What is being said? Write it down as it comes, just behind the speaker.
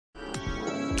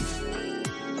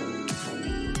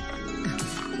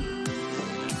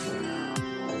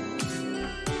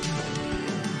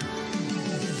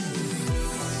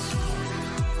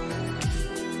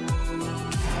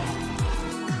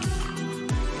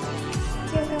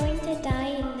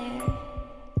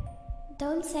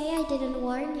Don't say I didn't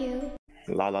warn you.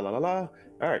 La la la la la.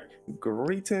 Alright,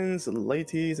 greetings,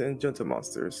 ladies and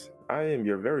gentlemonsters. I am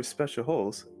your very special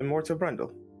host, Immortal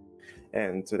Brendel.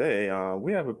 And today,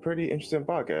 we have a pretty interesting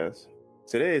podcast.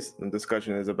 Today's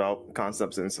discussion is about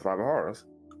concepts in survival horrors,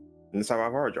 in the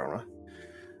survival horror genre.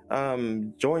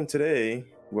 Joined today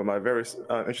with my very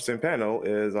interesting panel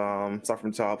is, start from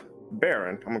the top,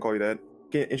 Baron. I'm gonna call you that.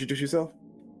 Can you introduce yourself?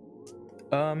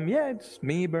 Yeah, it's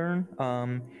me, Bern.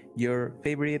 Your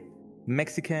favorite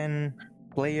Mexican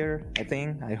player,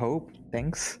 I hope.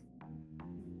 Thanks.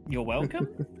 You're welcome.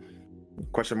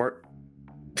 Question mark.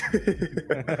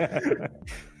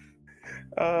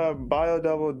 Bio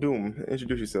Double Doom,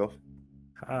 introduce yourself.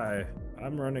 Hi,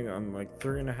 I'm running on like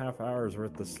 3.5 hours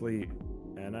worth of sleep,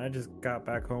 and I just got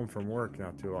back home from work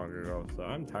not too long ago, so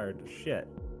I'm tired as shit.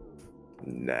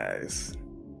 Nice.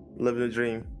 Living a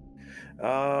dream.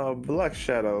 Black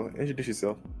Shadow, introduce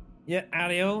yourself. Yeah,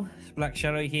 Ariel, Black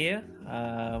Shadow here.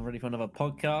 Ready for another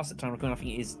podcast. At time of recording, I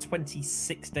think it is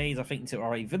 26 days, until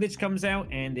RA Village comes out.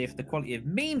 And if the quality of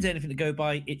memes anything to go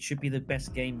by, it should be the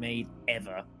best game made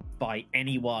ever by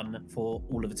anyone for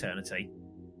all of eternity.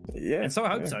 Yeah. And so I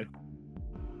hope so.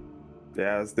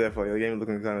 Yeah, it's definitely the game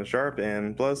looking kind of sharp,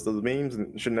 and plus those memes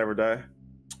should never die.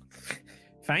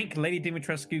 Thank Lady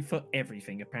Dimitrescu for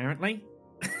everything, apparently.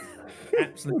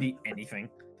 Absolutely anything.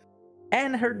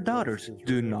 And her daughters.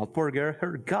 Do not forget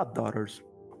her goddaughters.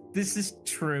 This is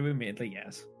true, admittedly,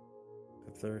 yes.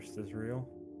 The thirst is real.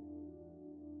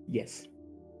 Yes.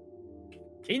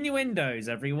 Innuendos,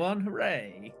 everyone.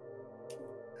 Hooray.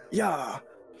 Yeah.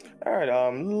 Alright,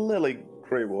 Lily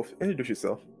Greywolf, introduce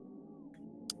yourself.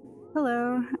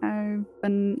 Hello, I've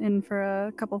been in for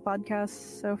a couple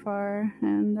podcasts so far,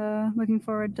 and looking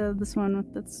forward to this one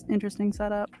with its interesting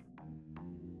setup.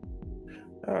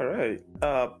 Alright.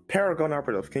 Paragon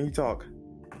Operative, can you talk?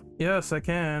 Yes, I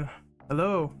can.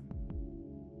 Hello.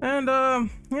 And,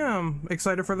 yeah, I'm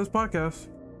excited for this podcast.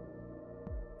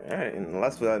 Alright, and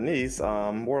last but not least,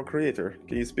 World Creator,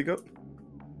 can you speak up?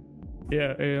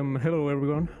 Yeah, hello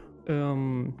everyone.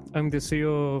 I'm the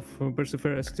CEO of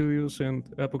Persevera Studios and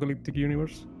Apocalyptic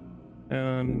Universe.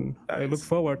 And Nice. I look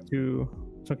forward to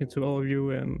talking to all of you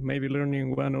and maybe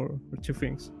learning one or two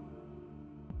things.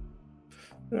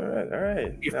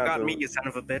 Alright. You forgot me, you son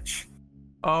of a bitch.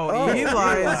 Oh,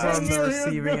 Eli is on the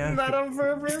receiving end.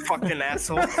 Fucking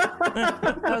asshole.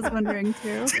 I was wondering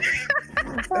too.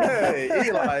 Hey,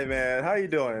 Eli, man, how you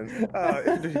doing?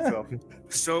 Introduce yourself.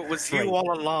 So it was you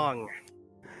all along.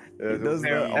 He does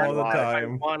that all the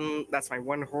time. That's my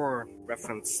one horror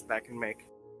reference that I can make.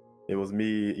 It was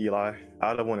me, Eli.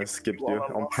 I don't want to skip you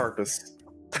on purpose.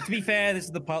 To be fair, this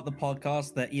is the part of the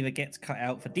podcast that either gets cut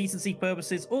out for decency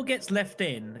purposes or gets left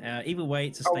in. Either way,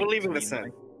 it's a Oh, snake we're leaving between this in.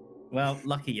 them. Well,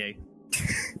 lucky you.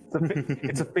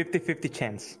 It's a 50-50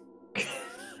 chance.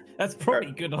 That's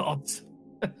probably good odds.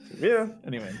 Yeah.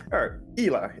 Anyway. Alright,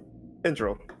 Eli,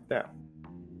 intro. Now.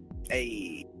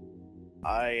 Hey,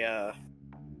 I'm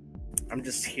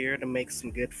just here to make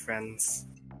some good friends.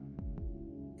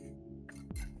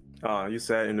 You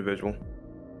sad individual.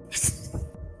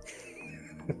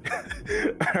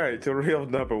 Alright, to real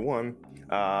number one,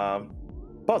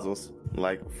 puzzles.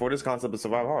 Like, for this concept of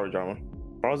survival horror genre,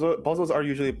 puzzles are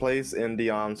usually placed in the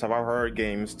survival horror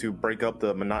games to break up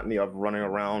the monotony of running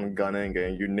around, gunning,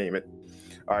 and you name it.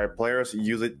 Alright, players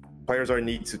are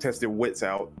need to test their wits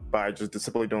out by just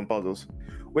simply doing puzzles.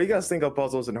 What do you guys think of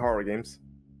puzzles in horror games?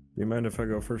 You mind if I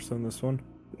go first on this one?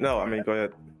 No, I mean, go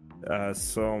ahead.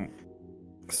 So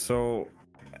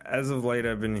as of late,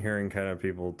 I've been hearing kind of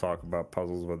people talk about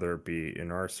puzzles, whether it be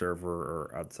in our server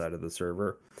or outside of the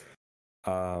server.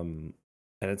 And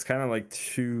it's kind of like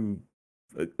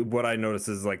what I notice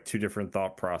is like two different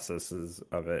thought processes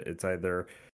of it. It's either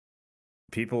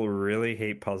people really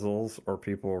hate puzzles or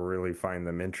people really find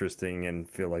them interesting and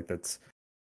feel like that's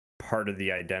part of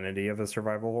the identity of a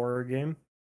survival horror game.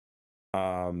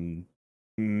 I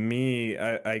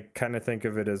kind of think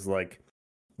of it as like,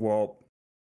 well,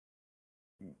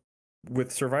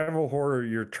 with survival horror,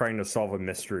 you're trying to solve a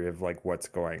mystery of like what's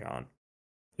going on.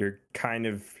 You're kind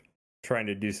of trying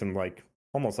to do some like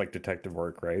almost like detective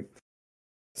work, right?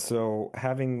 So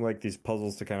having like these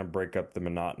puzzles to kind of break up the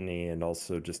monotony and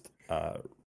also just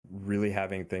really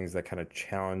having things that kind of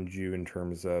challenge you in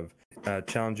terms of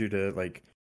challenge you to like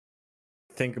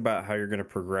think about how you're going to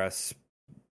progress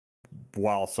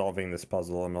while solving this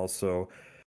puzzle, and also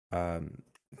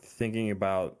thinking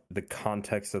about the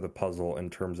context of the puzzle in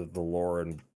terms of the lore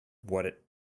and what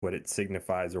it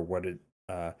signifies or what it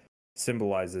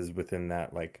symbolizes within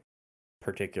that like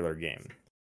particular game.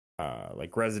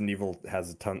 Like Resident Evil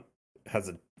has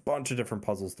a bunch of different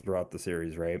puzzles throughout the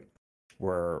series, right?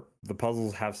 where the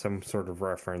puzzles have some sort of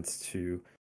reference to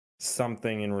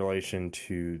something in relation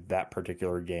to that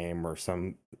particular game or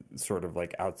some sort of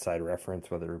like outside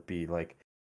reference, whether it be like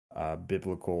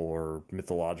biblical or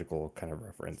mythological kind of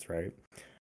reference, right?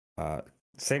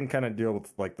 Same kind of deal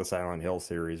with like the Silent Hill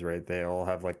series, right? They all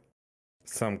have like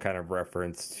some kind of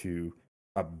reference to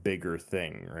a bigger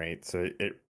thing, right? So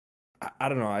I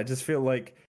don't know. I just feel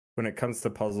like when it comes to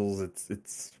puzzles,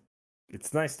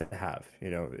 it's nice to have.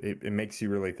 You know, it makes you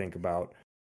really think about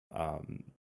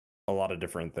a lot of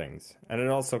different things, and it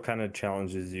also kind of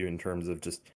challenges you in terms of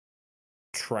just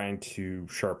trying to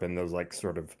sharpen those like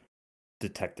sort of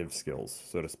detective skills,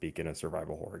 so to speak, in a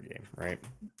survival horror game, right?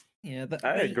 Yeah,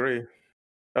 I agree.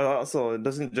 Also, it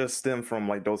doesn't just stem from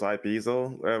like those IPs though.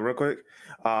 Real quick,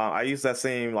 I use that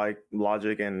same like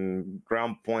logic and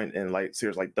ground point in like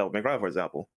series like Devil May Cry, for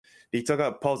example. He took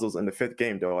out puzzles in the fifth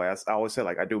game though. As I always say,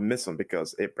 like I do miss them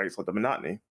because it breaks up the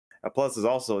monotony. Plus,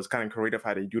 it's kind of creative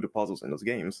how they do the puzzles in those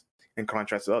games in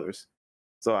contrast to others.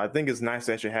 So I think it's nice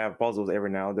to actually have puzzles every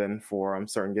now and then for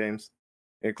certain games,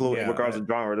 including regardless of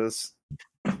genre. This.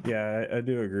 Yeah, I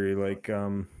do agree. Like,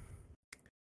 I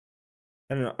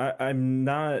don't know. I'm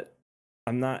not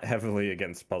heavily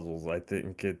against puzzles. I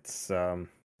think it's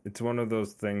one of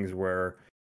those things where,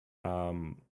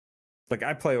 like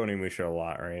I play Onimusha a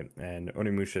lot, right? And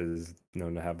Onimusha is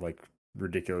known to have like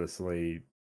ridiculously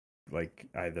like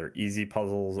either easy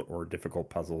puzzles or difficult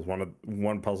puzzles.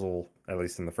 One puzzle, at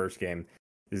least in the first game,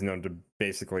 is known to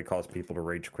basically cause people to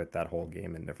rage quit that whole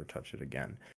game and never touch it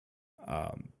again.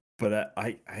 But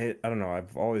I don't know.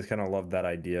 I've always kind of loved that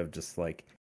idea of just like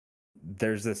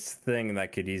there's this thing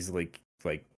that could easily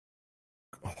like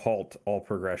halt all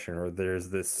progression, or there's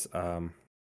this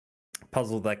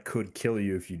puzzle that could kill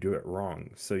you if you do it wrong.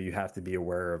 So you have to be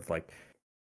aware of like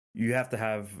you have to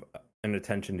have an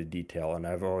attention to detail, and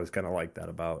I've always kind of liked that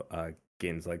about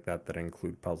games like that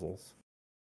include puzzles.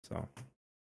 So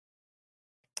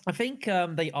I think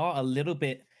they are a little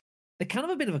bit. They're kind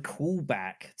of a bit of a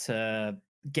callback to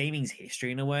gaming's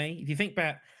history in a way. If you think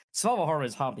back, survival horror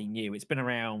is hardly new. It's been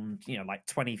around, like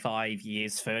 25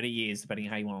 years, 30 years, depending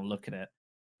on how you want to look at it.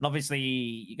 And obviously,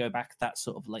 you go back that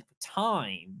sort of like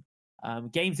time.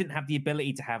 Games didn't have the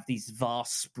ability to have these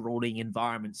vast, sprawling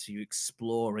environments you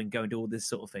explore and go and do all this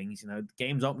sort of things.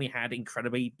 Games ultimately had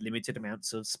incredibly limited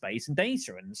amounts of space and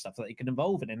data and stuff that you can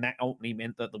involve in, and that ultimately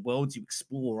meant that the worlds you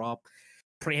explore are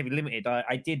pretty heavily limited.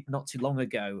 I did not too long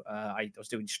ago. I was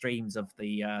doing streams of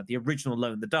the original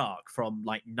Alone in the Dark from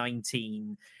like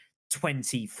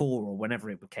 1924 or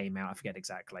whenever it came out. I forget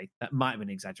exactly. That might have been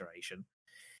an exaggeration.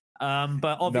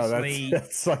 But obviously, no,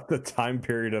 that's like the time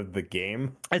period of the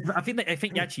game. I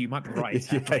think actually you might be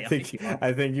right. Yeah,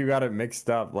 I think you got it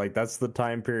mixed up. Like that's the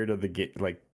time period of the game.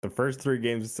 Like the first three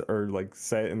games are like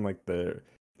set in like the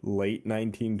late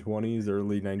 1920s,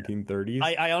 early 1930s.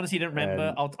 I honestly don't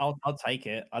remember. And I'll take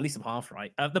it. At least I'm half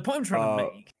right. The point I'm trying to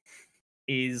make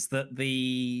is that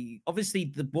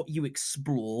what you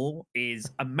explore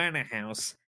is a manor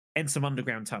house and some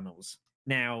underground tunnels.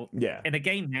 Now, in a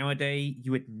game nowadays,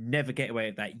 you would never get away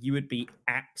with that. You would be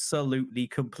absolutely,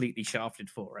 completely shafted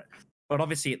for it. But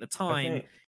obviously, at the time,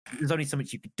 there's only so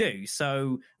much you could do.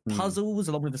 So puzzles,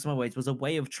 along with the small ways, was a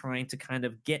way of trying to kind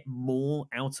of get more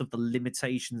out of the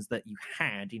limitations that you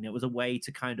had. It was a way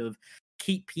to kind of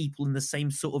keep people in the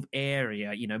same sort of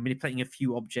area, manipulating a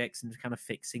few objects and kind of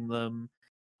fixing them.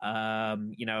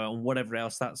 And whatever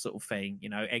else, that sort of thing,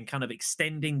 and kind of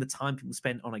extending the time people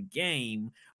spent on a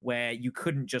game where you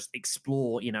couldn't just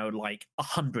explore, like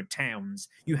 100 towns.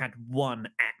 You had one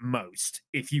at most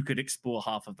if you could explore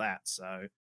half of that. So,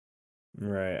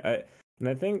 right.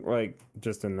 I think like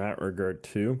just in that regard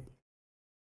too,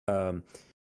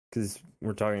 because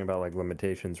we're talking about like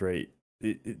limitations, right?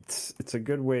 It's a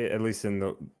good way, at least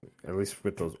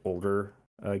with those older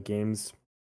games.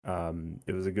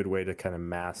 It was a good way to kind of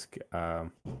mask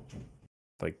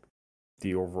like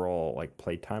the overall like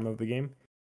playtime of the game,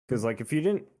 because like if you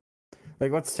didn't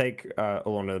like, let's take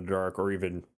Alone in the Dark or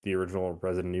even the original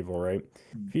Resident Evil, right?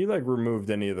 If you like removed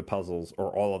any of the puzzles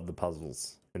or all of the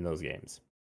puzzles in those games,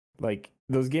 like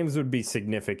those games would be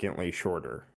significantly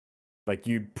shorter. Like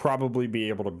you'd probably be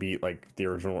able to beat like the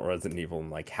original Resident Evil in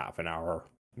like half an hour,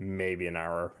 maybe an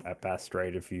hour at best,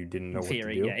 right? If you didn't know what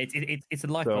to do. Yeah, it's a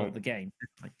lifeblood of the game.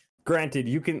 Granted,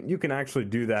 you can actually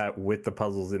do that with the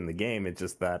puzzles in the game. It's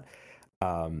just that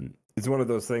it's one of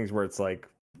those things where it's like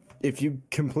if you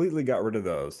completely got rid of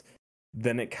those,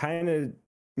 then it kind of,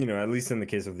 at least in the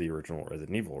case of the original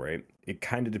Resident Evil, right? It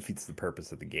kind of defeats the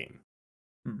purpose of the game.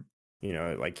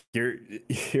 Like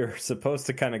you're supposed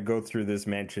to kind of go through this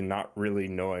mansion not really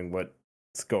knowing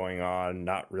what's going on,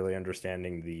 not really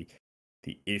understanding the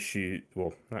the issue,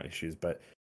 well, not issues, but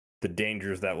the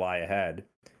dangers that lie ahead,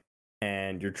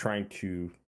 and you're trying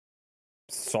to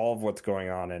solve what's going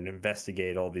on and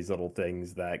investigate all these little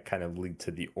things that kind of lead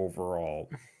to the overall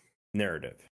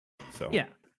narrative. So Yeah.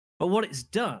 But what it's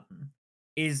done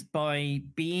is by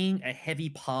being a heavy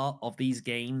part of these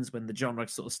games when the genre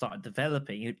sort of started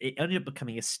developing, it ended up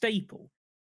becoming a staple.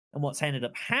 And what's ended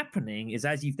up happening is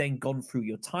as you've then gone through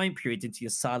your time periods into your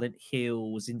Silent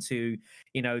Hills, into,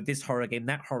 this horror game,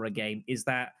 that horror game, is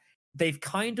that they've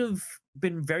kind of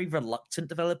been very reluctant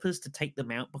developers to take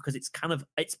them out because it's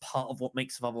part of what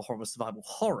makes survival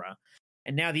horror.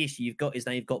 And now the issue you've got is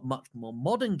now you've got much more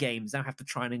modern games now have to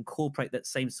try and incorporate that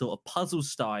same sort of puzzle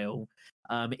style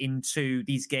into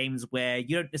these games where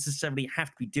you don't necessarily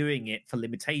have to be doing it for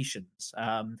limitations.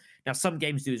 Now, some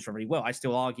games do this really well. I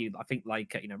still argue, I think,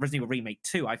 Resident Evil Remake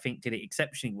 2, I think, did it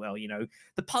exceptionally well.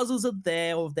 The puzzles are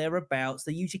there or thereabouts.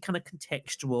 They're usually kind of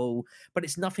contextual, but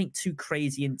it's nothing too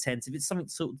crazy intensive. It's something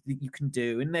sort of that you can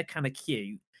do, and they're kind of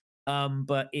cute.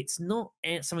 But it's not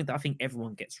something that I think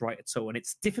everyone gets right at all. And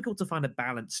it's difficult to find a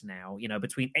balance now,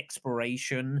 between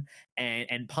exploration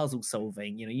and puzzle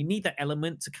solving. You need that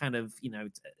element to kind of,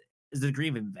 as a degree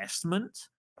of investment.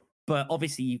 But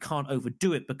obviously you can't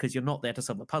overdo it because you're not there to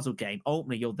solve a puzzle game.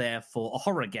 Ultimately, you're there for a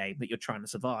horror game that you're trying to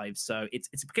survive. So it's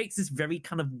this very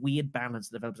kind of weird balance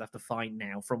that developers have to find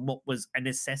now from what was a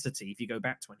necessity if you go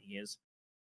back 20 years.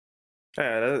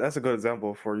 Yeah, that's a good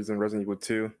example for using Resident Evil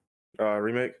 2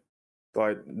 remake.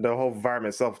 Like the whole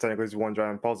environment itself technically is one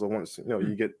giant puzzle once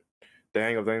you get the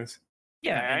hang of things.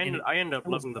 Yeah, I end up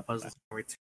loving the puzzle story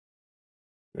too.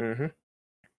 Mm-hmm.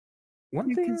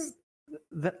 One thing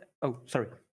that sorry.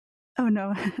 Oh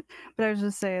no, but I was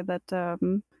just saying that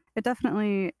it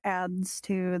definitely adds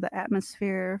to the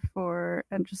atmosphere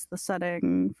and just the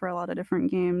setting for a lot of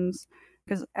different games.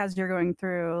 Because as you're going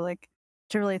through,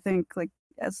 to really think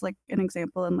as an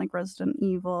example in Resident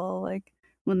Evil,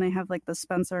 when they have the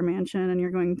Spencer mansion and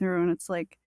you're going through and it's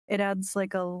it adds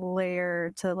a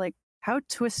layer to how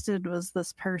twisted was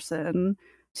this person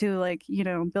to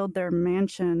build their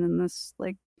mansion in this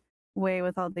way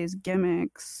with all these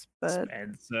gimmicks. But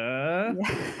Spencer,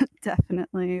 yeah,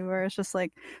 definitely, where it's just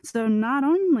so not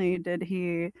only did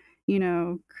he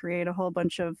create a whole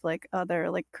bunch of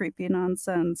other creepy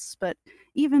nonsense, but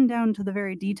even down to the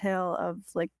very detail of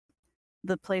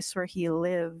the place where he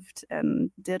lived and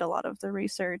did a lot of the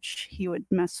research, he would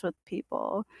mess with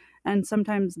people. And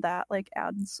sometimes that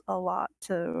adds a lot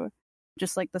to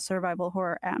just the survival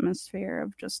horror atmosphere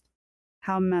of just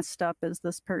how messed up is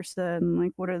this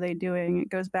person? What are they doing? It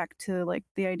goes back to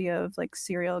the idea of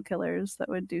serial killers that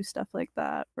would do stuff like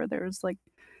that, where there's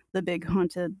the big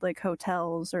haunted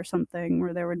hotels or something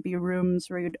where there would be rooms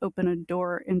where you'd open a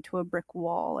door into a brick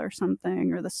wall or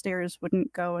something, or the stairs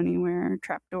wouldn't go anywhere,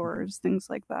 trapdoors, things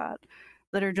like that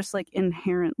are just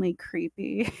inherently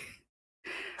creepy.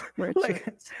 Where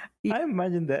it's I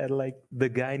imagine that the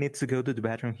guy needs to go to the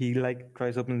bathroom. He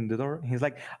tries opening the door. He's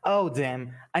like, "Oh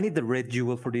damn, I need the red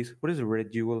jewel for this. What is a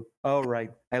red jewel? Oh right,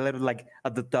 I left it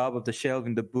at the top of the shelf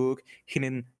in the book,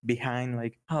 hidden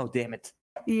behind. Oh damn it."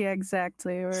 Yeah,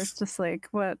 exactly. Where it's just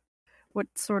what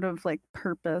sort of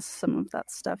purpose some of that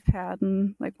stuff had,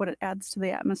 and what it adds to the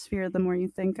atmosphere the more you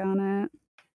think on it.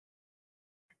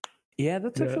 Yeah,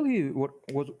 that's actually what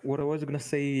I was gonna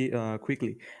say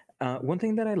quickly. One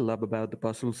thing that I love about the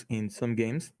puzzles in some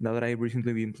games, now that I've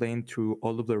recently been playing through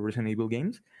all of the Resident Evil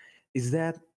games, is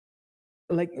that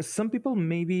some people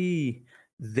maybe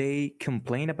they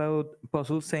complain about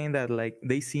puzzles saying that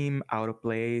they seem out of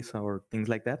place or things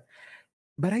like that.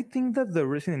 But I think that the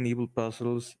Resident Evil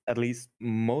puzzles, at least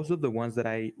most of the ones that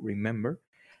I remember,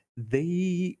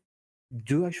 they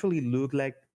do actually look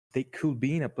like they could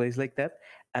be in a place like that,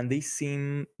 and they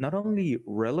seem not only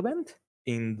relevant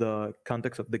in the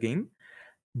context of the game,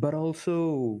 but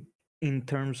also in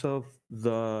terms of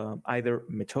the either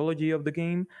mythology of the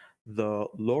game, the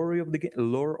lore of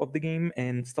the game,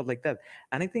 and stuff like that.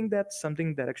 And I think that's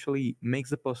something that actually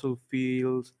makes the puzzle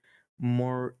feels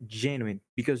more genuine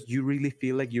because you really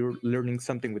feel like you're learning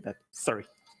something with that. Sorry.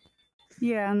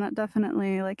 Yeah, and that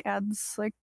definitely adds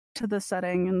to the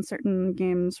setting in certain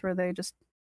games where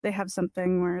they have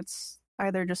something where it's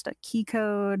either just a key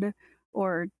code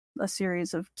or a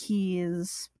series of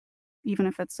keys, even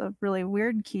if it's a really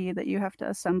weird key that you have to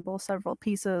assemble several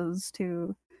pieces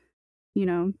to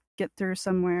get through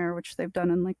somewhere, which they've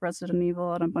done in Resident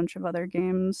Evil and a bunch of other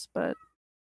games. But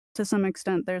to some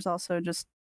extent there's also just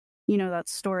that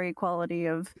story quality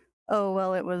of, oh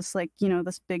well, it was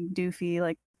this big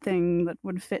doofy thing that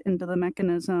would fit into the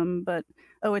mechanism, but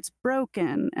oh, it's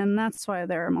broken, and that's why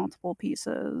there are multiple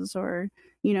pieces. Or,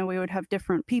 you know, we would have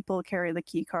different people carry the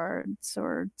key cards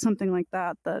or something like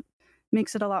that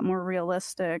makes it a lot more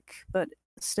realistic, but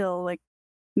still like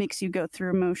makes you go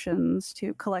through motions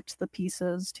to collect the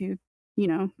pieces to, you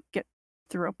know, get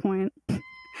through a point.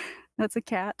 That's a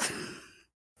cat.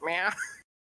 Meow.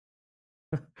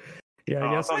 Yeah,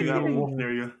 I just thought you had a wolf to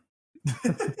near you.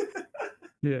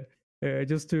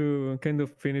 just to kind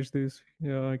of finish this,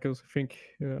 because I think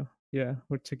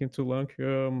we're taking too long.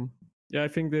 I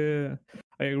think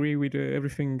I agree with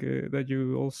everything that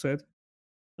you all said.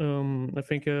 I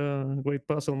think a great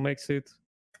puzzle makes it.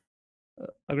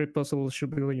 A great puzzle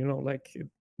should be, like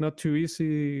not too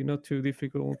easy, not too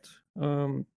difficult,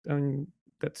 and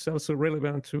that's also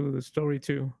relevant to the story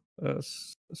too,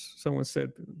 as someone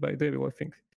said by David, I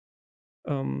think.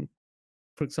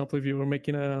 For example, if you were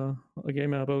making a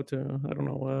game about I don't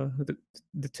know, a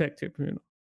detective,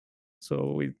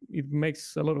 so it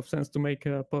makes a lot of sense to make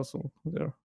a puzzle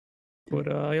there.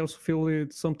 But I also feel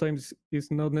it sometimes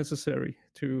is not necessary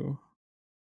to,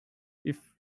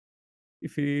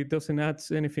 if it doesn't add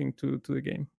anything to the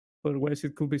game. Otherwise,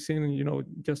 it could be seen,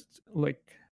 just like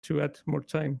to add more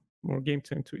time, more game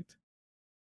time to it.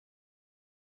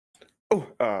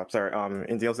 Oh, sorry.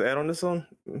 Anything else to add on this one,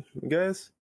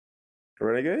 guys?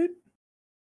 Renegade?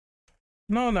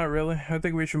 No, not really. I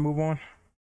think we should move on.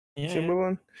 Should move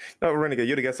on? No, Renegade,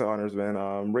 you're the guest of honors, man.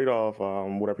 Rate off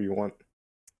whatever you want.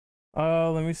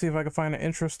 Let me see if I can find an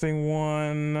interesting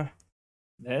one.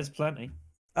 There's plenty.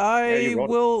 I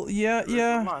will.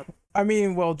 Yeah. I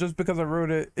mean, well, just because I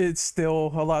wrote it, it's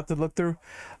still a lot to look through.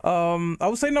 I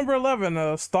would say number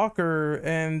 11, Stalker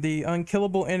and the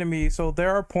Unkillable Enemy. So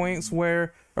there are points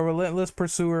where a relentless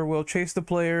pursuer will chase the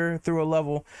player through a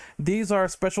level. These are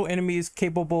special enemies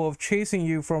capable of chasing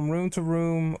you from room to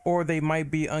room, or they might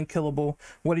be unkillable.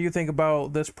 What do you think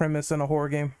about this premise in a horror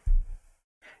game?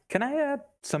 Can I add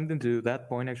something to that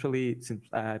point, actually? Since,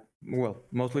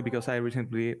 mostly because I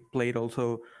recently played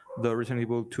also the Resident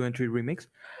Evil 2 and 3 remakes.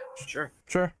 Sure.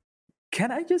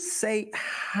 Can I just say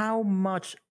how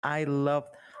much I loved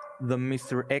the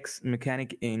Mr. X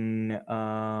mechanic in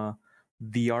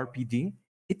the RPG?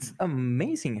 It's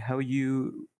amazing how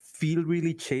you feel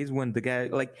really chased when the guy,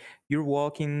 like, you're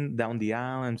walking down the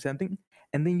aisle and something,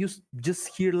 and then you just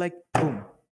hear, like, boom.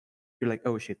 You're like,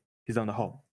 oh shit, he's down the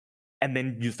hall. And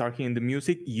then you start hearing the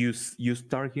music, you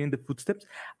start hearing the footsteps.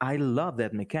 I love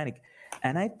that mechanic.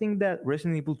 And I think that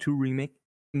Resident Evil 2 Remake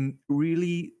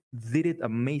really did it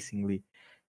amazingly.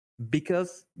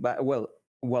 Because, well,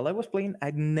 while I was playing,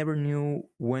 I never knew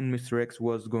when Mr. X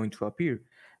was going to appear.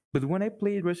 But when I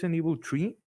played Resident Evil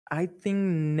 3, I think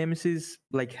Nemesis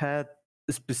had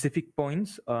specific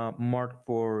points marked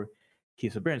for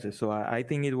his appearances. So I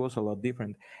think it was a lot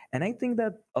different. And I think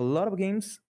that a lot of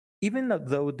games, even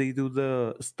though they do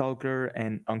the stalker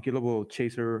and unkillable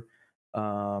chaser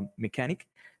mechanic,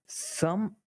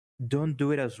 some don't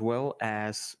do it as well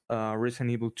as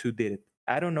Resident Evil 2 did it.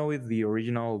 I don't know if the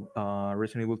original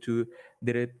Resident Evil 2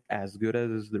 did it as good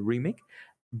as the remake,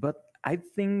 but I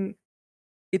think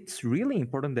it's really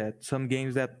important that some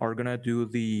games that are gonna do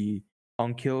the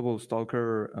unkillable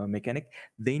stalker mechanic,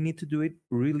 they need to do it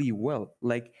really well.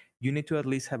 Like, you need to at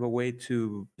least have a way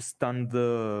to stun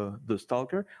the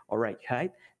stalker. All right,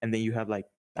 hide, and then you have, like,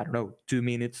 I don't know, 2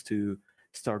 minutes to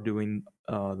start doing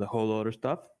the whole other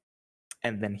stuff,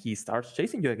 and then he starts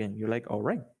chasing you again. You're like, all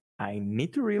right, I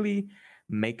need to really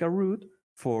make a route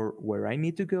for where I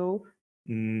need to go,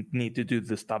 need to do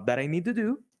the stuff that I need to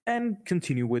do, and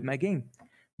continue with my game.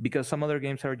 Because some other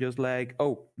games are just like,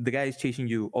 oh, the guy is chasing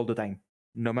you all the time.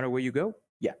 No matter where you go,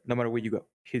 no matter where you go,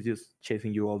 he's just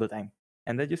chasing you all the time.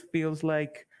 And that just feels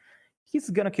like he's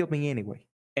gonna kill me anyway.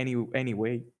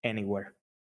 Anyway, anywhere.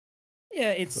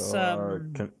 Yeah, it's So,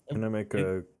 can I make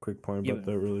a quick point about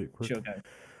that really quick? Sure, go.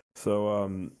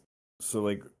 So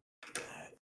like,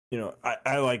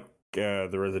 I like the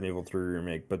Resident Evil 3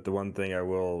 remake, but the one thing I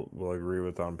will agree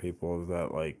with on people is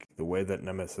that, like, the way that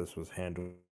Nemesis was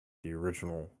handled, the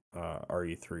original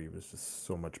RE3, was just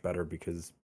so much better,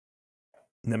 because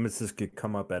Nemesis could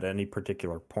come up at any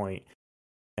particular point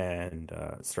and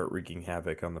start wreaking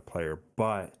havoc on the player.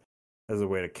 But as a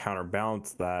way to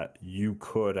counterbalance that, you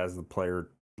could, as the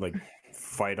player, like,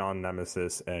 fight on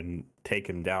Nemesis and take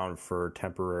him down for a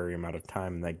temporary amount of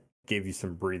time, and that gave you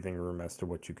some breathing room as to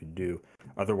what you could do.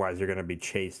 Otherwise, you're going to be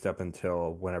chased up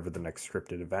until whenever the next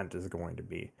scripted event is going to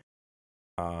be.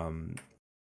 I'm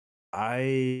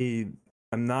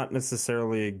not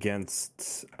necessarily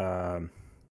against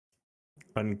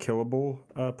unkillable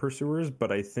pursuers,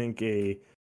 but I think a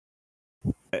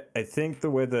I think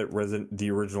the way that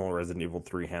the original Resident Evil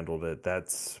 3 handled it,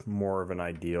 that's more of an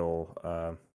ideal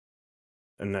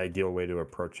way to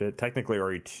approach it. Technically,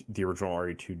 the original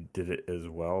RE2 did it as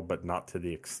well, but not to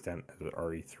the extent as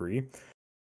RE3.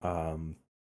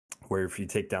 Where if you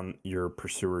take down your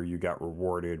pursuer, you got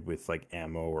rewarded with like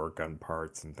ammo or gun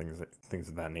parts and things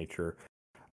of that nature.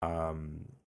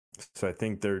 So I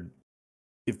think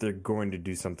if they're going to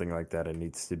do something like that, it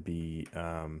needs to be,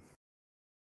 at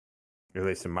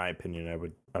least in my opinion,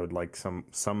 I would like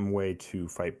some way to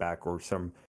fight back, or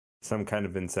some kind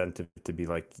of incentive to be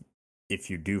like, if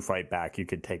you do fight back, you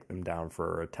could take them down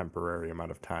for a temporary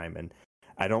amount of time. And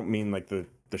I don't mean like the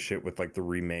shit with like the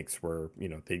remakes where, you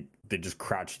know, they just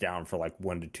crouch down for like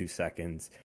 1 to 2 seconds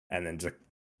and then just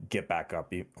get back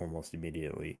up almost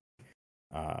immediately.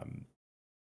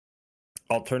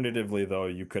 Alternatively, though,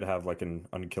 you could have like an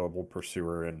unkillable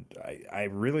pursuer, and I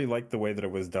really like the way that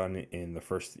it was done in the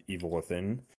first Evil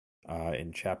Within,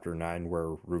 in Chapter 9,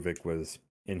 where Ruvik was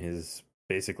in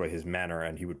basically his manor,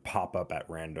 and he would pop up at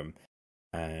random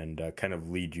and kind of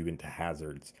lead you into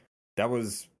hazards. That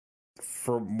was,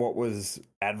 from what was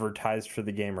advertised for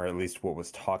the game, or at least what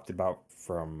was talked about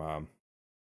from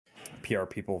PR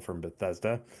people from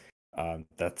Bethesda,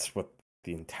 that's what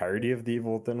the entirety of the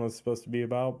Evil Within was supposed to be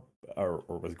about, or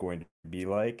was going to be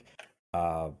like.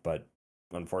 But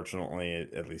unfortunately,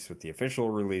 at least with the official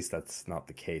release, that's not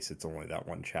the case. It's only that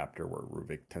one chapter where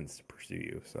Ruvik tends to pursue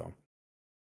you. So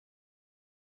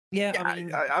yeah, I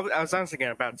mean, I was honestly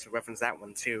about to reference that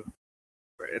one too,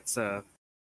 where it's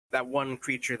that one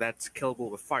creature that's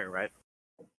killable with fire, right?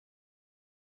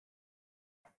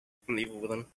 From the Evil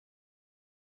Within.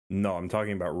 No, I'm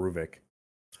talking about Ruvik.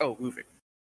 Oh, Ruvik.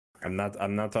 I'm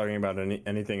not talking about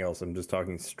anything else. I'm just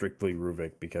talking strictly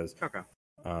Ruvik, because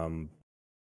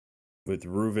with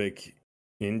Ruvik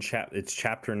it's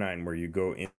chapter 9 where you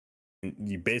go in,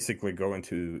 you basically go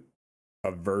into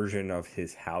a version of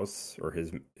his house, or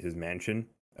his mansion,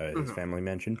 his family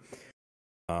mansion.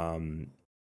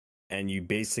 And you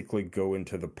basically go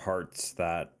into the parts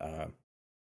that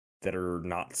are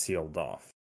not sealed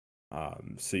off.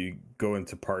 So you go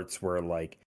into parts where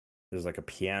like there's like a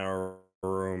piano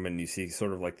room, and you see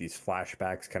sort of like these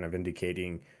flashbacks kind of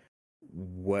indicating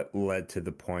what led to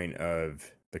the point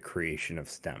of the creation of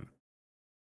STEM.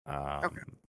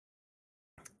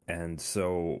 And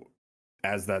so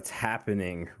as that's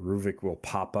happening, Ruvik will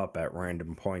pop up at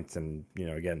random points, and, you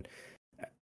know, again,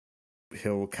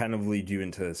 he'll kind of lead you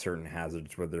into certain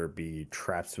hazards, whether it be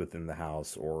traps within the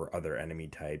house or other enemy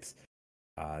types.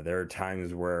 There are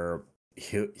times where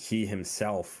he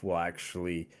himself will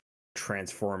actually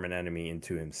transform an enemy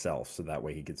into himself, so that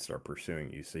way he can start pursuing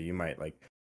you. So you might like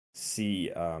see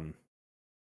a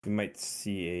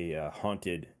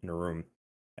haunted in a room,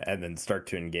 and then start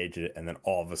to engage it, and then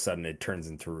all of a sudden it turns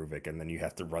into Ruvik, and then you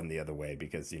have to run the other way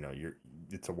because, you know,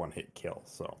 it's a one-hit kill.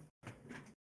 So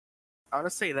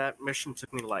honestly, that mission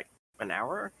took me like an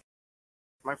hour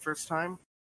my first time,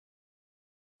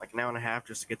 like an hour and a half,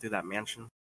 just to get through that mansion.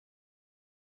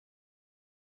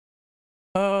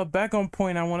 Back on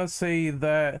point, I want to say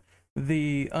that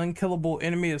the unkillable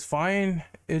enemy is fine.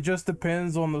 It just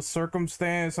depends on the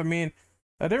circumstance. I mean,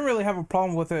 I didn't really have a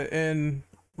problem with it in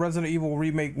Resident Evil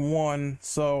Remake 1,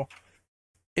 so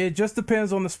it just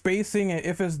depends on the spacing and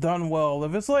if it's done well.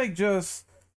 If it's like just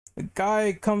a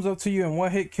guy comes up to you and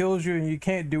one hit kills you and you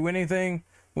can't do anything,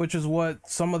 which is what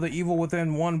some of the Evil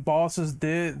Within 1 bosses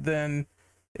did, then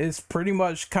it's pretty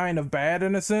much kind of bad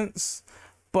in a sense.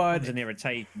 But it was an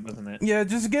irritation, wasn't it? Yeah, it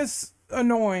just gets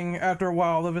annoying after a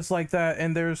while if it's like that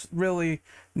and there's really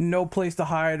no place to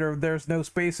hide or there's no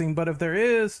spacing. But if there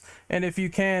is, and if you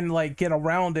can like get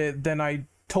around it, then I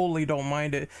totally don't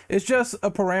mind it. It's just a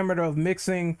parameter of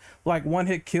mixing like one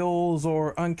hit kills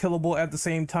or unkillable at the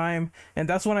same time, and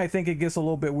that's when I think it gets a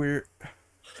little bit weird.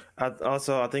 I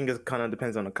think it kind of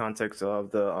depends on the context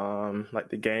of the like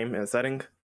the game and setting.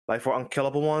 Like for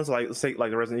unkillable ones, like say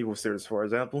like the Resident Evil series, for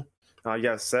example. You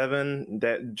have 7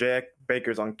 that Jack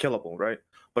Baker's unkillable, right?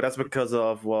 But that's because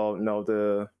of, well, no,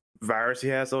 the virus he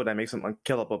has, so that makes him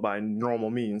unkillable by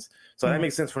normal means. So that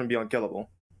makes sense for him to be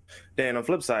unkillable. Then on the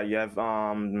flip side, you have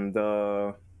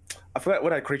I forgot what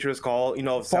that creature is called. You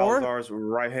know, Salazar's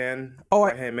right hand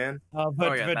man.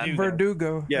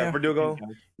 Verdugo. Yeah, Verdugo.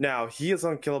 Now he is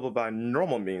unkillable by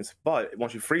normal means, but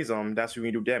once you freeze him, that's when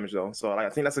you do damage, though. So I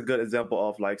think that's a good example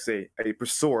of, like, say, a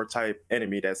pursuer type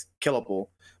enemy that's killable,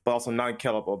 but also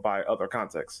non-killable by other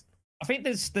contexts. I think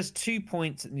there's 2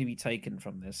 points that need to be taken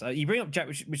from this. You bring up Jack,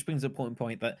 which brings up a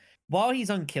point that while he's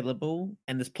unkillable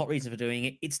and there's plot reason for doing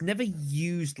it, it's never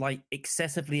used like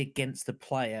excessively against the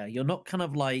player. You're not kind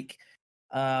of like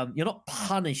you're not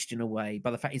punished in a way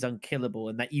by the fact he's unkillable,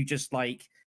 and that you just like.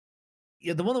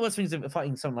 Yeah, one of the worst things of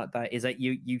fighting something like that is that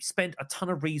you spend a ton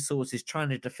of resources trying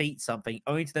to defeat something,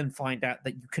 only to then find out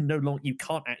that you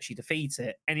can't actually defeat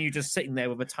it, and you're just sitting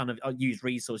there with a ton of unused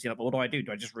resources. You're like, what do I do?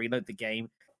 Do I just reload the game?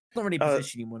 It's not really a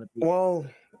position you want to be. Well,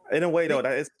 in a way though,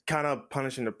 that is kind of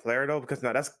punishing the player though, because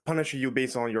now that's punishing you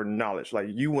based on your knowledge. Like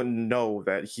you wouldn't know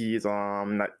that he's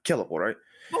not killable, right?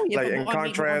 Oh, yeah, like in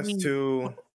contrast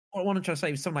to. What I want to try to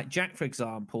say with something like Jack, for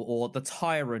example, or the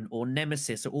Tyrant, or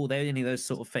Nemesis, or any of those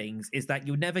sort of things, is that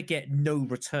you'll never get no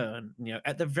return. You know,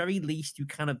 at the very least, you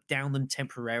kind of down them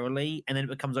temporarily, and then it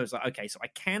becomes always like, okay, so I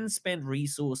can spend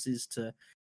resources to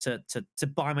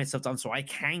buy myself done, so I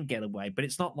can get away. But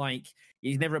it's not like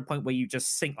there's never a point where you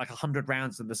just sink like 100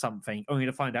 rounds into something, only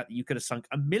to find out that you could have sunk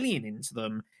 1 million into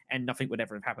them and nothing would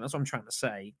ever have happened. That's what I'm trying to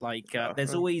say. Like,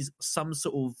 there's always some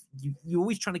sort of you're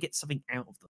always trying to get something out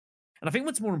of them. And I think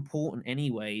what's more important,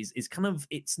 anyways, is kind of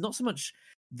it's not so much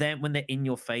them when they're in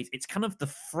your face; it's kind of the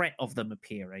threat of them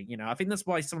appearing. You know, I think that's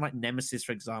why someone like Nemesis,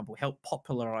 for example, helped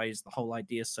popularize the whole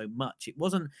idea so much. It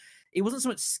wasn't so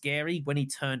much scary when he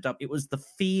turned up; it was the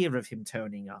fear of him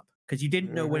turning up because you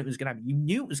didn't know when it was going to happen. You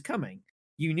knew it was coming.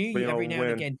 You knew every now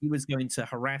and again he was going to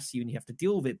harass you, and you have to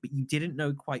deal with it, but you didn't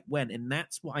know quite when. And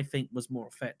that's what I think was more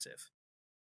effective.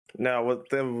 Now, what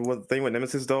the thing with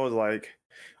Nemesis though is like,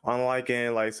 unlike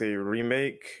in like say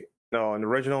remake, no, in the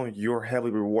original, you're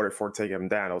heavily rewarded for taking him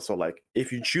down. So like,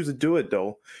 if you choose to do it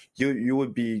though, you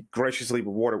would be graciously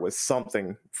rewarded with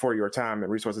something for your time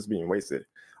and resources being wasted.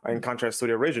 In contrast to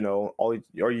the original, all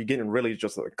you're getting really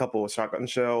just a couple of shotgun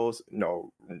shells,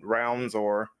 rounds,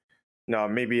 or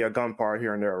maybe a gun part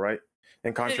here and there, right?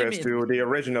 In contrast to the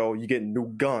original, you get new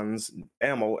guns,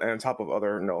 ammo, and on top of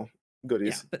other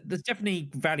goodies. Yeah, there's definitely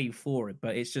value for it,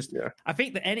 but it's just I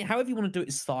think that however you want to do it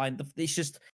is fine. It's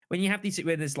just when you have these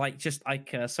where there's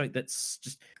something that's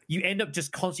just you end up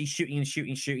just constantly shooting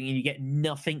and you get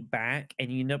nothing back,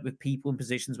 and you end up with people in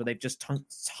positions where they've just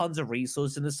tons of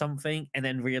resources into something and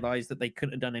then realize that they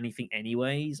couldn't have done anything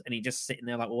anyways, and you're just sitting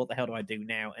there like, well, what the hell do I do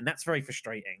now? And that's very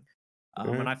frustrating.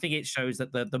 And I think it shows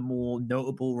that the more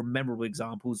notable or memorable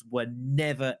examples were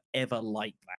never ever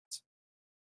like that.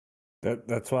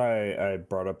 That's why I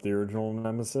brought up the original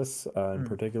Nemesis in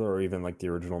particular, or even like the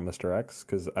original Mr. X,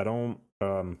 because I don't.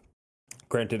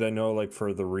 Granted, I know like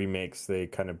for the remakes they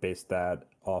kind of based that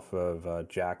off of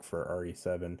Jack for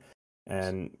RE7,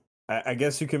 and I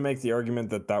guess you can make the argument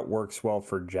that works well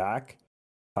for Jack,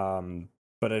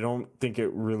 but I don't think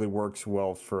it really works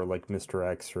well for like Mr.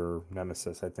 X or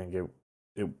Nemesis. I think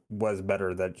it was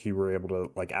better that you were able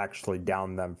to like actually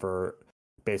down them for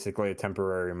basically a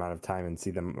temporary amount of time and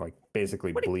see them like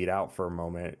basically bleed out for a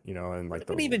moment, and like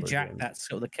but even Jack games. That's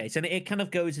still the case, and it kind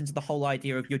of goes into the whole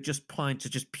idea of you're just trying to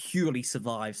just purely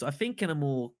survive. So I think in a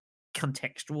more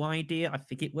contextual idea, I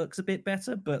think it works a bit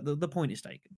better, but the point is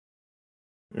taken.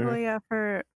 Well, yeah,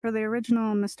 for the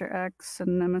original Mr. X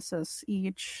and Nemesis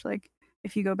each, like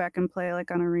if you go back and play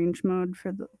like on arrange mode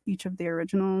for each of the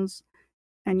originals,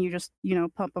 and you just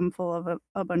pump them full of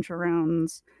a bunch of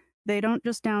rounds, they don't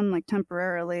just down like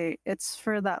temporarily. It's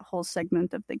for that whole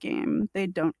segment of the game. They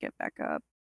don't get back up.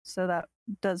 So that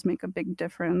does make a big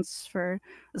difference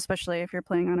especially if you're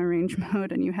playing on arrange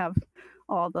mode and you have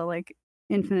all the like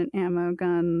infinite ammo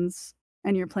guns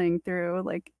and you're playing through,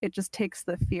 like it just takes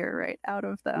the fear right out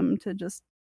of them to just,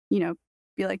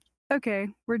 be like, okay,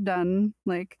 we're done.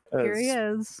 Like here he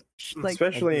is. Like,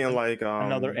 especially in like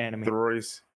another enemy.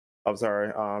 I'm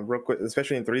sorry, real quick,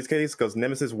 especially in 3's case, because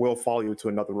Nemesis will follow you to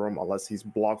another room unless he's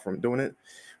blocked from doing it.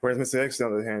 Whereas Mr. X, on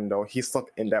the other hand, though, he's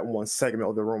stuck in that one segment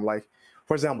of the room. Like,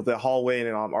 for example, the hallway in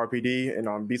RPD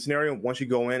and B scenario, once you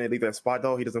go in and leave that spot,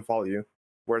 though, he doesn't follow you.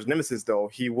 Whereas Nemesis, though,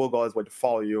 he will go his way to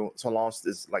follow you so long as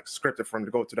it's like scripted for him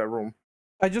to go to that room.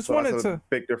 I just wanted to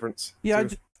big difference. Yeah,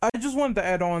 I just wanted to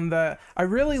add on that I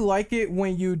really like it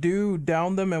when you do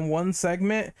down them in one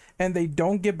segment and they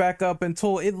don't get back up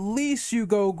until at least you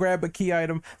go grab a key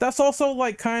item. That's also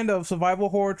like kind of survival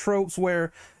horror tropes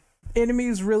where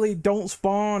enemies really don't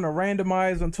spawn or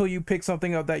randomize until you pick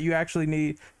something up that you actually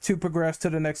need to progress to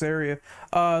the next area.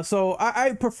 So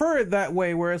I prefer it that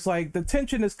way, where it's like the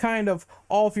tension is kind of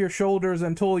off your shoulders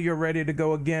until you're ready to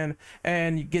go again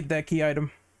and you get that key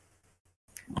item.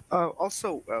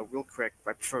 Also, real quick,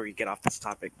 right before we get off this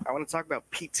topic, I want to talk about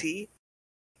PT.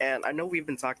 And I know we've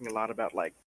been talking a lot about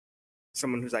like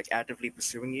someone who's like actively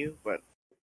pursuing you, but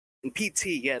in PT,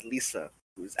 you had Lisa,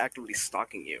 who's actively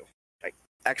stalking you, like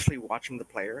actually watching the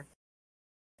player,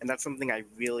 and that's something I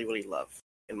really, really love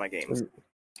in my games.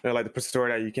 Like the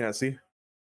story that you cannot see,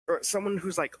 or someone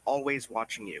who's like always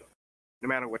watching you, no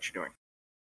matter what you're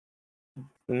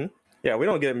doing. Yeah, we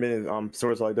don't get many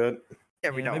stories like that.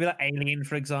 Yeah, we don't. Maybe like Alien,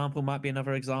 for example, might be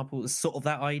another example. It's sort of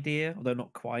that idea, although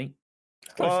not quite.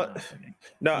 Close enough, okay.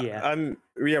 No,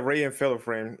 Yeah. Ray and Fatal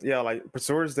Frame. Yeah, like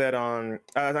pursuers that I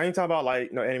ain't talking about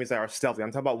like enemies that are stealthy.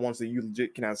 I'm talking about ones that you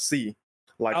legit cannot see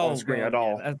like on screen at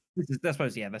all. I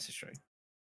suppose, yeah, this is true.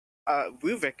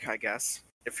 Ruvik, I guess,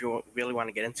 if you really want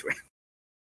to get into it.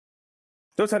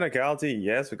 No technicality,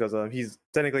 yes, because he's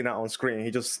technically not on screen. He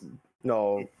just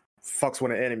fucks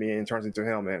with an enemy and turns into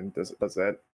him, and does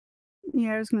that.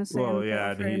 Yeah, I was gonna say Well, in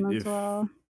yeah, Fatal Frame as well,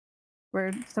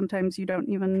 where sometimes you don't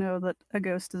even know that a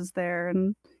ghost is there,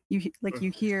 and you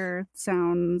hear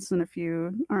sounds, and if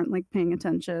you aren't like paying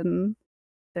attention,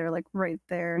 they're like right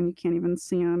there, and you can't even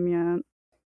see them yet.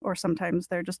 Or sometimes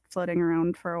they're just floating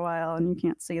around for a while, and you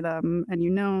can't see them, and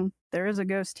you know there is a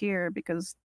ghost here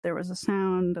because there was a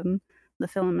sound and the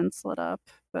filaments lit up,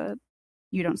 but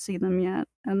you don't see them yet,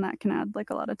 and that can add like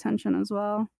a lot of tension as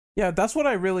well. Yeah, that's what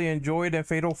I really enjoyed in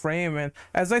Fatal Frame. And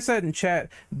as I said in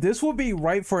chat, this will be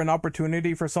ripe for an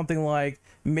opportunity for something like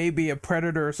maybe a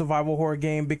Predator survival horror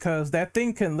game, because that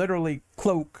thing can literally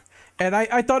cloak. And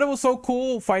I thought it was so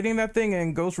cool fighting that thing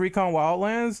in Ghost Recon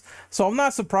Wildlands. So I'm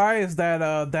not surprised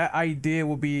that that idea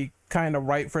will be kind of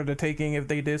ripe for the taking if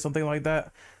they did something like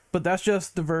that. But that's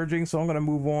just diverging, so I'm going to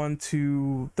move on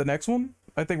to the next one.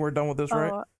 I think we're done with this,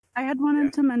 right? I had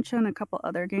wanted to mention a couple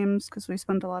other games because we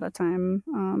spent a lot of time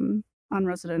on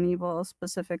Resident Evil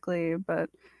specifically, but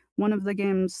one of the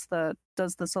games that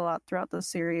does this a lot throughout the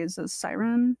series is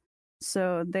Siren.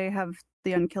 So they have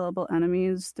the unkillable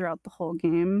enemies throughout the whole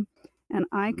game, and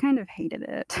I kind of hated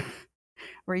it,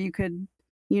 where you could,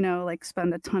 like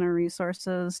spend a ton of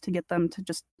resources to get them to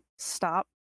just stop,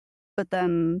 but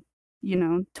then,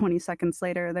 20 seconds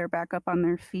later, they're back up on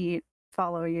their feet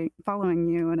following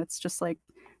you, and it's just like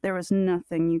there was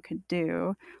nothing you could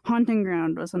do. Haunting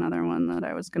Ground was another one that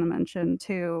I was going to mention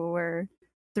too, where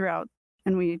throughout,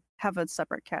 and we have a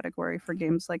separate category for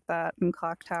games like that in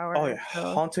Clock Tower. Oh yeah,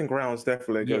 so. Haunting Ground is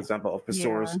definitely a good example of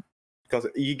pursuers, because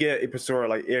you get a pursuer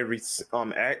like every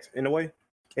act in a way,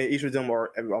 and each of them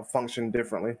are function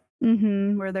differently.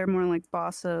 Where they're more like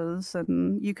bosses,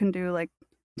 and you can do like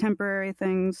temporary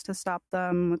things to stop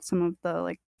them with some of the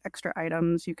like extra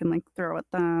items you can like throw at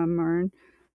them, or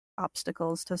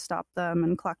obstacles to stop them,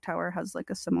 and Clock Tower has like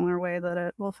a similar way that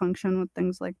it will function with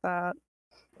things like that.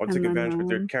 Or take advantage of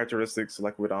their characteristics,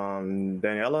 like with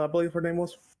Daniela, I believe her name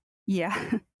was.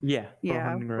 Yeah. Yeah.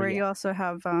 Where you also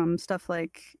have stuff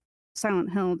like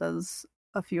Silent Hill does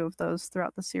a few of those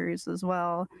throughout the series as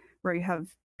well, where you have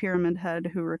Pyramid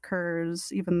Head who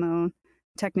recurs, even though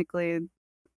technically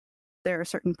there are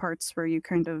certain parts where you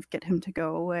kind of get him to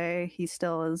go away. He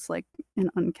still is like an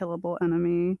unkillable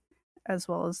enemy, as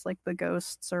well as like the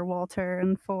ghosts or Walter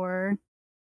and 4.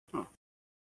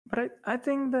 But I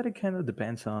think that it kind of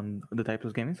depends on the type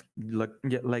of games.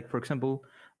 Like for example,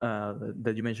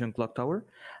 that you mentioned Clock Tower.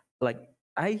 Like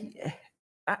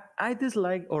I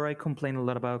dislike, or I complain a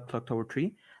lot about Clock Tower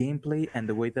 3 gameplay, and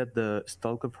the way that the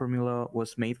Stalker formula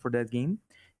was made for that game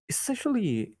is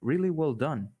actually really well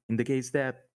done. In the case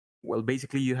that, well,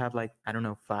 basically you have like, I don't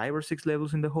know, 5 or 6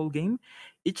 levels in the whole game.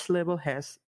 Each level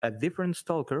has a different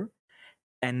Stalker,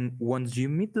 and once you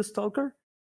meet the Stalker,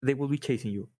 they will be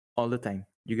chasing you all the time.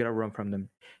 You gotta run from them.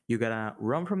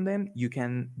 You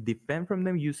can defend from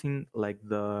them using like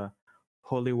the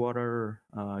holy water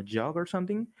jug or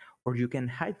something, or you can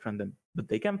hide from them. But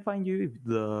they can find you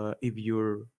if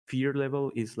your fear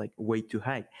level is like way too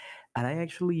high. And I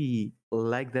actually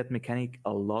like that mechanic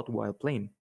a lot while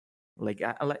playing. Like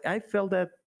I felt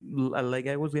that like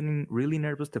I was getting really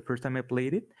nervous the first time I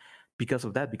played it because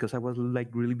of that, because I was like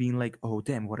really being like, oh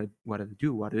damn, what did I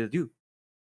do?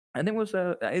 And it was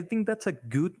I think that's a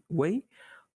good way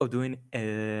of doing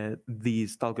the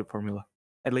Stalker formula.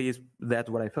 At least that's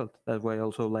what I felt. That's why I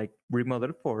also like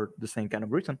remodeled for the same kind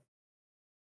of reason.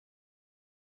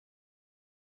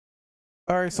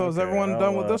 All right, so is everyone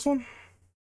done with this one?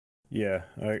 Yeah,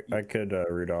 I could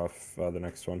read off the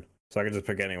next one. So I could just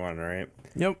pick anyone, right?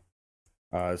 Yep.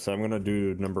 So I'm going to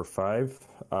do number 5,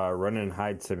 run and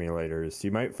hide simulators.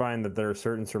 You might find that there are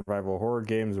certain survival horror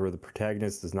games where the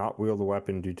protagonist does not wield a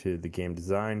weapon due to the game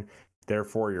design.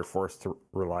 Therefore, you're forced to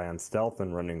rely on stealth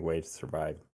and running away to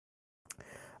survive.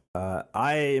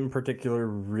 I, in particular,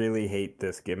 really hate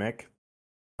this gimmick,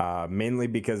 mainly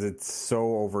because it's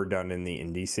so overdone in the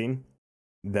indie scene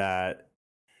that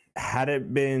had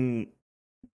it been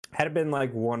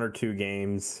like 1 or 2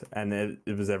 games and it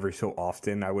was every so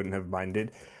often, I wouldn't have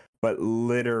minded. But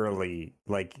literally,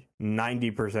 like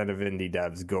 90% of indie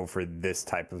devs go for this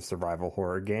type of survival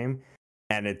horror game,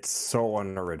 and it's so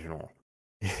unoriginal.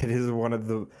 It is one of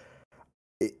the...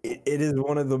 it is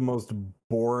one of the most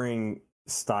boring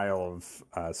style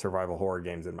of survival horror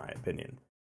games, in my opinion.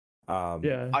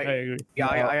 Yeah, I agree. Yeah,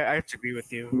 Now- I have to agree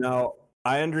with you. Now,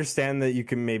 I understand that you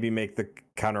can maybe make the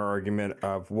counter argument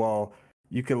of, well,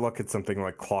 you can look at something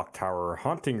like Clock Tower or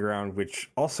Haunting Ground,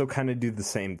 which also kind of do the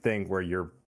same thing, where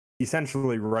you're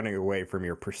essentially running away from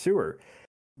your pursuer.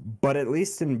 But at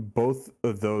least in both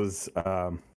of those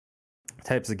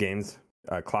types of games,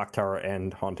 Clock Tower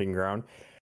and Haunting Ground,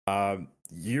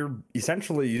 you're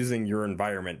essentially using your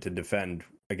environment to defend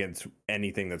against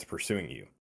anything that's pursuing you.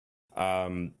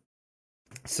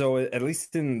 So at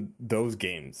least in those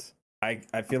games,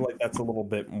 I feel like that's a little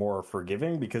bit more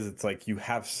forgiving, because it's like you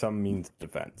have some means of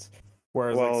defense.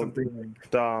 Whereas like something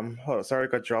like, hold on, sorry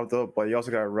to cut you off though, but you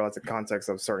also gotta realize the context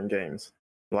of certain games.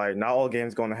 Like, not all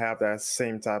games going to have that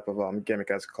same type of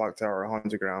gimmick as Clock Tower or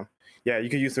Haunted Ground. Yeah, you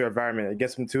can use the environment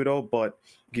against them too, though, but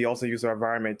you can also use the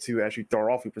environment to actually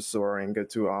throw off your pursuer and get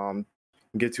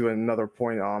to another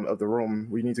point of the room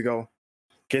where you need to go.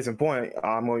 Case in point,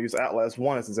 I'm going to use Atlas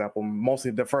 1 as an example,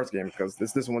 mostly the first game, because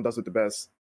this one does it the best.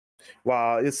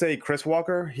 While let's say Chris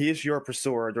Walker, he is your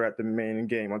pursuer throughout the main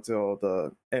game until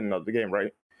the end of the game,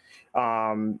 right?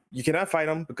 You cannot fight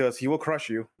him because he will crush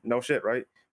you. No shit, right?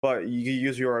 But you can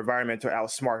use your environment to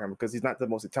outsmart him because he's not the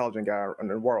most intelligent guy in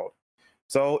the world.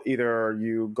 So either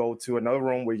you go to another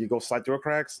room where you go slide through the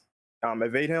cracks,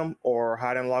 evade him, or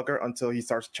hide in locker until he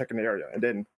starts checking the area, and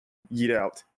then yeet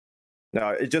out.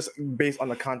 Now, it's just based on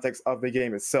the context of the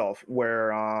game itself,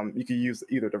 where you can use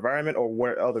either the environment or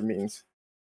what other means.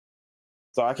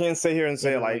 So I can't sit here and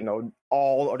say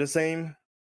all are the same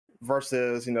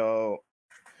versus a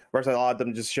lot of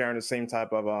them just sharing the same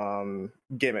type of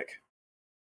gimmick.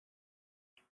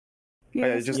 Yeah,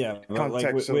 It's just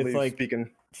contextually speaking.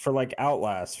 For like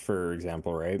Outlast, for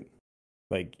example, right?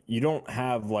 Like, you don't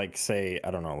have like, say,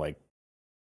 I don't know, like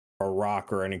a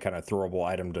rock or any kind of throwable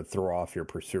item to throw off your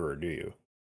pursuer, do you?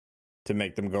 To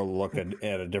make them go look at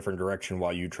a different direction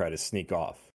while you try to sneak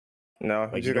off. No,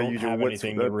 like you don't have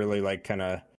anything to really like kind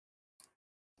of.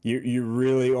 You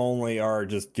really only are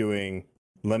just doing.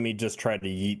 Let me just try to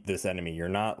yeet this enemy. You're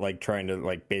not like trying to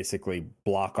like basically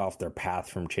block off their path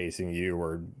from chasing you,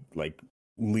 or like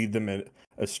lead them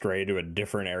astray to a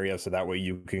different area so that way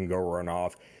you can go run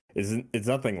off. It's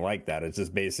nothing like that. It's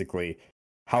just basically,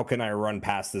 how can I run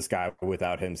past this guy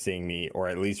without him seeing me, or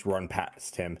at least run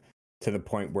past him to the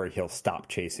point where he'll stop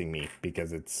chasing me,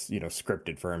 because it's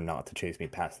scripted for him not to chase me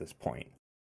past this point.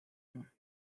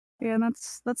 Yeah, and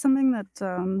that's something that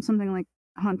something like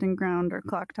Haunting Ground or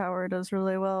Clock Tower does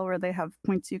really well, where they have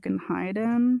points you can hide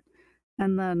in,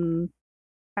 and then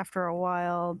after a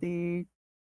while the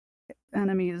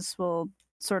enemies will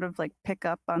sort of like pick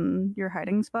up on your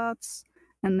hiding spots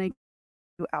and they get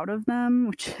you out of them,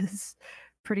 which is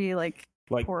pretty like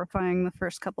horrifying the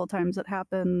first couple times it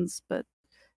happens, but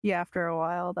yeah, after a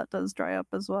while that does dry up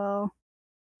as well.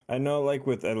 I know, like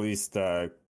with at least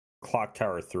Clock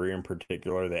Tower 3 in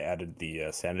particular, they added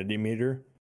the sanity meter.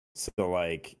 So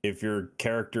like if your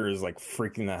character is like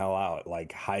freaking the hell out,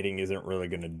 like hiding isn't really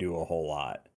going to do a whole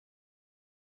lot.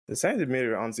 The sanity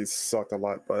meter honestly sucked a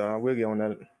lot, but we'll get on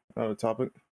that other topic.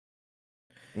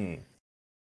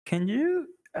 Can you,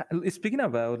 speaking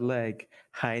about like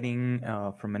hiding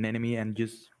from an enemy and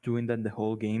just doing that the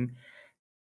whole game,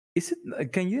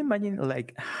 can you imagine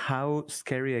like how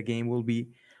scary a game will be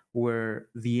where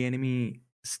the enemy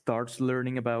starts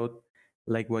learning about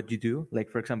like what you do? Like,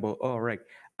 for example,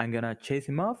 I'm gonna chase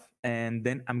him off and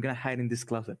then I'm gonna hide in this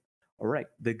closet. All right,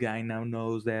 the guy now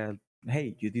knows that,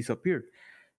 hey, you disappeared.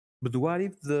 But what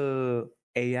if the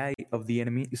AI of the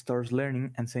enemy starts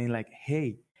learning and saying like,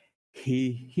 hey,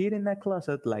 he hid in that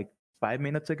closet like 5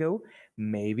 minutes ago.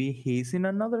 Maybe he's in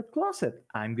another closet.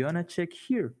 I'm gonna check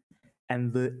here.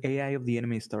 And the AI of the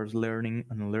enemy starts learning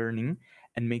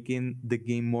and making the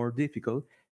game more difficult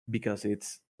because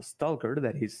it's a stalker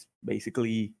that is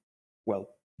basically,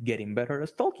 getting better at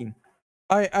stalking.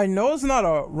 I know it's not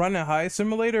a run and hide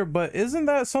simulator, but isn't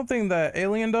that something that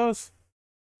Alien does?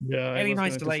 Yeah, Alien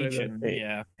Isolation.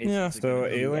 Yeah. So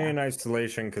Alien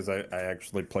Isolation, because I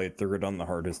actually played through it on the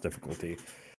hardest difficulty.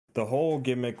 The whole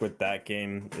gimmick with that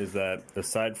game is that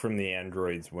aside from the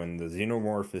androids, when the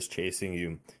xenomorph is chasing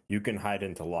you, you can hide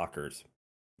into lockers.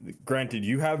 Granted,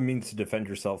 you have means to defend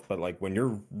yourself, but like when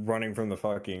you're running from the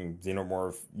fucking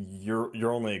xenomorph,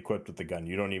 you're only equipped with the gun.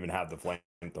 You don't even have the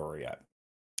flamethrower yet.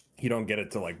 You don't get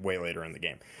it till like way later in the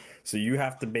game. So you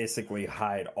have to basically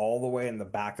hide all the way in the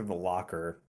back of the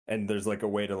locker, and there's like a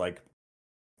way to like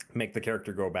make the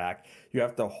character go back. You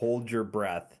have to hold your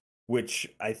breath, which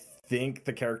I think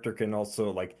the character can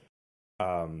also like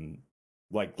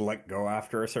like let go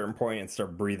after a certain point and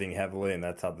start breathing heavily, and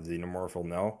that's how the xenomorph will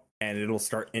know. And it'll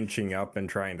start inching up and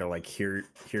trying to like hear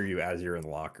you as you're in the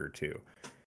locker too.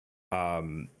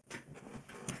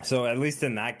 So at least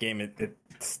in that game,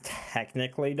 it's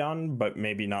technically done, but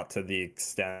maybe not to the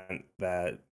extent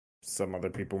that some other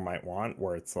people might want,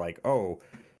 where it's like, oh,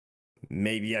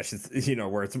 maybe I should,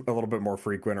 where it's a little bit more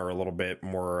frequent or a little bit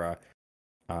more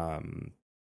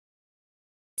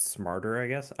smarter, I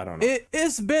guess. I don't know.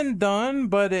 It's been done,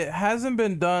 but it hasn't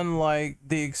been done like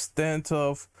the extent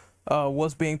of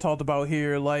what's being talked about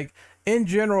here. Like in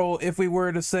general, if we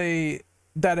were to say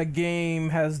that a game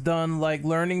has done like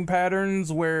learning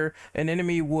patterns where an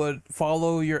enemy would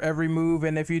follow your every move,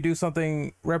 and if you do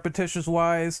something repetitious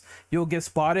wise, you'll get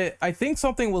spotted. I think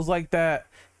something was like that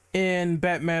in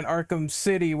Batman Arkham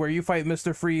City, where you fight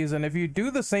Mr. Freeze, and if you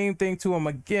do the same thing to him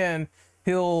again,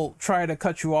 he'll try to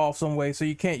cut you off some way, so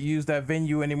you can't use that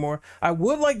venue anymore. I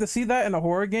would like to see that in a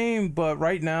horror game, but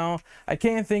right now I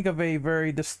can't think of a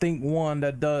very distinct one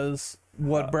that does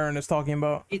what Byrne is talking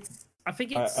about.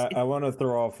 I want to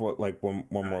throw off one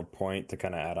more point to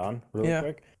kind of add on really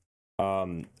quick.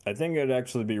 I think it'd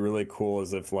actually be really cool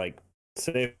is if, like,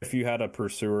 say if you had a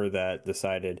pursuer that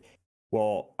decided,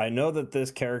 well, I know that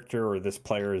this character or this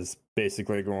player is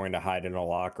basically going to hide in a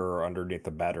locker or underneath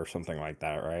the bed or something like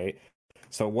that, right?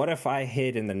 So what if I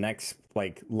hid in the next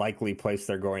like likely place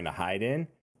they're going to hide in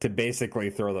to basically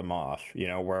throw them off,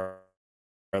 where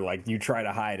like you try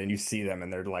to hide and you see them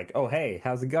and they're like, oh, hey,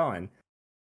 how's it going?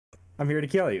 I'm here to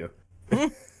kill you.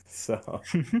 So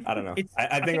I don't know.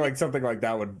 I think like something like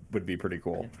that would be pretty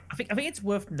cool. I think it's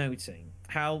worth noting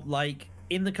how, like,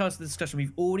 in the course of the discussion,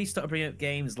 we've already started bringing up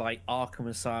games like Arkham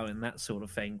Asylum and that sort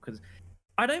of thing, because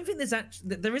I don't think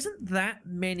there isn't that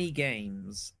many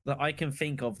games that I can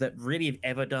think of that really have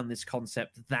ever done this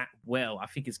concept that well. I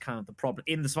think is kind of the problem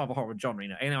in the survival horror genre.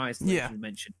 IAS, you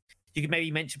mentioned. You could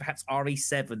maybe mention perhaps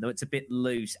RE7, though it's a bit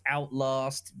loose.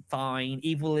 Outlast, fine.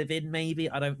 Evil Within, maybe.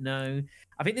 I don't know.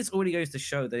 I think this already goes to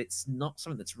show that it's not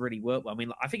something that's really worked well. I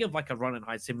mean, I think of like a run and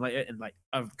hide simulator, and like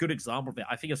a good example of it,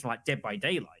 I think it's like Dead by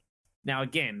Daylight. Now,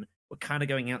 again, we're kind of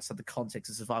going outside the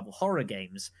context of survival horror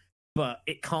games, but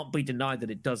it can't be denied that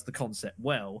it does the concept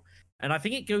well. And I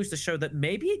think it goes to show that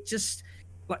maybe it just,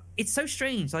 like, it's so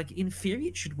strange. Like, in theory,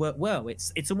 it should work well.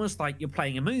 It's almost like you're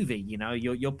playing a movie.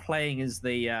 You're playing as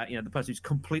the the person who's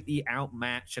completely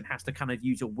outmatched and has to kind of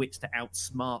use your wits to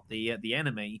outsmart the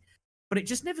enemy. But it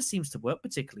just never seems to work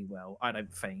particularly well, I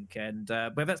don't think. And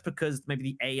whether that's because maybe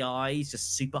the AI is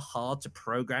just super hard to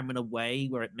program in a way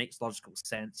where it makes logical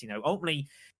sense. Ultimately,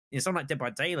 something like Dead by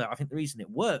Daylight, I think the reason it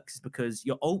works is because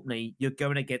you're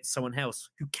going against someone else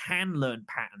who can learn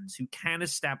patterns, who can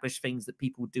establish things that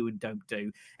people do and don't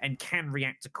do, and can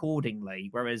react accordingly.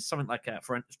 Whereas something like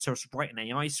to write an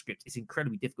AI script, it's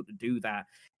incredibly difficult to do that,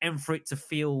 and for it to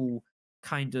feel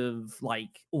kind of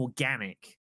like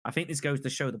organic. I think this goes to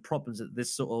show the problems that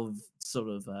this sort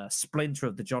of splinter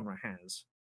of the genre has.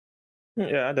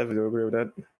 Yeah, I definitely agree with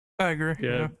that. I agree.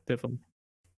 Yeah, definitely.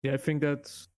 Yeah, I think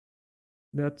that's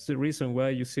the reason why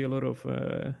you see a lot of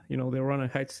the run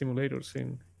and hide simulators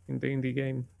in the indie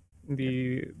game, in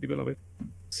the development.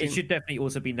 It should definitely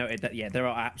also be noted that there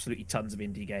are absolutely tons of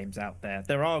indie games out there.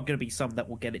 There are going to be some that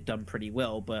will get it done pretty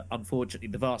well, but unfortunately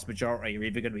the vast majority are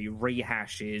either going to be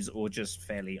rehashes or just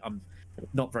fairly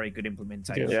not very good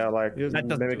implementation. Yeah, like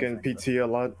mimicking PT a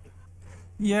lot.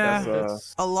 Yeah,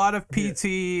 a lot of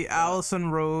PT,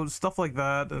 Allison Road, stuff like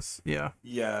that.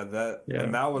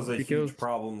 And that was a huge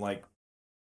problem. Like,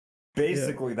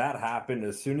 basically, that happened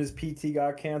as soon as PT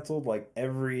got canceled. Like,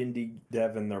 every indie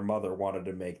dev and their mother wanted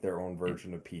to make their own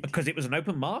version of PT because it was an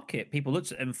open market. People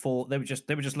looked at them for they were just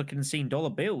looking and seeing dollar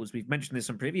bills. We've mentioned this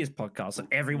on previous podcasts, and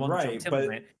everyone jumped in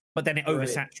on it. But then it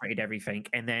oversaturated everything,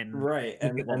 and then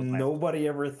and nobody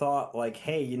ever thought like,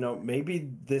 hey, maybe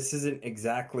this isn't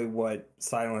exactly what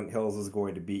Silent Hills is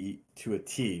going to be to a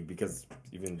T, because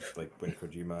even like when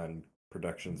Kojima and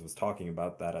Productions was talking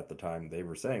about that at the time, they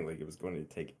were saying like it was going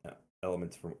to take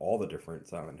elements from all the different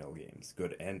Silent Hill games,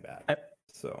 good and bad.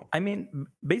 I mean,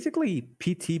 basically,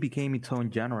 PT became its own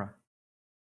genre.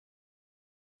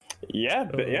 Yeah,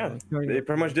 but it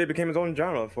pretty much became its own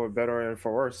genre, for better and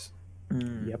for worse.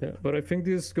 Yeah, but I think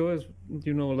this goes,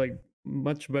 like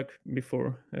much back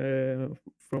before,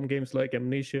 from games like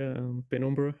Amnesia and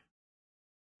Penumbra,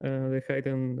 the hide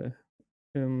and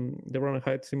the run and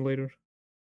hide simulator.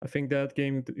 I think that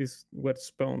game is what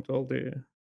spawned all the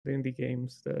indie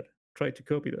games that try to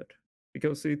copy that,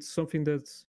 because it's something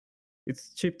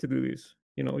it's cheap to do this.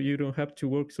 You don't have to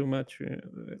work so much,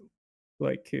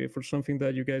 for something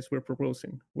that you guys were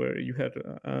proposing, where you had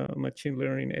machine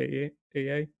learning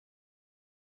AI.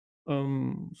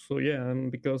 So yeah,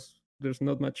 and because there's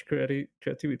not much creativity,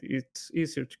 it's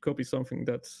easier to copy something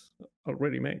that's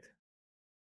already made.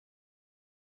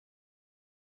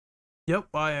 Yep,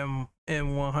 I am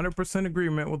in 100%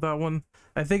 agreement with that one.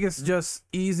 I think it's just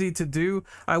easy to do.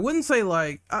 I wouldn't say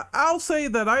like I'll say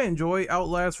that I enjoy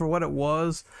Outlast for what it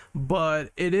was,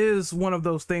 but it is one of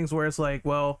those things where it's like,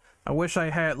 well, I wish I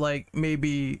had like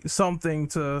maybe something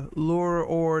to lure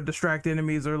or distract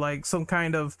enemies or like some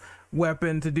kind of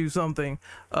weapon to do something.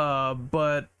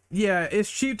 But yeah, it's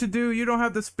cheap to do. You don't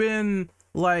have to spend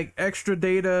like extra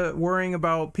data worrying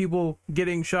about people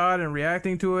getting shot and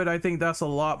reacting to it. I think that's a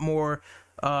lot more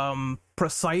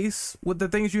precise with the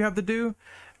things you have to do.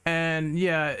 And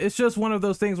yeah, it's just one of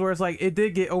those things where it's like it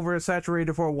did get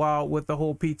oversaturated for a while with the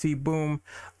whole PT boom.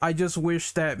 I just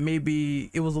wish that maybe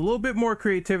it was a little bit more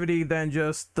creativity than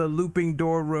just the looping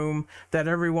door room that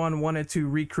everyone wanted to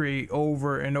recreate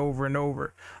over and over and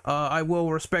over. I will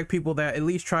respect people that at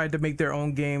least tried to make their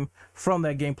own game from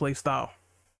that gameplay style.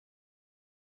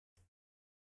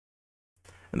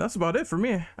 And that's about it for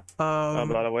me. By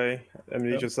the way,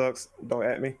 Amnesia sucks. Don't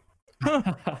at me.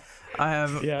 I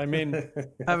haven't. Yeah, I mean,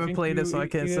 I haven't played it, so I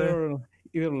can't say.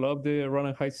 Either love the run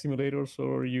and hide simulators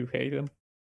or you hate them.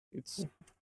 It's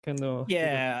kind of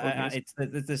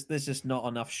there's just not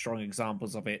enough strong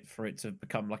examples of it for it to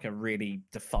become like a really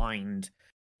defined,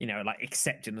 like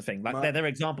accepting the thing. Like there are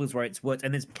examples where it's worked,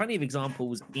 and there's plenty of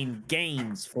examples in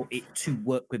games for it to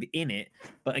work within it.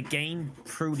 But a game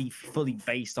truly fully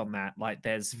based on that, like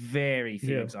there's very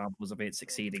few examples of it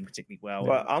succeeding particularly well.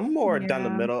 But I'm more down the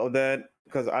middle of that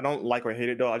because I don't like or hate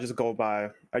it though. I just go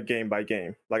by game.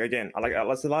 Like again, I like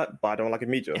Atlas a lot, but I don't like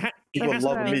Amnesia. People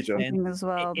love Amnesia as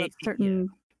well. But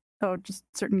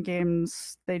certain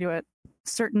games they do it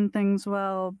certain things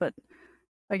well, but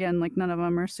again, like none of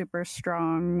them are super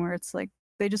strong. Where it's like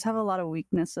they just have a lot of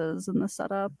weaknesses in the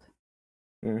setup.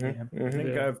 I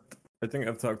think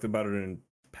I've talked about it in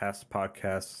past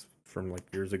podcasts from like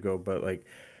years ago, but like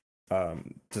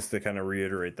just to kind of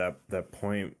reiterate that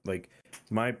point, like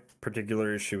my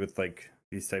particular issue with like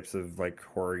these types of like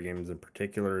horror games in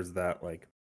particular is that like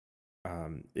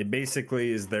it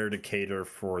basically is there to cater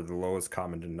for the lowest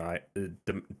common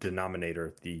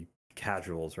denominator, the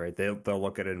casuals, right? They'll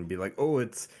look at it and be like, oh,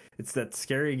 it's that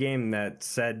scary game that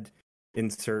said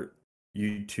insert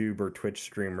YouTube or Twitch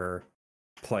streamer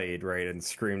played, right, and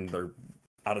screamed their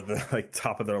out of the like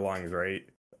top of their lungs, right,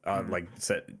 like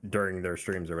set during their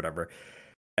streams or whatever.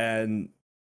 And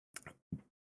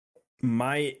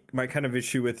my kind of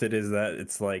issue with it is that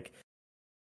it's like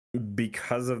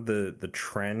because of the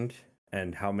trend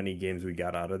and how many games we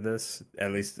got out of this,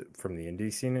 at least from the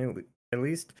indie scene, at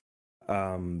least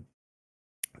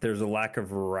there's a lack of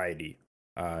variety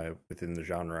within the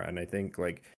genre, and I think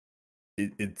like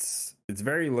it's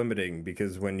very limiting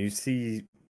because when you see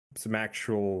some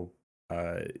actual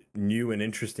new and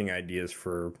interesting ideas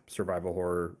for survival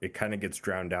horror, it kind of gets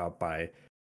drowned out by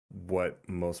what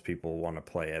most people want to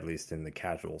play, at least in the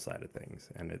casual side of things,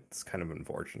 and it's kind of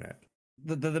unfortunate.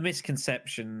 The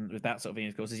misconception with that sort of thing,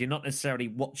 of course, is you're not necessarily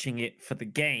watching it for the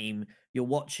game; you're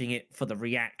watching it for the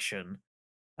reaction.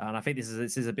 And I think this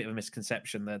is a bit of a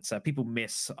misconception that people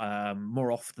miss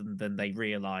more often than they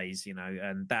realize,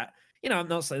 and that, I'm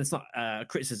not saying it's not a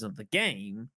criticism of the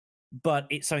game, but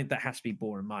it's something that has to be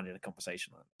borne in mind in a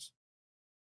conversation like this.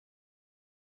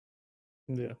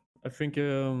 Yeah, I think,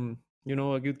 a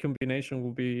good combination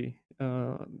will be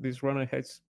this run and hide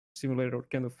simulator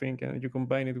kind of thing, and you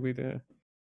combine it with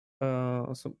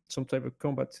some type of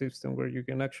combat system where you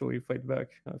can actually fight back.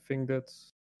 I think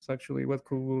that's actually what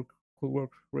could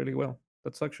work really well.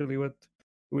 That's actually what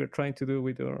we're trying to do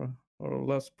with our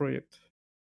last project.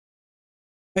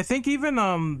 I think even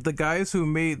the guys who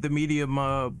made the Medium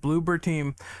Bloober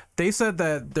team, they said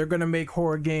that they're gonna make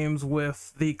horror games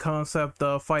with the concept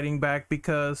of fighting back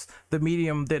because the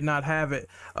Medium did not have it.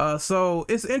 So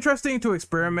it's interesting to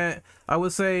experiment. I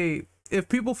would say if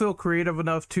people feel creative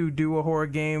enough to do a horror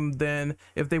game, then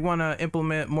if they want to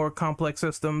implement more complex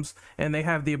systems and they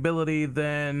have the ability,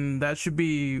 then that should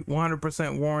be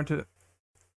 100% warranted.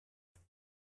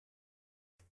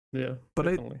 Yeah, but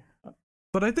definitely.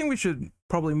 I think we should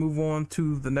probably move on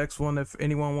to the next one if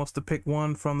anyone wants to pick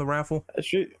one from the raffle.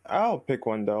 I'll pick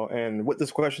one though, and with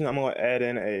this question, I'm gonna add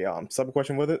in a sub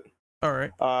question with it. All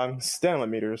right. Stamina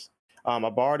meters.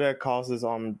 A bar that causes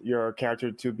your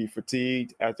character to be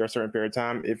fatigued after a certain period of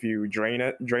time if you drain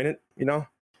it.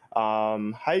 How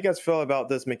you guys feel about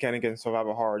this mechanic in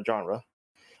survival horror genre?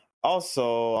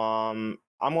 Also, I'm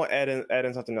gonna add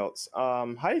in something else.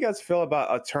 How you guys feel about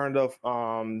alternative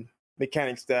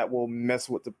mechanics that will mess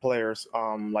with the players,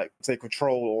 like say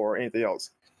control or anything else?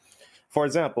 For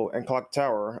example, in Clock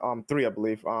Tower 3, I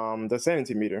believe, the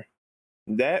sanity meter.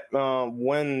 That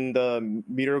when the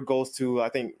meter goes to, I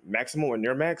think, maximum or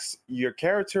near max, your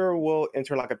character will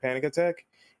enter like a panic attack,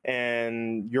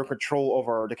 and your control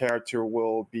over the character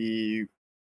will be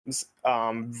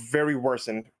very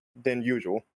worsened than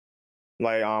usual.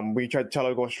 Like we try to tell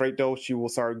her to go straight though, she will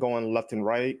start going left and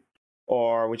right,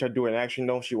 or we try to do an action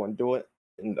though, she won't do it,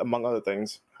 and among other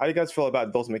things. How do you guys feel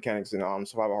about those mechanics in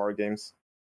survival horror games?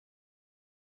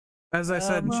 As I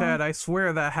said in Well- chat, I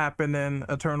swear that happened in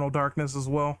Eternal Darkness as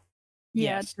well.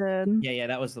 Yeah, Yes. it did. Yeah,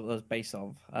 that was based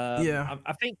off. Yeah.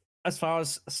 I think as far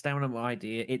as stamina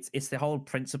idea, it's the whole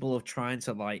principle of trying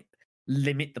to like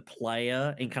limit the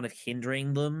player and kind of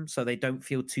hindering them so they don't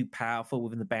feel too powerful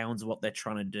within the bounds of what they're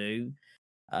trying to do.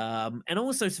 And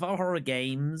also survival horror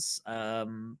games, not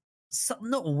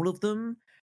all of them,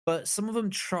 but some of them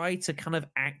try to kind of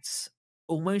act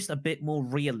almost a bit more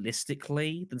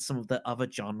realistically than some of the other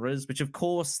genres, which of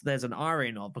course there's an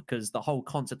irony of, because the whole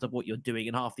concept of what you're doing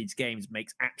in half these games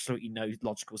makes absolutely no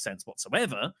logical sense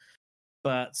whatsoever.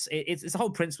 But it's the whole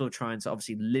principle of trying to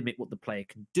obviously limit what the player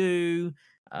can do,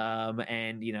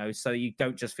 and so you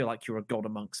don't just feel like you're a god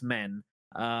amongst men.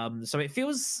 So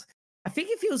I think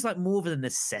it feels like more of a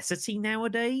necessity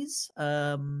nowadays,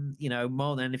 more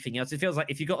than anything else. It feels like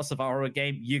if you've got a survival horror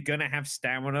game, you're going to have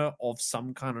stamina of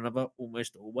some kind or another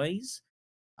almost always.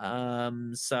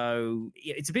 So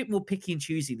it's a bit more picky and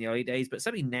choosy in the early days, but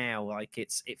certainly now, like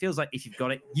it feels like if you've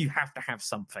got it, you have to have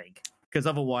something. Because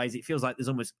otherwise, it feels like there's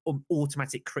almost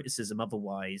automatic criticism.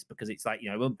 Otherwise, because it's like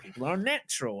when people are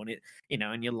unnatural, and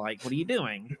and you're like, "What are you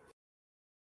doing?"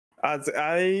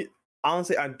 I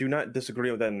honestly, I do not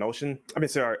disagree with that notion. I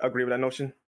agree with that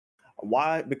notion.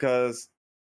 Why? Because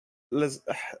let's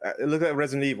look at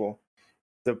Resident Evil.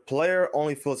 The player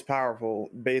only feels powerful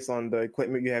based on the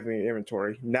equipment you have in your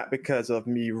inventory, not because of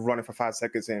me running for 5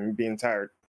 seconds and being tired.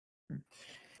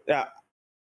 Yeah.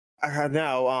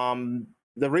 Now,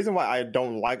 the reason why I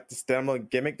don't like the stamina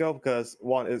gimmick though, because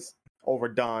one is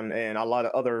overdone, and a lot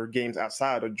of other games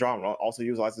outside of genre also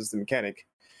utilizes the mechanic.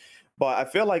 But I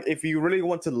feel like if you really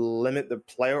want to limit the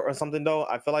player or something though,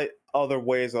 I feel like other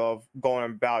ways of going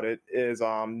about it is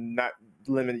not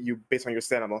limit you based on your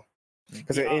stamina.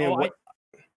 Because I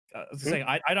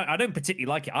don't particularly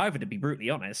like it either, to be brutally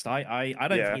honest. I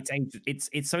don't think it's aged.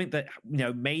 It's something that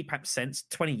made perhaps sense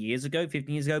 20 years ago,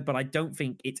 15 years ago, but I don't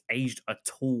think it's aged at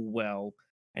all well.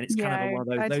 And it's kind of one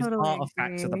of those totally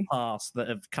artifacts of the agree. past that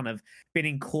have kind of been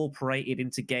incorporated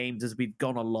into games as we've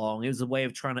gone along. It was a way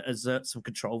of trying to assert some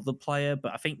control of the player,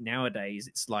 but I think nowadays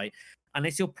it's like,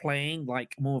 unless you're playing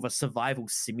like more of a survival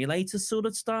simulator sort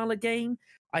of style of game,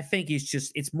 I think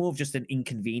it's more of just an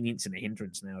inconvenience and a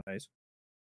hindrance nowadays.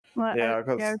 Well, Yeah, I was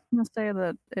 'cause- gonna say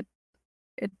that it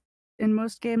in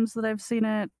most games that I've seen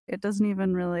it doesn't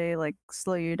even really like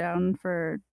slow you down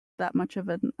for that much of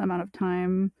an amount of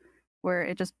time, where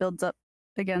it just builds up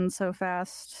again so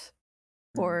fast,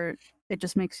 or it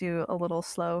just makes you a little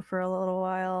slow for a little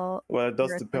while. Well, it does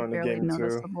where it's, depend on the barely game too.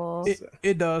 noticeable.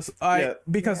 It does.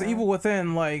 Because Yeah. Evil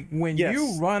Within, like when Yes.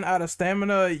 you run out of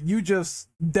stamina, you just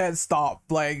dead stop.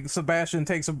 Like Sebastian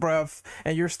takes a breath,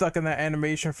 and you're stuck in that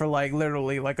animation for like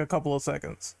literally like a couple of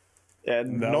seconds. Yeah, That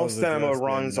no was stamina addressed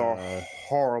runs in, are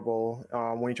horrible.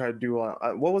 When you try to do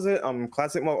what was it?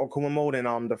 Classic mode or Kuma mode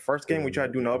in the first game we tried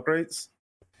to do no upgrades.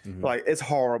 Mhm. Like it's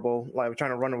horrible. Like we're trying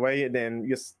to run away, and then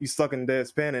you stuck in dead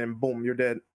spin, and boom, you're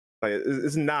dead. Like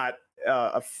it's not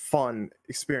a fun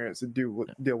experience to deal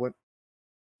with.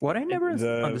 What I never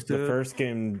The understood. first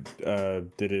game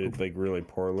did it like really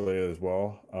poorly as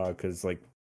well, because like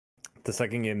the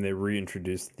second game they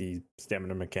reintroduced the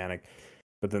stamina mechanic,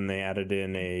 but then they added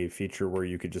in a feature where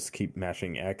you could just keep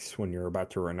mashing X when you're about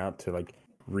to run out to like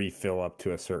refill up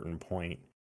to a certain point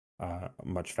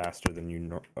much faster than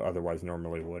you otherwise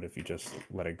normally would if you just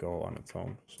let it go on its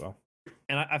own. So,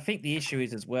 and I think the issue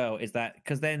is as well is that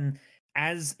because then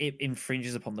as it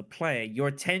infringes upon the player, your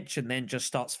attention then just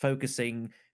starts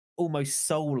focusing almost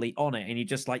solely on it, and you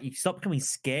just like you stop becoming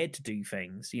scared to do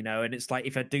things, and it's like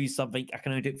if I do something, I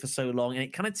can only do it for so long, and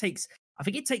it kind of takes. I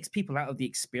think it takes people out of the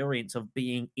experience of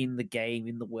being in the game,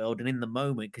 in the world, and in the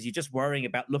moment because you're just worrying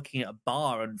about looking at a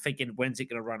bar and thinking when's it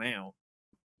going to run out,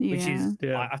 which is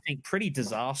I think pretty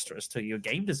disastrous to your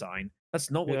game design. That's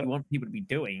not what you want people to be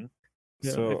doing.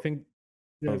 Yeah, So- I think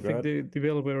the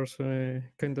developers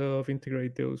kind of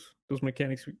integrate those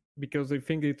mechanics because they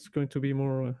think it's going to be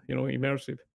more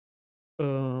immersive.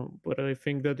 But I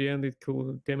think that at the end it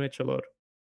could damage a lot.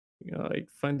 I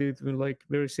find it like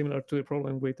very similar to the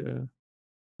problem with the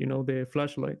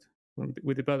flashlight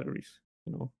with the batteries.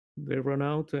 They run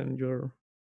out and you're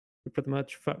pretty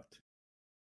much fucked.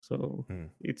 So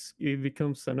it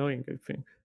becomes annoying, I think.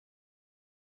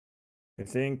 I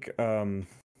think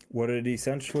what it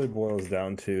essentially boils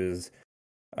down to is,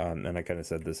 and I kind of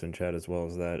said this in chat as well,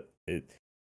 is that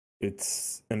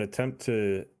it's an attempt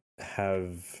to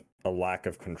have a lack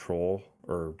of control,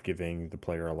 or giving the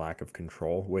player a lack of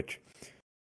control, which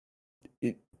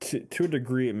to a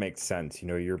degree it makes sense. You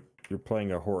know, you're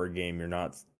playing a horror game.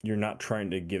 You're not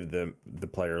trying to give the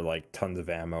player like tons of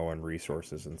ammo and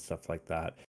resources and stuff like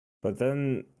that. But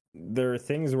then there are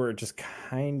things where it just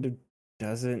kind of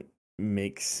doesn't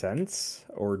make sense,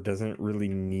 or doesn't really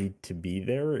need to be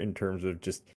there, in terms of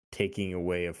just taking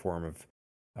away a form of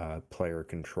player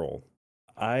control.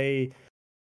 I'm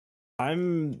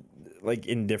like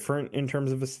indifferent in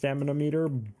terms of a stamina meter,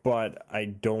 but I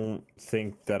don't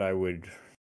think that I would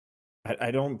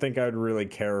really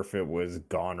care if it was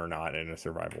gone or not in a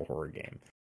survival horror game.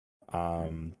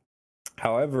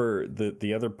 However,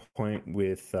 the other point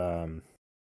with the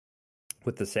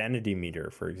sanity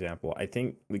meter, for example, I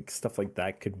think like stuff like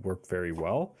that could work very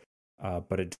well,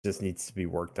 but it just needs to be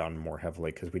worked on more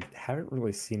heavily, because we haven't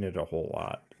really seen it a whole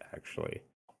lot, actually.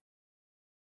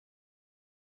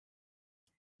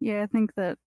 Yeah, I think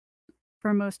that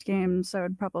for most games, I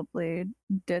would probably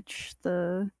ditch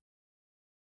the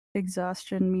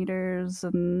exhaustion meters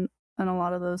and a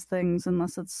lot of those things,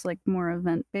 unless it's like more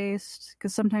event based,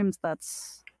 because sometimes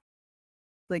that's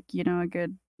like, you know, a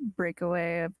good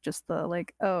breakaway of just the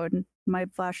like, oh, my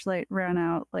flashlight ran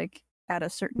out like at a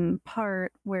certain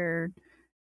part, where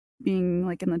being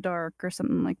like in the dark or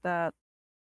something like that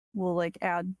will like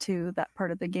add to that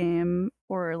part of the game,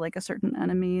 or like a certain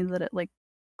enemy that it like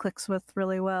clicks with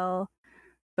really well.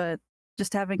 But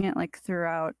just having it like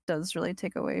throughout does really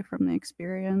take away from the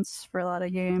experience for a lot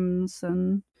of games.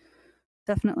 And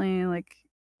definitely like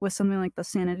with something like the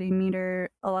sanity meter,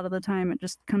 a lot of the time it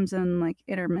just comes in like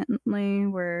intermittently,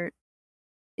 where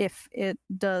if it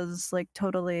does like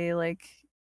totally like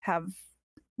have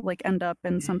like end up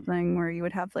in something where you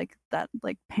would have like that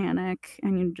like panic,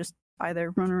 and you just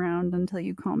either run around until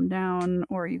you calm down,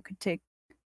 or you could take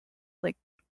like,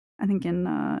 I think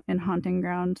in Haunting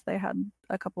Ground they had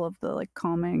a couple of the like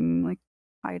calming like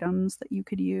items that you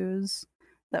could use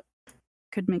that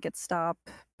could make it stop.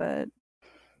 But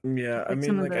yeah, I like, mean,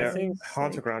 some of like I those, think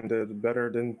Haunted Ground did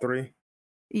better than 3.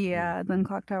 yeah, than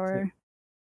Clock Tower.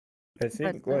 I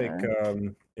think But, like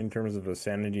in terms of a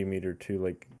sanity meter too,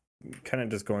 like kind of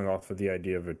just going off of the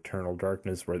idea of eternal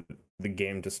darkness, where the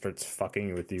game just starts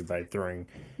fucking with you by throwing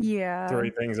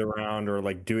things around, or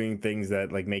like doing things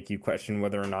that like make you question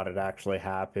whether or not it actually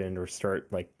happened, or start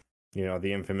like, you know,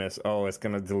 the infamous, oh, it's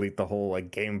gonna delete the whole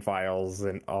like game files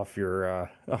and off your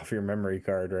memory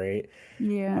card, right?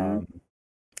 Yeah.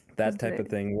 That type of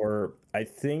thing, where I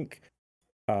think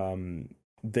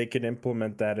they could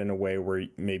implement that in a way where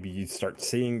maybe you start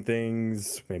seeing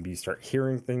things, maybe you start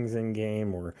hearing things in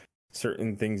game, or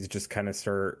certain things just kind of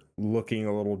start looking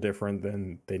a little different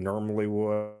than they normally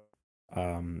would.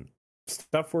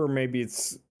 Stuff where maybe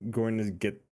it's going to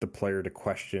get the player to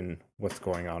question what's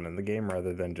going on in the game,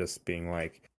 rather than just being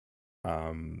like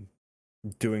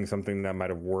doing something that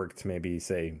might have worked maybe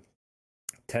say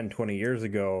 10-20 years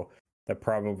ago, that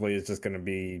probably is just going to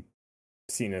be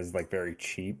seen as like very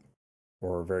cheap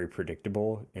or very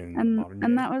predictable in modern games.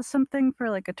 And that was something for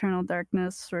like Eternal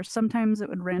Darkness, where sometimes it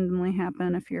would randomly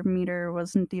happen if your meter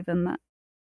wasn't even that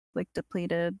like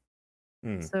depleted.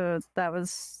 So that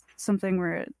was something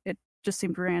where it just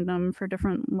seemed random for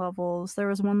different levels. There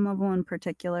was one level in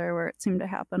particular where it seemed to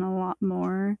happen a lot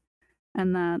more,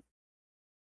 and that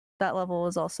level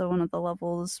was also one of the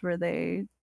levels where they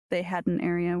had an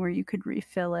area where you could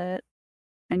refill it,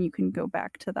 and you can go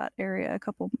back to that area a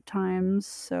couple times.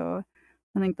 So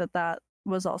I think that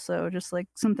was also just like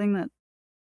something that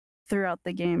throughout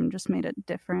the game just made it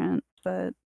different.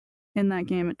 But in that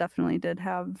game, it definitely did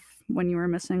have, when you were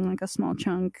missing like a small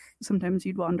chunk, sometimes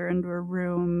you'd wander into a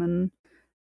room and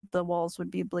the walls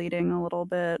would be bleeding a little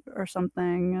bit or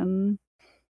something. And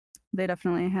they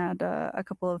definitely had a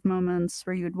couple of moments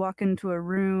where you'd walk into a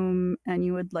room and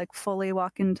you would like fully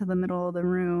walk into the middle of the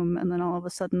room, and then all of a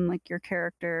sudden like your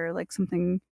character, like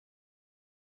something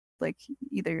like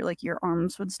either like your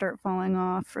arms would start falling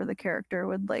off, or the character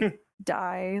would like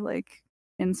die like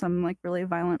in some like really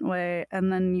violent way,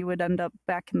 and then you would end up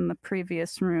back in the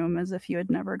previous room as if you had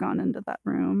never gone into that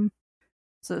room.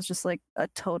 So it's just like a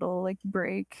total like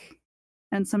break.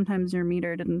 And sometimes your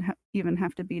meter didn't even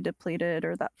have to be depleted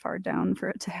or that far down for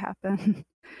it to happen.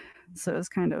 So it was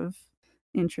kind of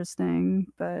interesting,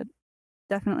 but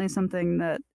definitely something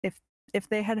that if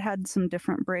they had had some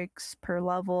different breaks per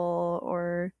level,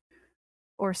 or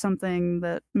something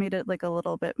that made it like a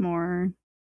little bit more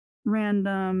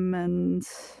random, and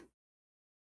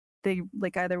they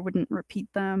like either wouldn't repeat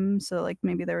them, so like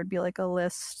maybe there would be like a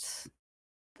list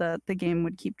that the game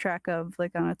would keep track of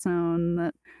like on its own,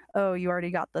 that, oh, you already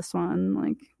got this one,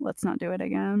 like let's not do it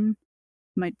again.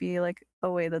 Might be like a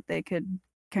way that they could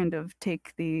kind of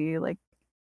take the like,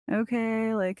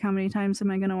 okay, like how many times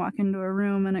am I going to walk into a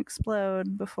room and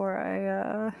explode before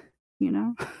I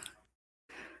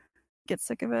get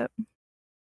sick of it.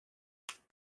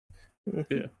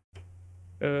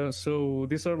 Yeah. So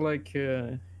these are like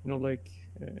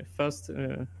fast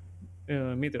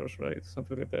meters, right?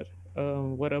 Something like that.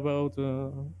 What about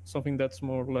something that's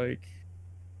more like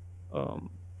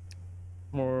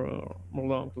more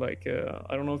long? Like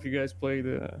I don't know if you guys played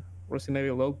Resident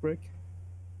Evil Outbreak.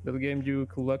 That game you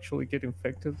could actually get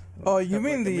infected. Oh, you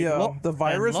mean the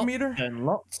virus meter? And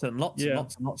lots and lots Yeah. and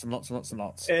lots and lots and lots and lots and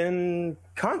lots. In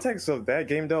context of that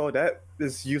game, though, that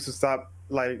is used to stop,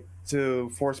 like, to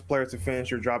force players to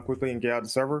finish your job quickly and get out of the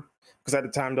server. Because at the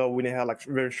time, though, we didn't have like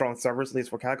very strong servers, at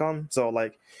least for Capcom. So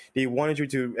like, they wanted you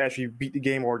to actually beat the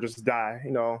game or just die.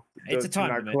 You know, It's a to time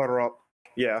not limit. clutter up.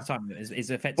 Yeah. Time is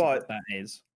effective But- what that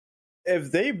is.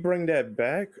 If they bring that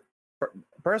back,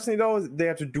 personally though, they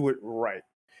have to do it right.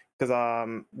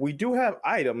 Because we do have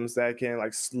items that can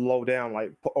like slow down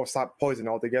like or stop poison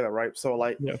altogether, right? So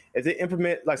like Yeah. if they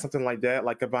implement like something like that,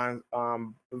 like combine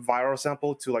viral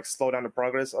sample to like slow down the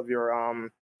progress of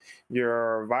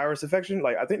your virus infection,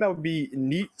 like I think that would be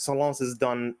neat so long as it's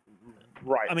done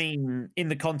right. I mean, in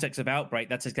the context of Outbreak,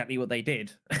 that's exactly what they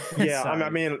did. Yeah, So-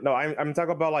 I'm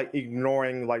talking about like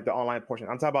ignoring like the online portion.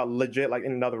 I'm talking about legit like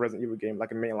in another Resident Evil game,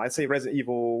 like a main. Like say Resident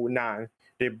Evil 9,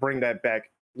 they bring that back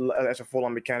as a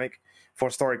full-on mechanic for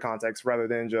story context rather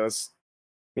than just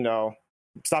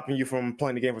stopping you from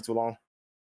playing the game for too long.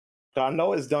 So I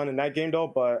know it's done in that game though,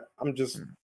 but I'm just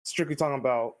strictly talking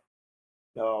about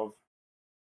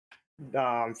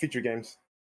feature games.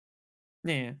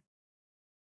 Yeah.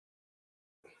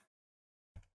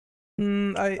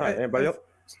 Anybody else?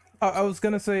 I was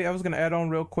gonna add on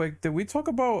real quick. Did we talk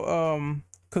about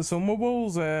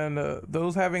consumables and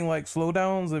those having like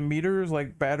slowdowns and meters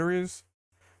like batteries?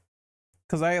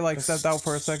 Because I like stepped out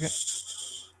for a second.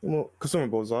 Well,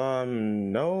 consumables.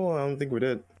 No, I don't think we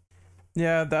did.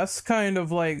 Yeah, that's kind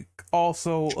of like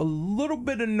also a little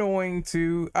bit annoying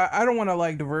too. I don't want to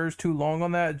like diverge too long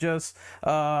on that. Just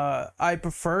I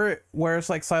prefer it where it's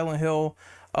like Silent Hill.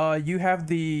 You have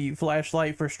the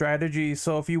flashlight for strategy,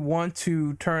 so if you want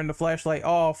to turn the flashlight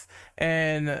off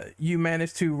and you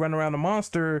manage to run around a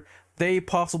monster, they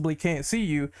possibly can't see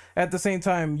you. At the same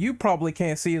time, you probably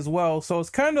can't see as well, so it's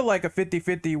kind of like a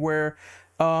 50-50 where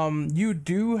you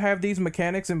do have these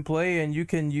mechanics in play and you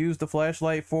can use the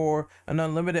flashlight for an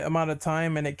unlimited amount of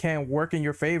time and it can work in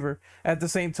your favor. At the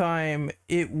same time,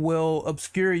 it will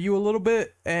obscure you a little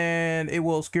bit and it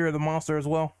will obscure the monster as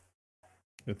well.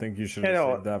 I think you should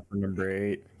have saved that for number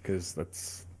 8 because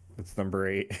that's number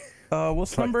 8.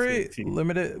 What's number 8?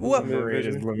 Limited. Well, Number 8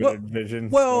 is limited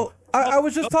vision. Well, I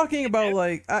was just talking about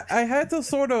like I had to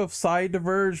sort of side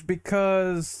diverge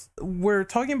because we're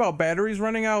talking about batteries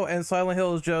running out, and Silent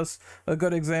Hill is just a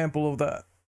good example of that.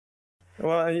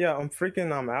 Well, yeah, I'm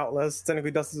freaking Outlast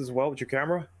technically does this as well with your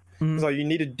camera. Mhm. So you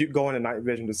need to go into night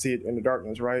vision to see it in the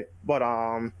darkness, right? But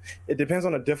it depends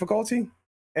on the difficulty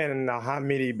and how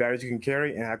many batteries you can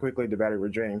carry and how quickly the battery will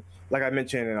drain. Like I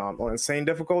mentioned on insane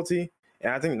difficulty,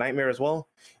 and I think nightmare as well,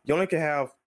 you only can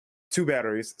have 2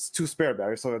 spare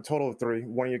batteries, so a total of 3,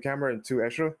 1 in your camera and 2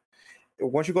 extra.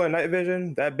 Once you go in night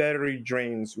vision, that battery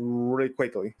drains really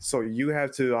quickly. So you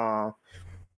have to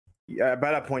by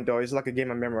that point though, it's like a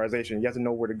game of memorization. You have to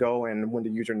know where to go and when to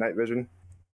use your night vision,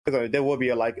 because there will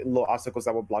be like little obstacles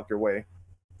that will block your way.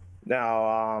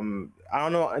 Now, I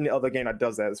don't know any other game that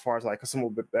does that as far as like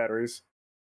consumable batteries.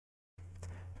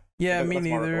 Yeah, me That's my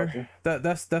neither. recollection.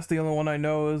 That's the only one I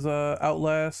know is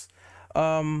Outlast.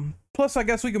 Plus, I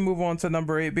guess we can move on to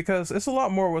number 8 because it's a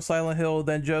lot more with Silent Hill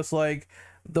than just like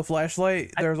the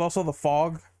flashlight. There's also the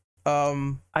fog.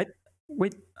 I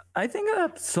think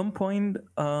at some point,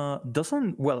 I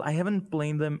haven't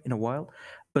played them in a while,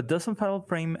 but doesn't Fatal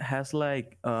Frame has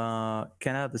like kind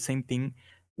of the same thing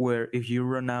where if you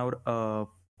run out of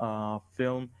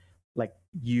film, like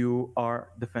you are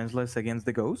defenseless against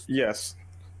the ghost? Yes.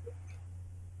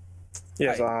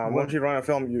 Yes. Once you run a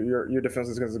film, your defense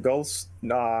is against the ghosts.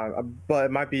 But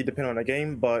it might be depending on the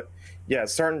game. But yeah,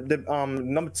 certain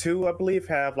number 2, I believe,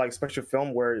 have like special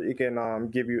film where it can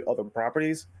give you other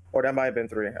properties. Or that might have been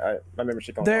 3. My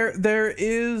membership. There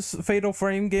is Fatal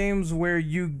Frame games where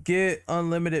you get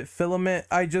unlimited filament.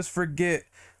 I just forget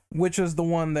which is the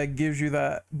one that gives you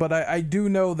that. But I do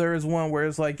know there is one where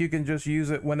it's like you can just use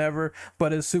it whenever,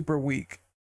 but it's super weak.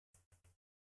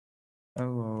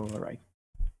 Oh, all right.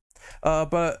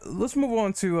 But let's move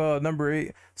on to number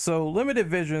 8. So limited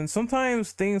vision.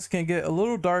 Sometimes things can get a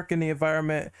little dark in the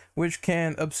environment, which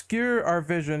can obscure our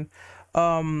vision.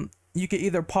 You can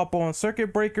either pop on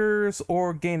circuit breakers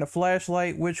or gain a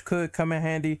flashlight, which could come in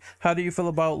handy. How do you feel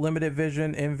about limited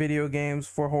vision in video games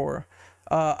for horror?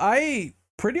 I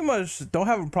pretty much don't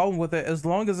have a problem with it as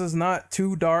long as it's not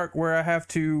too dark where I have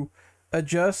to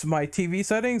adjust my TV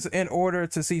settings in order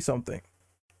to see something.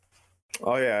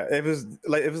 Oh yeah, if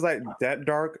it's like that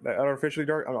dark, like artificially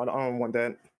dark, I don't want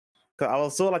that. Cause I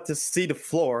would still like to see the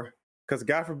floor. Cause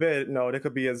God forbid, no, there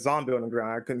could be a zombie on the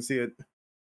ground. I couldn't see it.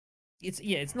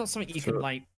 It's not something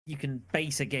you can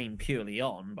base a game purely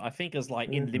on. But I think as like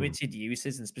in limited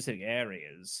uses in specific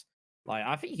areas, like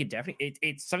I think you can definitely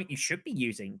it's something you should be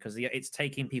using because it's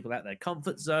taking people out their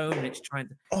comfort zone. And it's trying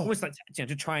to almost like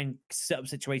to try and set up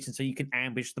situations so you can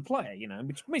ambush the player.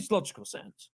 Which makes logical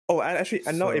sense. Oh, I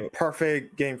know a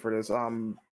perfect game for this.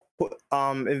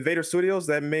 Invader Studios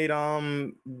that made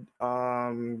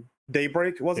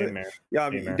Daybreak, was it?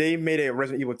 Yeah, they made a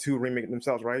Resident Evil 2 remake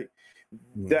themselves, right?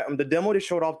 The demo they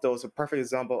showed off though is a perfect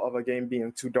example of a game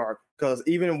being too dark because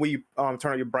even when you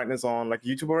turn on your brightness on like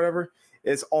YouTube or whatever,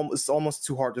 it's almost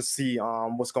too hard to see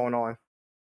what's going on.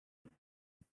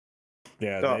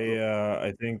 Yeah,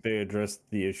 I think they addressed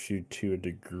the issue to a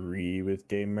degree with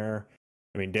Daymare.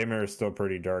 I mean, Daymare is still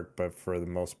pretty dark, but for the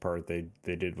most part, they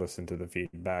did listen to the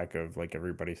feedback of like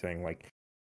everybody saying like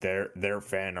their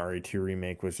fan RE2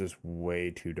 remake was just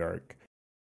way too dark.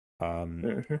 I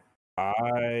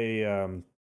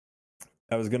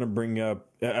was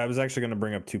actually gonna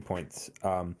bring up 2 points.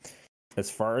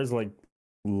 As far as like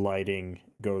lighting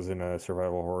goes in a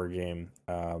survival horror game,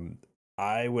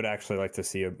 I would actually like to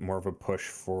see more of a push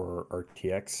for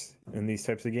RTX in these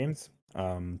types of games.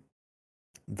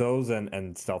 Those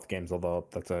and stealth games, although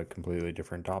that's a completely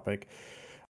different topic.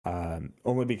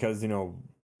 Only because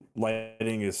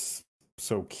lighting is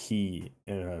so key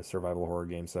in a survival horror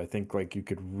game. So I think like you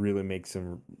could really make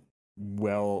some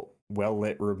well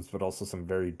lit rooms, but also some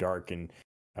very dark and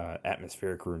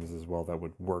atmospheric rooms as well that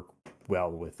would work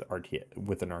well with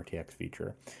an RTX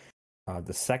feature.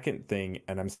 The second thing,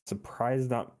 and I'm surprised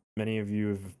not many of you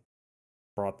have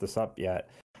brought this up yet,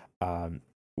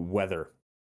 weather.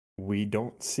 We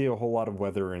don't see a whole lot of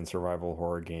weather in survival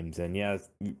horror games, and yeah,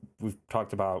 we've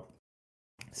talked about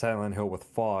Silent Hill with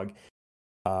fog,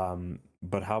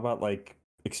 but how about like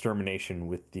Extermination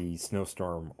with the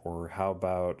snowstorm, or how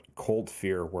about Cold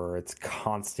Fear where it's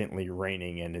constantly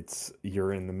raining and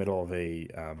you're in the middle of a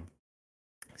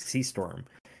sea storm,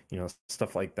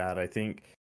 stuff like that. I think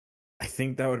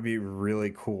that would be a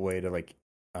really cool way to like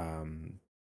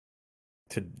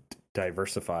to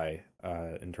diversify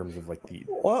in terms of like the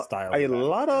style. A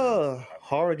lot of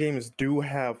horror games do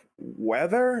have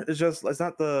weather. It's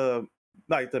not the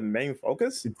main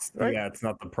focus. Right? Yeah, it's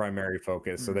not the primary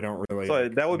focus, so they don't really. So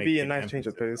that would be a nice change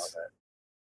of pace.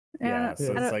 Yeah,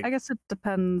 so I guess it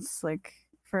depends. Like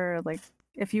for like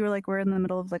if you were in the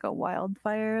middle of like a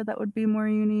wildfire, that would be more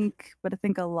unique. But I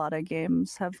think a lot of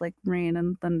games have like rain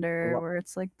and thunder, where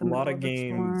it's like the middle of a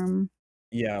storm.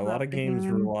 Yeah, a lot of games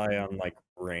rely on like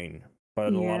rain,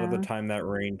 but a lot of the time that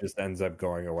rain just ends up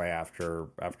going away after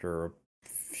a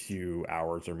few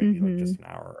hours or maybe like just an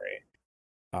hour,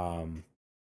 right?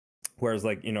 Whereas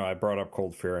like I brought up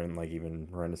Cold Fear and like even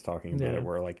Ren is talking about it,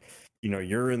 where like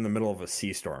you're in the middle of a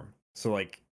sea storm, so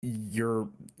like you're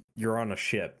on a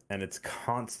ship and it's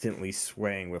constantly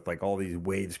swaying with like all these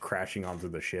waves crashing onto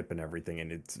the ship and everything, and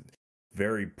it's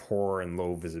very poor and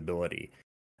low visibility.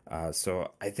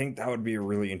 So I think that would be a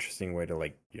really interesting way to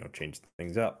like change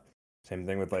things up. Same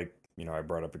thing with like I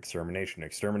brought up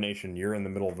Extermination. You're in the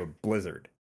middle of a blizzard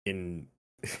in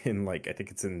like I think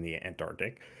it's in the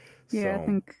Antarctic. Yeah,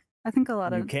 so I think a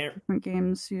lot of different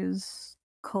games use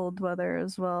cold weather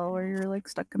as well, where you're like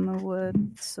stuck in the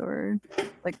woods, or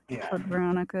like Code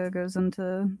Veronica goes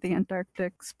into the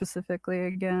Antarctic specifically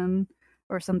again,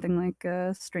 or something like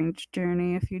a Strange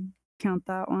Journey if you count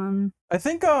that one. I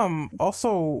think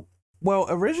also, well,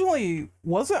 originally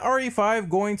wasn't RE5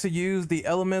 going to use the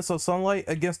elements of sunlight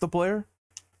against the player?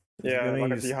 Yeah,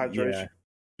 like a dehydration.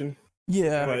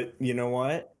 Yeah. But you know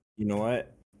what?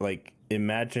 Like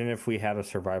imagine if we had a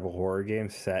survival horror game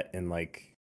set in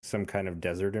like some kind of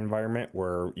desert environment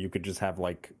where you could just have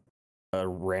like a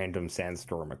random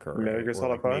sandstorm occur. Right? Or,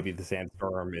 like, maybe the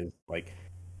sandstorm is like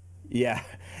Yeah,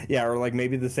 yeah, or like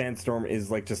maybe the sandstorm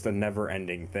is like just a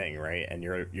never-ending thing, right? And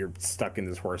you're stuck in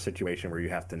this horror situation where you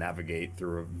have to navigate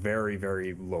through a very,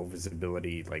 very low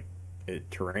visibility like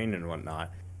terrain and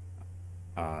whatnot.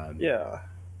 Yeah.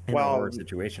 In a horror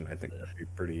situation, I think that'd be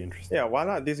pretty interesting. Yeah, why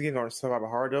not? These games are survival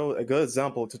horror though. A good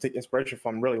example to take inspiration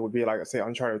from really would be like, say,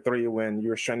 Uncharted 3 when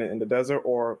you're stranded in the desert,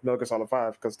 or Metal Gear Solid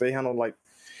 5 because they handle like,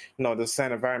 the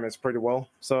sand environments pretty well.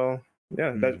 So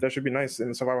yeah, that should be nice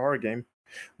in a survival horror game.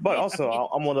 But also,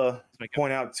 I'm gonna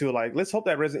point out too, like, let's hope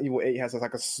that Resident Evil 8 has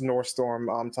like a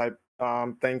snowstorm type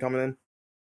thing coming in.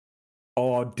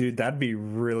 Oh, dude, that'd be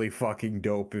really fucking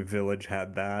dope if Village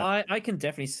had that. I can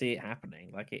definitely see it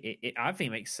happening. Like I think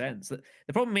it makes sense.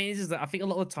 The problem is that I think a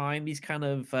lot of the time these kind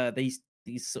of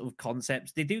these sort of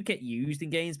concepts, they do get used in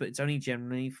games, but it's only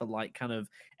generally for like kind of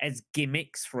as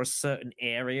gimmicks for a certain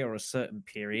area or a certain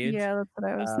period. Yeah, that's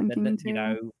what I was thinking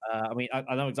too. I mean,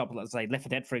 I know example, let's say Left 4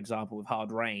 Dead, for example, with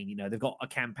Hard Rain. They've got a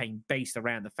campaign based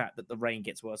around the fact that the rain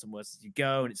gets worse and worse as you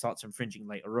go, and it starts infringing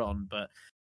later on. But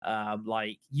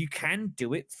like you can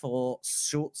do it for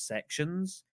short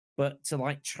sections, but to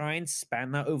like try and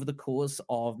span that over the course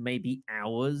of maybe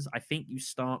hours, I think you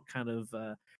start kind of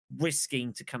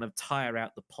risking to kind of tire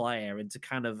out the player and to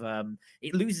kind of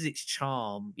it loses its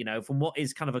charm, from what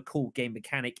is kind of a cool game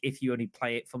mechanic if you only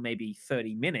play it for maybe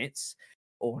 30 minutes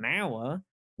or an hour.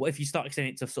 What if you start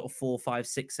extending it to sort of 4, 5,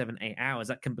 6, 7, 8 hours?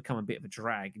 That can become a bit of a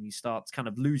drag, and you start kind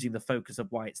of losing the focus of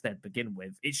why it's there to begin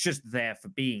with. It's just there for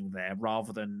being there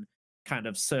rather than kind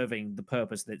of serving the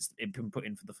purpose that it's been put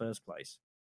in for the first place.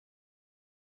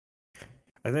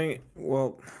 I think,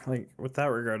 well, like with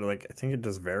that regard, like I think it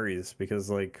just varies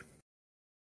because like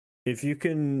if you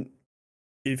can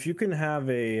have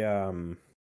a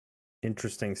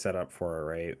interesting setup for it,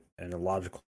 right, and a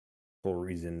logical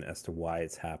reason as to why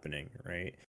it's happening,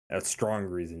 right, a strong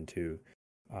reason too,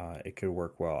 it could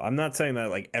work well. I'm not saying that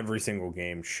like every single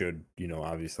game should,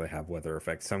 obviously have weather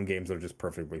effects. Some games are just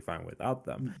perfectly fine without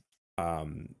them.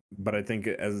 But I think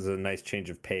as a nice change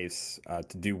of pace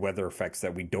to do weather effects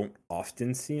that we don't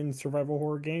often see in survival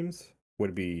horror games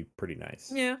would be pretty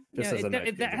nice. Yeah, just as a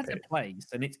nice that has a place,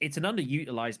 and it's an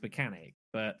underutilized mechanic,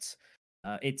 but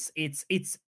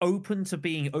it's open to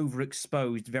being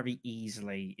overexposed very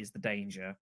easily is the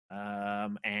danger.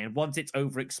 And once it's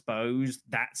overexposed,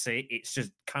 that's it. It's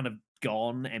just kind of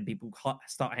gone, and people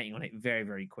start hating on it very,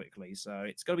 very quickly. So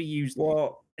it's got to be used.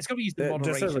 Well, it's got to be used in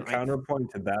moderation. Just as a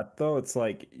counterpoint to that, though, it's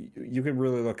like you could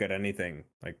really look at anything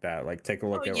like that. Like take a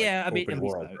look at open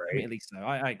world, right? At least so.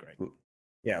 I agree.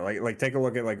 Yeah, like take a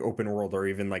look at like open world, or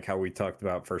even like how we talked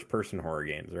about first person horror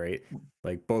games, right?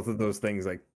 Like both of those things,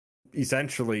 like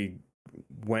essentially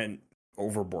went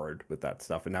overboard with that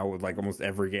stuff, and now with like almost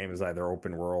every game is either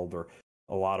open world, or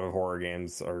a lot of horror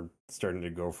games are starting to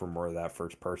go for more of that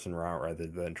first person route rather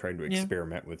than trying to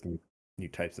experiment with new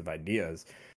types of ideas.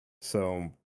 So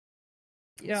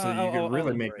yeah, so you can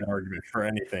really make an argument for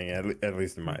anything, at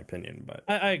least in my opinion. But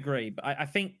I agree, but I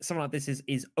think something like this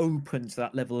is open to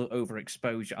that level of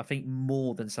overexposure. I think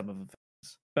more than some of the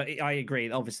things. But I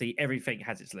agree. Obviously, everything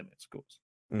has its limits, of course.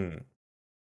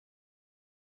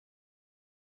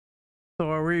 So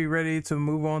are we ready to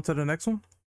move on to the next one?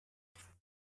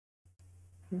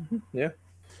 Yeah.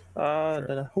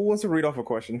 Sure. Who wants to read off a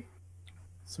question?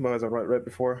 Somebody has read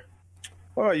before.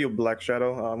 What are you, Black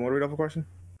Shadow? Want to read off a question?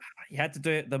 You had to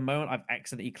do it the moment I've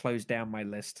accidentally closed down my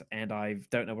list, and I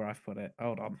don't know where I've put it.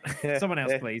 Hold on. Someone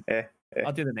else, please.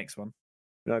 I'll do the next one.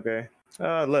 Okay.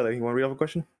 Lily, you want to read off a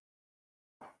question?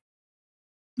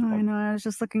 I know. I was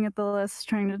just looking at the list,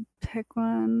 trying to pick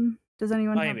one. Does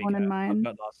anyone have one in mind?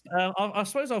 I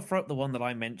suppose I'll throw up the one that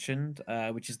I mentioned,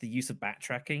 which is the use of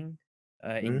backtracking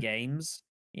in games.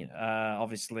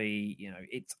 Obviously,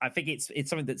 I think it's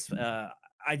something that's.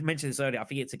 I mentioned this earlier. I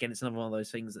think it's another one of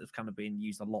those things that have kind of been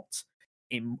used a lot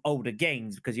in older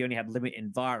games because you only had limited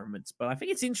environments. But I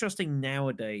think it's interesting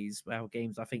nowadays how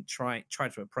games I think try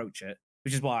to approach it,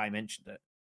 which is why I mentioned it.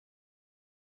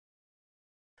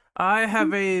 I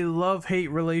have a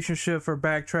love-hate relationship for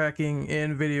backtracking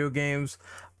in video games,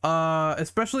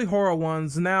 especially horror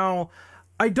ones. Now,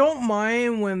 I don't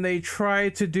mind when they try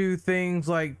to do things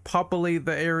like populate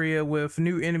the area with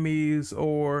new enemies,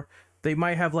 or they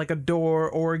might have like a door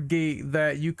or a gate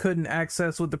that you couldn't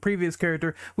access with the previous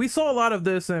character. We saw a lot of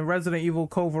this in Resident Evil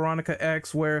Code Veronica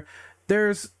X, where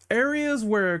there's areas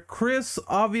where Chris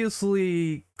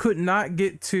obviously could not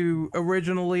get to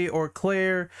originally, or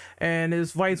Claire, and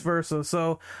is vice versa.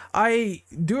 So I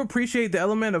do appreciate the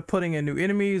element of putting in new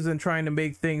enemies and trying to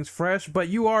make things fresh, but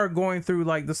you are going through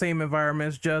like the same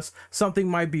environments, just something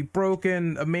might be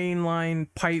broken, a mainline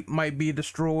pipe might be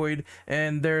destroyed,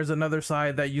 and there's another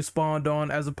side that you spawned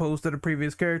on as opposed to the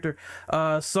previous character.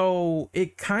 So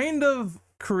it kind of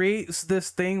creates this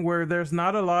thing where there's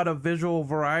not a lot of visual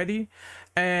variety,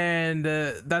 and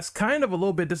that's kind of a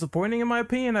little bit disappointing in my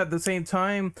opinion. At the same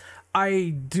time,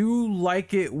 I do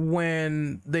like it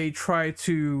when they try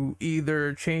to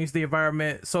either change the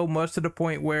environment so much to the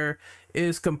point where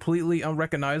it's completely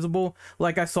unrecognizable.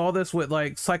 Like I saw this with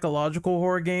like psychological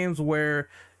horror games where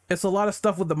it's a lot of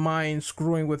stuff with the mind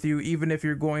screwing with you even if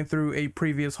you're going through a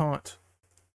previous haunt.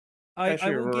 I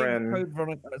will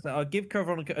give Code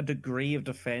Veronica a degree of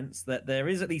defense that there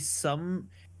is at least some.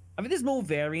 I mean, there's more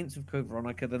variants of Code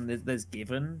Veronica than there's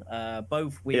given.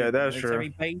 Both with military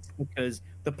base, because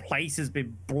the place has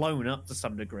been blown up to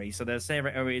some degree. So there's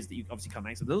several areas that you obviously can't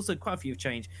access. There's also quite a few have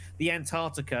changed. The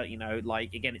Antarctica,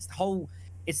 like again,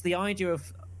 it's the idea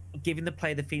of giving the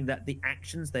player the feeling that the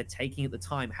actions they're taking at the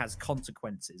time has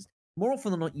consequences. More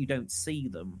often than not, you don't see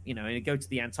them. And you go to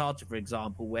the Antarctica, for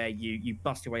example, where you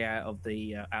bust your way out of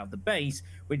the base,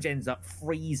 which ends up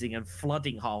freezing and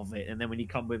flooding half of it. And then when you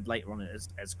come with later on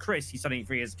as Chris, you suddenly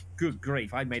realize, good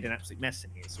grief, I made an absolute mess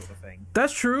in here, sort of thing.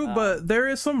 That's true, but there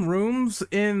is some rooms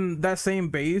in that same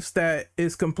base that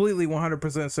is completely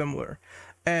 100% similar,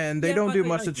 and they don't do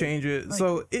much to change it.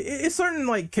 So it's certain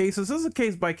like cases. It's a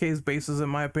case by case basis, in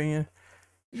my opinion.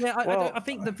 Yeah, I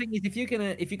think the thing is, if you're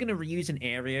gonna reuse an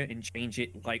area and change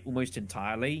it like almost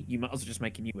entirely, you might as well just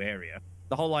make a new area.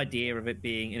 The whole idea of it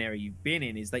being an area you've been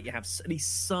in is that you have at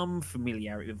least some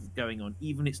familiarity with going on,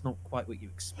 even if it's not quite what you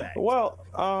expect. Well,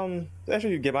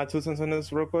 actually, get my 2 cents on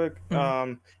this real quick.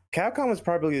 Mm-hmm. Capcom is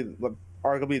probably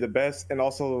arguably the best, and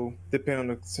also depending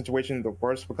on the situation, the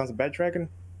worst when it comes to backtracking.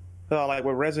 Like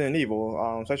with Resident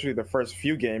Evil, especially the first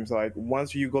few games, like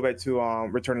once you go back to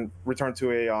return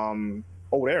to a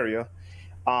old area,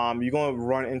 you're gonna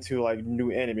run into like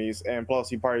new enemies, and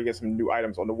plus you probably get some new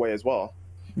items on the way as well.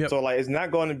 Yep. So like it's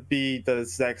not going to be the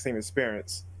exact same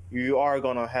experience. You are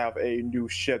gonna have a new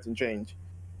shift and change,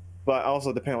 but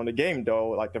also depending on the game though,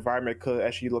 like the environment could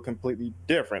actually look completely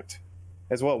different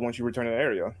as well once you return to the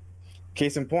area.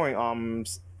 Case in point,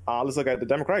 let's look at the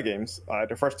Democrat games,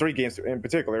 the first 3 games in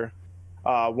particular.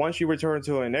 Once you return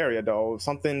to an area, though,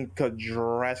 something could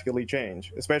drastically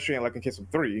change, especially in case of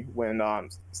 3, when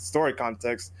story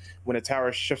context, when the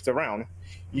tower shifts around,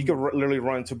 you could literally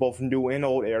run into both new and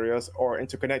old areas, or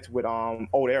interconnect with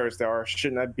old areas that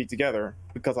should not be together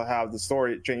because of how the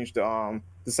story changed the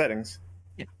settings.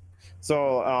 Yeah.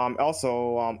 So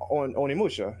also on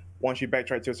Onimusha, once you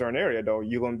backtrack to a certain area, though,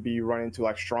 you're going to be running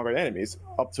into stronger enemies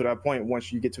up to that point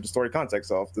once you get to the story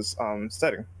context of this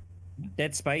setting.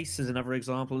 Dead Space is another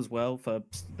example as well for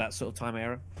that sort of time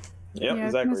era. Yep,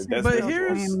 exactly. But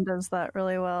here's does that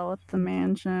really well with the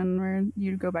mansion, where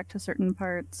you go back to certain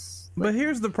parts. But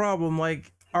here's the problem: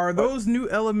 like, are those new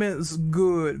elements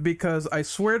good? Because I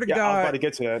swear to God, I was about to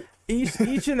get to that.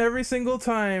 each and every single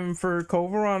time for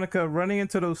Code Veronica, running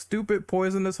into those stupid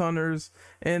poisonous hunters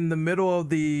in the middle of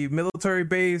the military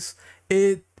base,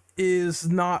 it is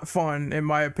not fun, in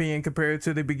my opinion, compared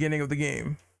to the beginning of the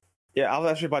game. Yeah, I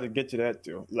was actually about to get to that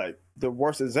too. Like the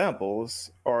worst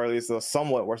examples, or at least the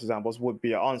somewhat worst examples, would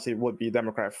be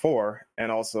Democrat 4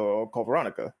 and also Code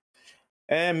Veronica,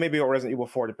 and maybe Resident Evil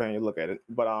 4, depending on you look at it.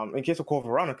 But in case of Code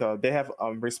Veronica, they have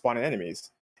respawning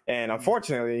enemies, and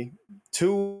unfortunately,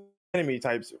 2 enemy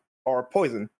types are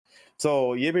poison.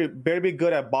 So you better be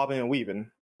good at bobbing and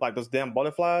weaving, like those damn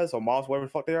butterflies or moths, whatever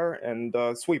the fuck they are, and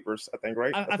sweepers, I think,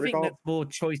 right? I think that's more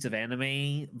choice of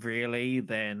enemy, really,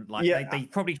 than they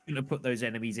probably shouldn't have put those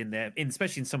enemies in there,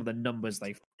 especially in some of the numbers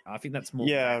they. I think that's more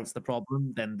that's the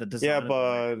problem than the design. Yeah,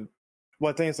 but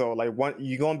I think so. Like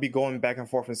you're gonna be going back and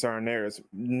forth in certain areas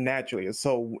naturally.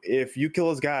 So if you kill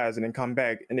those guys and then come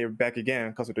back and they're back again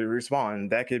because they respawn,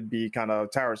 that could be kind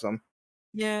of tiresome.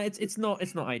 Yeah, it's not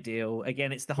ideal.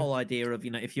 Again, it's the whole idea of,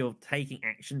 if you're taking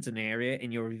actions in an area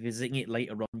and you're revisiting it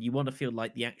later on, you want to feel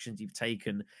like the actions you've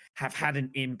taken have had an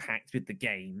impact with the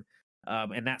game.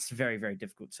 And that's very, very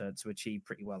difficult to achieve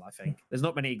pretty well, I think. There's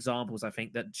not many examples, I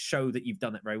think, that show that you've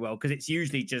done that very well, because it's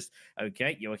usually just,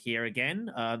 okay, you're here again.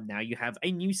 Now you have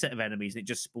a new set of enemies, and it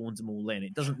just spawns them all in.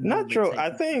 It doesn't. Not true.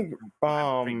 I think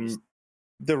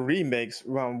the remakes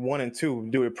 1 and 2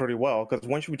 do it pretty well, because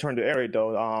once you return to the area, though,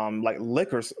 like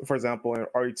Lickers, for example, in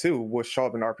RE2 will show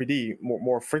up in RPD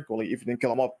more frequently if you didn't kill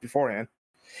them up beforehand.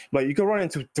 But you can run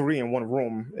into 3 in one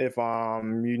room if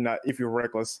you're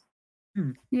reckless.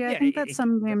 Yeah, I think that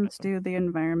some games do the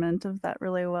environment of that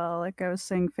really well. Like I was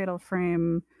saying, Fatal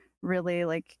Frame really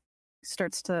like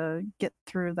starts to get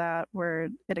through that, where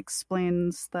it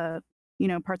explains that, you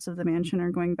know, parts of the mansion are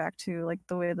going back to like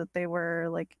the way that they were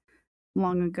like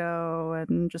long ago,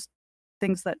 and just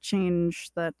things that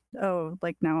change, that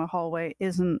like now a hallway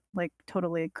isn't like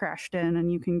totally crashed in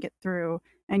and you can get through,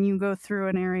 and you go through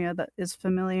an area that is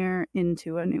familiar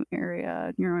into a new area,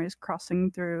 and you're always crossing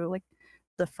through like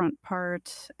the front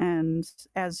part. And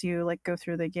as you like go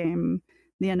through the game,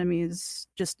 the enemies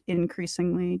just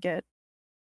increasingly get,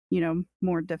 you know,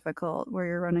 more difficult, where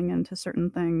you're running into certain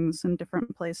things in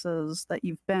different places that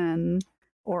you've been,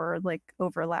 or like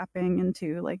overlapping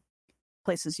into like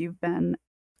places you've been,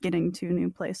 getting to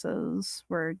new places,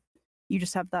 where you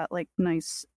just have that like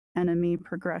nice enemy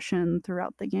progression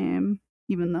throughout the game,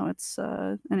 even though it's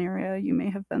an area you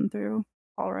may have been through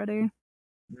already.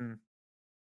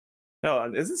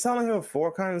 No, isn't Silent Hill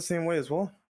 4 kind of the same way as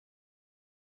well?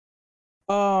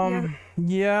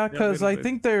 Yeah, because I bit.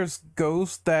 think there's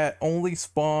ghosts that only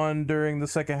spawn during the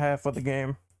second half of the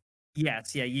game.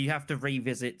 Yes, yeah, you have to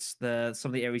revisit some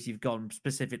of the areas you've gone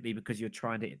specifically because you're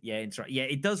trying to interact. Yeah,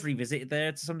 it does revisit it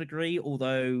there to some degree,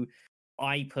 although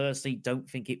I personally don't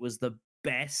think it was the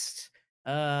best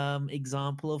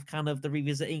example of kind of the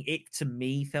revisiting. It to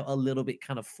me felt a little bit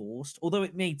kind of forced, although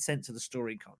it made sense to the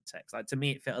story context. Like to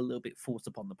me, it felt a little bit forced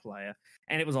upon the player,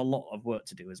 and it was a lot of work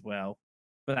to do as well.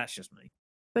 But that's just me.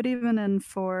 But even in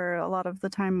 4, a lot of the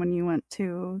time when you went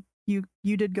to, you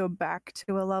did go back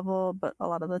to a level, but a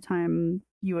lot of the time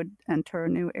you would enter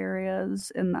new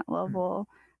areas in that level,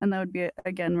 and that would be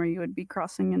again where you would be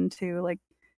crossing into like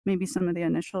maybe some of the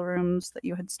initial rooms that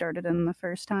you had started in the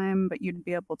first time, but you'd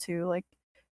be able to like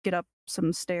get up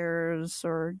some stairs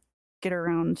or get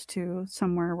around to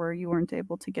somewhere where you weren't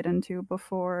able to get into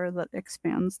before, that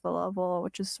expands the level,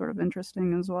 which is sort of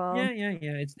interesting as well. Yeah.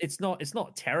 It's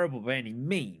not terrible by any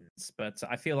means, but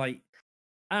I feel like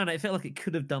I don't know. It felt like it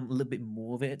could have done a little bit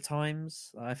more of it at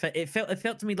times. It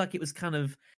felt to me like it was kind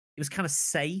of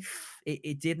safe.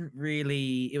 It didn't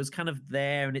really. It was kind of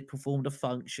there and it performed a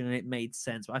function and it made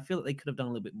sense. But I feel like they could have done a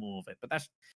little bit more of it. But that's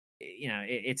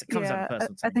it comes down to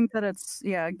personal. I think that it's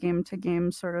game to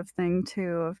game sort of thing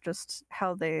too, of just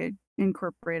how they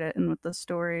incorporate it in with the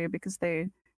story, because they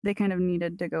kind of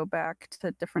needed to go back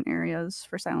to different areas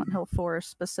for Silent Hill 4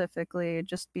 specifically,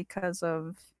 just because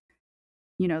of,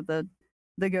 you know,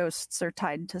 the ghosts are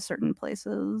tied to certain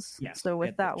places. Yes, so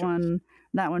with that one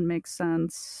makes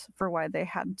sense for why they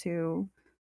had to.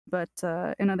 But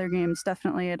in other games,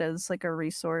 definitely it is like a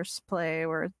resource play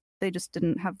where they just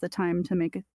didn't have the time to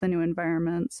make the new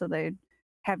environment, so they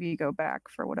have you go back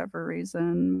for whatever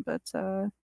reason. But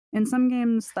in some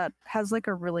games that has like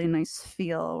a really nice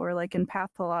feel, where like in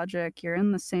Pathologic, you're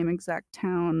in the same exact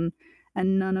town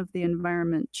and none of the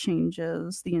environment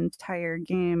changes the entire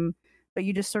game, but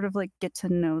you just sort of like get to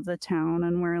know the town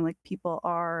and where like people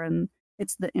are, and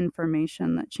it's the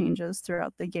information that changes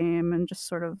throughout the game, and just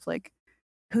sort of like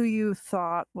who you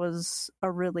thought was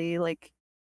a really like,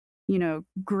 you know,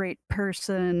 great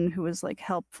person who was like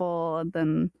helpful, and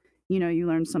then, you know, you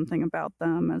learn something about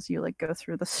them as you like go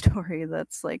through the story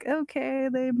that's like, okay,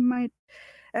 they might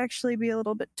actually be a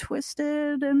little bit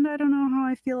twisted and I don't know how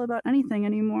I feel about anything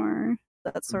anymore.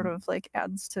 That sort of like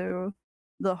adds to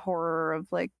the horror of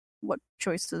like what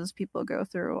choices people go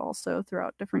through also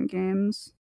throughout different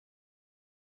games.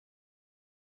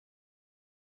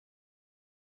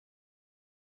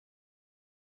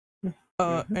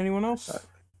 Anyone else?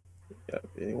 Yeah,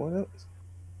 anyone else?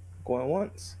 Going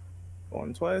once,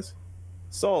 going twice.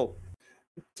 So,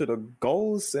 to the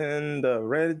goals and the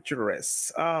red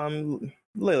dress.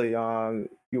 Lily,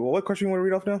 what question you want to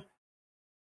read off now?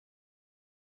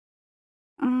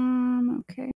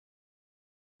 Okay.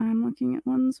 I'm looking at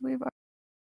ones we've.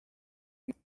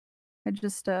 I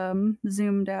just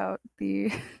zoomed out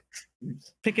the.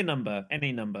 Pick a number,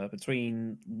 any number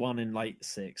between 1 and like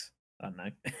 6. I don't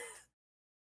know.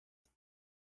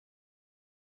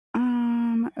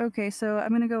 Okay, so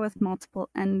I'm gonna go with multiple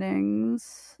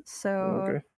endings.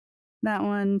 So that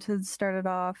one, to start it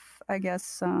off, I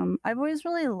guess I've always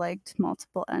really liked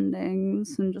multiple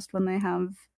endings, and just when they have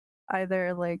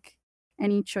either like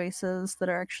any choices that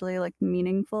are actually like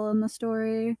meaningful in the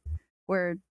story,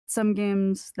 where some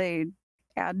games they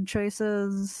add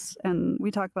choices, and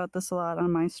we talk about this a lot on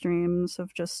my streams,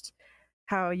 of just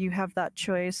how you have that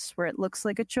choice where it looks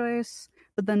like a choice,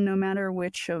 but then no matter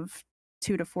which of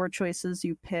 2 to 4 choices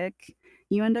you pick,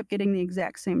 you end up getting the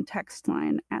exact same text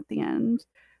line at the end,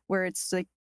 where it's like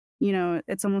you know,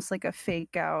 it's almost like a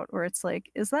fake out where it's like,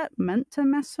 is that meant to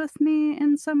mess with me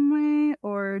in some way?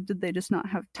 Or did they just not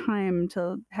have time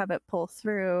to have it pull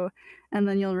through? And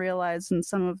then you'll realize in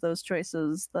some of those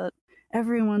choices that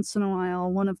every once in a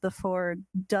while, one of the four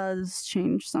does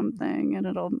change something, and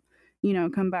it'll, you know,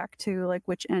 come back to like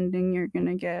which ending you're going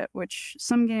to get, which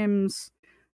some games,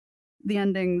 the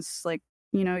endings, like,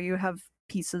 you know, you have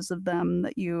pieces of them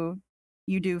that you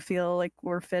do feel like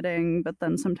were fitting, but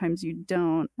then sometimes you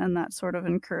don't, and that sort of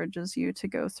encourages you to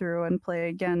go through and play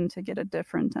again to get a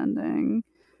different ending.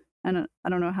 And I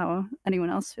don't know how anyone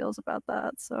else feels about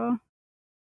that, so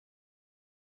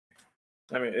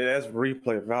I mean, it has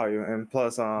replay value, and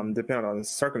plus, depending on the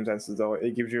circumstances, though,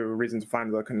 it gives you a reason to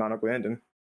find the canonical ending.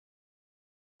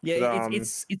 Yeah,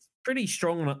 it's pretty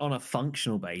strong on a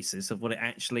functional basis of what it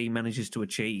actually manages to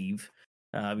achieve.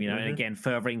 You know, and again,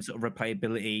 furthering sort of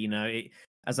replayability. You know,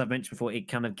 as I've mentioned before, it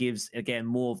kind of gives again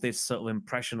more of this sort of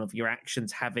impression of your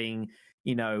actions having,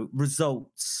 you know,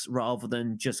 results rather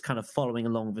than just kind of following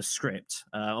along the script,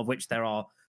 of which there are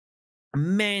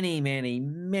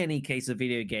many cases of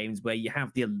video games where you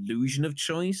have the illusion of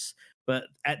choice, but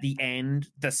at the end,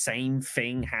 the same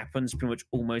thing happens pretty much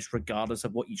almost regardless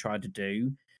of what you try to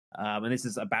do. And this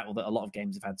is a battle that a lot of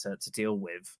games have had to deal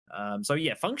with. So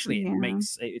yeah, functionally, it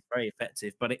makes it very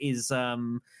effective, but it is, you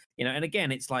know, and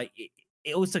again, it's like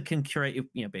it also can create,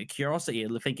 you know, a bit of curiosity,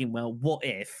 thinking, well, what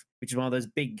if? Which is one of those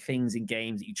big things in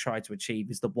games that you try to achieve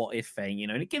is the what if thing, you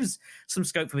know, and it gives some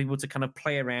scope for people to kind of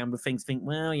play around with things, think,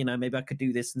 well, you know, maybe I could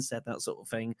do this instead, that sort of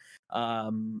thing.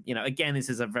 You know, again, this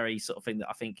is a very sort of thing that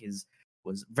I think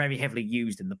was very heavily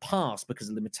used in the past because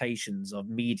of limitations of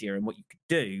media and what you could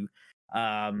do.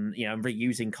 You know,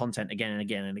 reusing content again and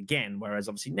again and again. Whereas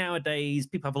obviously nowadays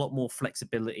people have a lot more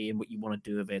flexibility in what you want to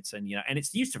do with it, and you know, and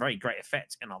it's used to very great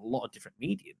effect in a lot of different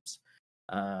mediums.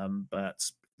 But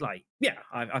like, yeah,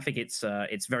 I think it's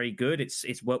very good.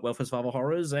 It's worked well for survival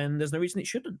horrors, and there's no reason it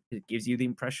shouldn't. It gives you the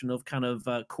impression of kind of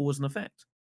cause and effect.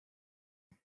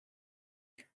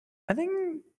 I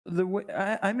think the way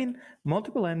I mean,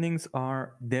 multiple endings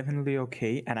are definitely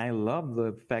okay, and I love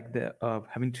the fact that of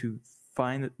having to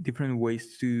find different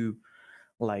ways to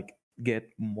like get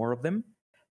more of them.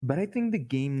 But I think the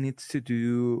game needs to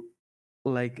do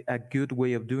like a good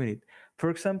way of doing it. For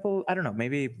example, I don't know,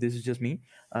 maybe if this is just me.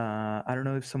 I don't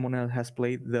know if someone else has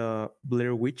played the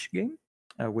Blair Witch game,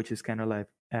 which is kind of like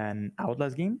an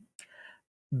Outlast game.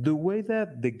 The way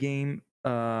that the game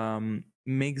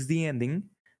makes the ending,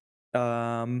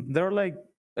 there are like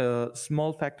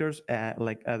small factors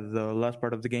like at the last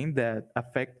part of the game that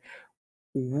affect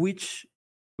which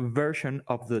version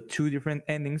of the two different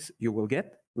endings you will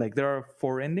get. Like there are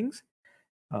 4 endings,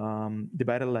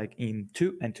 divided like in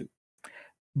 2 and 2.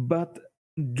 But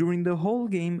during the whole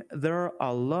game, there are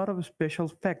a lot of special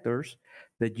factors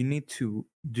that you need to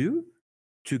do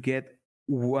to get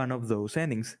one of those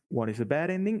endings. One is a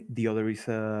bad ending, the other is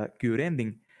a good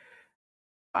ending.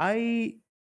 I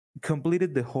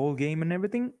completed the whole game and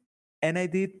everything, and I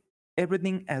did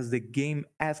everything as the game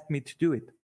asked me to do it.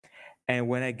 And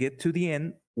when I get to the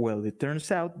end, well, it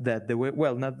turns out that the way,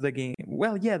 well, not the game,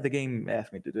 well, yeah, the game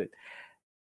asked me to do it.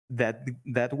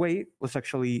 That way was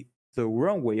actually the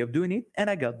wrong way of doing it, and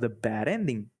I got the bad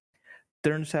ending.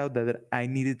 Turns out that I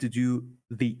needed to do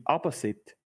the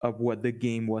opposite of what the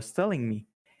game was telling me.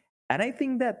 And I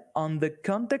think that on the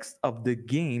context of the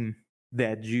game,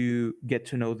 that you get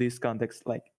to know this context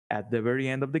like at the very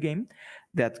end of the game,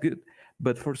 that's good.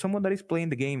 But for someone that is playing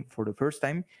the game for the first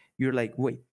time, you're like,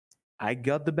 wait, I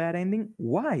got the bad ending?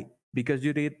 Why? Because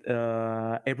you did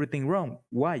everything wrong.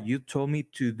 Why? You told me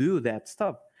to do that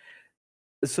stuff.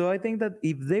 So I think that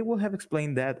if they will have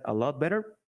explained that a lot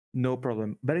better, no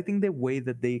problem. But I think the way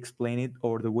that they explain it,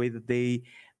 or the way that they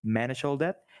manage all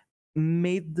that,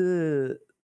 made the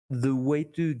way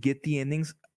to get the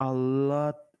endings a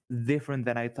lot different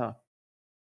than I thought.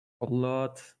 A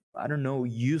lot, I don't know,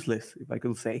 useless, if I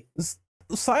could say.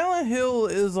 Silent Hill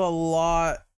is a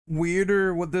lot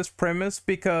weirder with this premise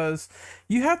because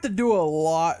you have to do a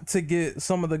lot to get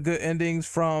some of the good endings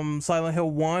from Silent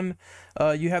Hill 1.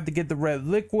 You have to get the red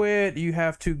liquid, you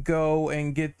have to go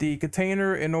and get the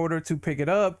container in order to pick it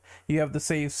up, you have to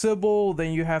save Sybil,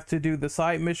 then you have to do the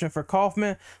side mission for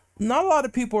Kaufman. Not a lot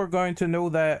of people are going to know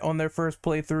that on their first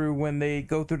playthrough when they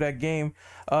go through that game.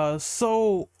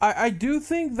 So I do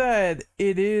think that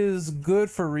it is good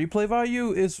for replay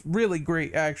value. It's really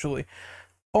great, actually.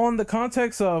 on the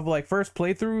context of like first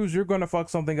playthroughs, you're gonna fuck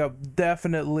something up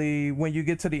definitely when you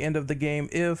get to the end of the game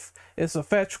if it's a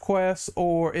fetch quest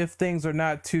or if things are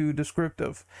not too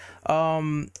descriptive.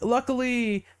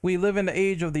 Luckily we live in the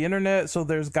age of the internet, so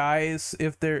there's guides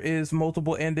if there is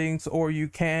multiple endings, or you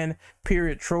can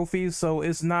period trophies, so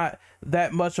it's not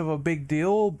that much of a big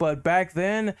deal. But back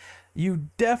then you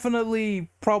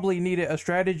definitely probably needed a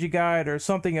strategy guide or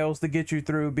something else to get you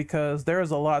through, because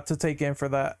there's a lot to take in for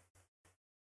that.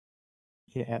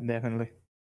 Yeah, definitely.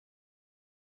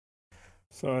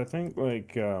 So I think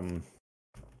like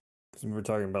we're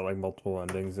talking about like multiple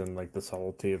endings and like the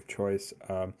subtlety of choice.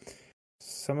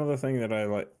 Some of the things that I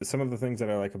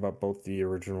like about both the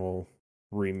original,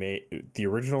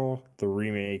 the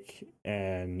remake,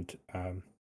 and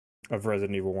of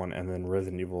Resident Evil 1 and then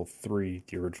Resident Evil 3,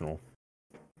 the original,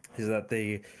 is that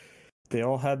they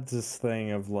all had this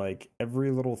thing of like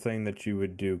every little thing that you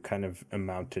would do kind of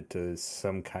amounted to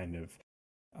some kind of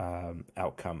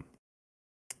outcome,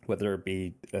 whether it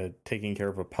be taking care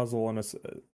of a puzzle in a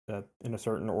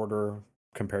certain order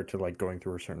compared to like going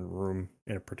through a certain room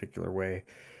in a particular way,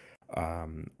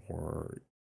 or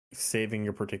saving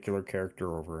your particular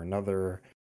character over another,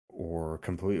 or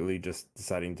completely just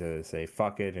deciding to say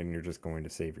fuck it and you're just going to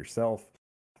save yourself.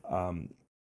 I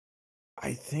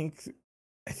think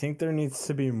there needs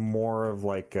to be more of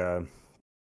like a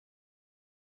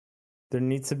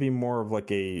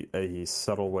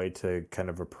subtle way to kind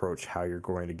of approach how you're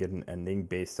going to get an ending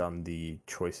based on the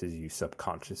choices you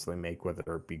subconsciously make,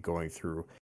 whether it be going through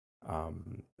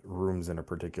rooms in a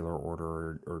particular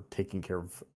order, or taking care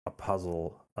of a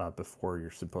puzzle before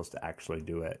you're supposed to actually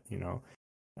do it,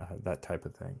 that type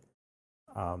of thing.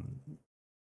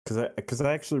 Because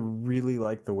I actually really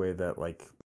like the way that like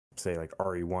say like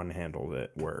RE1 handled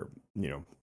it, where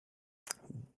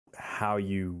how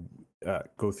you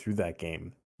go through that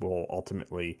game will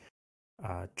ultimately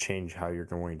change how you're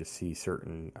going to see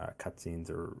certain cutscenes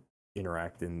or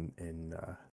interact in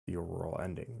the overall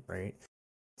ending, right?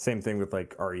 Same thing with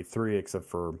like RE3, except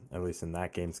for, at least in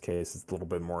that game's case, it's a little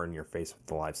bit more in your face with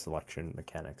the live selection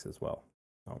mechanics as well.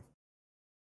 So.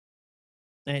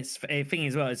 And it's a thing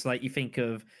as well. It's like you think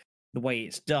of the way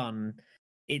it's done.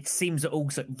 It seems that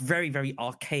also very, very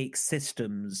archaic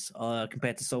systems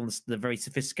compared to some of the very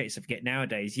sophisticated stuff you get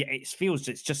nowadays. Yeah, it feels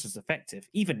it's just as effective.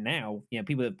 Even now,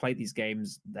 people that play these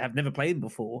games have never played them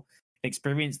before,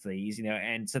 experienced these,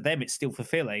 and to them it's still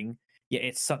fulfilling. Yet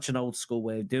it's such an old school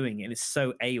way of doing it, and it's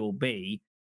so A or B.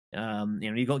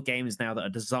 You've got games now that are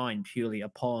designed purely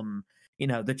upon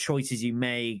the choices you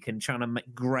make and trying to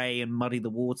make gray and muddy the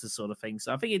water sort of thing.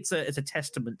 So I think it's a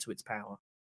testament to its power.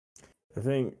 I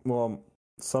think, well,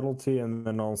 subtlety, and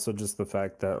then also just the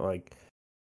fact that like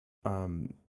a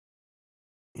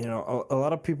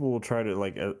lot of people will try to,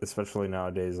 like, especially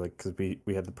nowadays, like, because we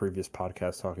had the previous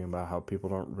podcast talking about how people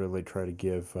don't really try to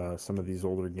give some of these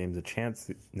older games a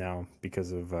chance now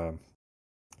because of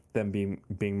them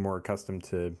being more accustomed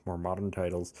to more modern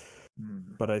titles.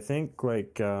 But I think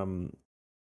like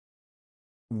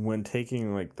when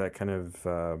taking like that kind of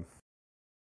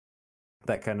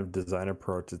design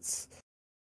approach,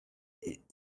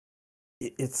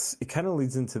 it kind of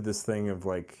leads into this thing of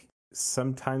like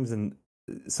sometimes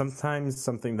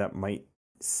something that might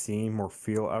seem or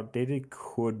feel outdated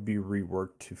could be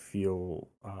reworked to feel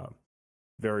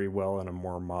very well in a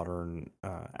more modern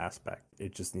aspect.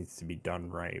 It just needs to be done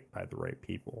right by the right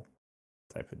people,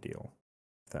 type of deal,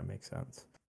 if that makes sense.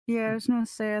 Yeah, I was gonna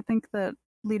say, I think that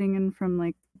leading in from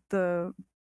like the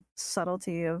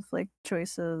subtlety of like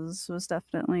choices was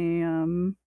definitely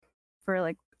for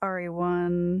like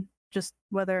RE1, just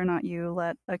whether or not you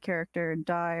let a character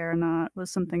die or not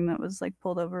was something that was like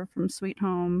pulled over from Sweet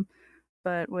Home.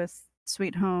 But with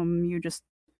Sweet Home, you just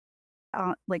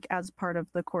like as part of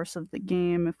the course of the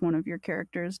game, if one of your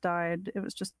characters died, it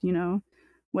was just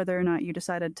whether or not you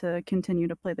decided to continue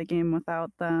to play the game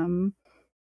without them.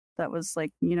 That was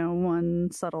like one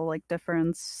subtle like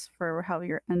difference for how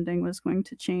your ending was going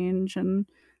to change and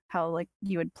how like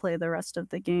you would play the rest of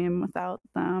the game without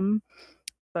them.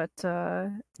 But yeah,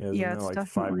 it's like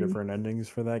definitely 5 different endings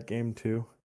for that game too,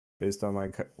 based on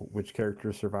like which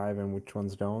characters survive and which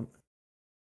ones don't.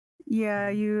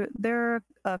 Yeah, there are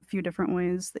a few different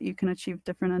ways that you can achieve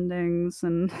different endings,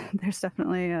 and there's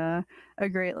definitely a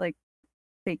great like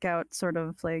fake out sort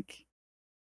of like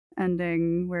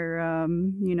ending where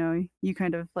you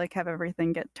kind of like have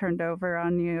everything get turned over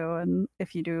on you, and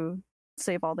if you do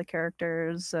save all the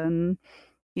characters and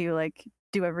you like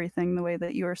do everything the way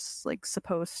that you're like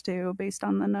supposed to based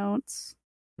on the notes.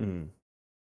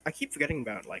 I keep forgetting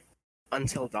about like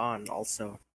Until Dawn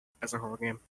also as a horror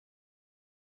game.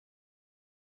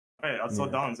 Right, also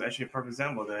Dawn's actually a perfect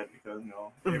example of that because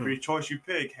every choice you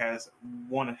pick has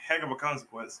one heck of a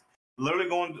consequence. Literally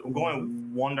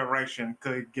going one direction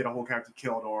could get a whole character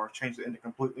killed or change the ending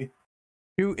completely.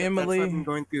 Shoot That's why I've been Emily.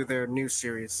 going through their new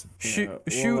series. Shoot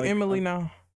like, Emily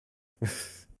now.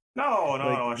 No.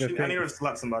 Like, the I need her to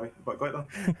slap somebody. But go ahead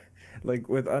though. like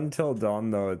with Until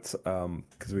Dawn though, it's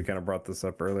because we kind of brought this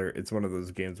up earlier. It's one of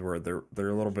those games where they're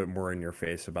a little bit more in your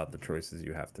face about the choices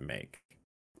you have to make.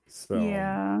 So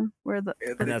yeah, where the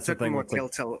and that's the thing more with like,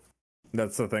 telltale.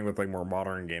 that's the thing with like more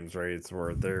modern games, right? It's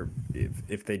where they're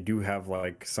if they do have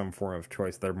like some form of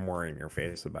choice, they're more in your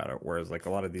face about it. Whereas like a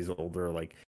lot of these older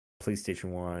like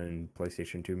PlayStation 1,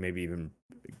 PlayStation 2, maybe even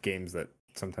games that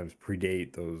sometimes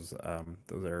predate those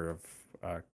era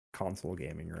of console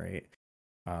gaming, right?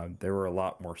 They were a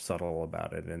lot more subtle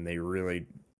about it, and they really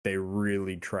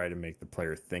try to make the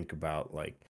player think about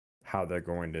like how they're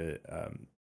going to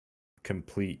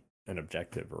complete an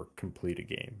objective or complete a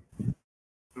game.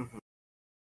 Mm-hmm.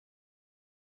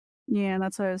 Yeah,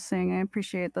 that's what I was saying. I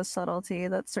appreciate the subtlety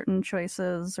that certain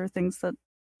choices or things that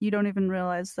you don't even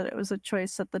realize that it was a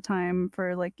choice at the time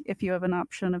for, like, if you have an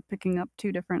option of picking up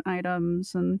two different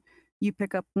items and you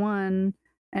pick up one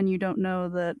and you don't know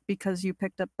that because you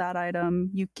picked up that item,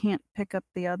 you can't pick up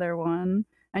the other one,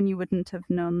 and you wouldn't have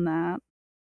known that.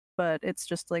 But it's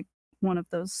just like one of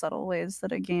those subtle ways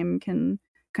that a game can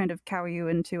kind of cow you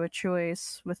into a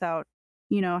choice without,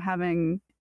 having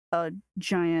a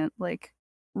giant, like,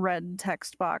 red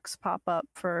text box pop up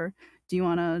for, do you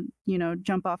want to,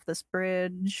 jump off this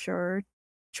bridge or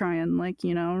try and, like,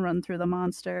 run through the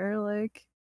monster, like,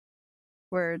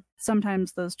 where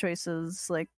sometimes those choices,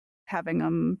 like, having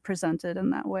them presented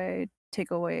in that way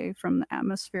take away from the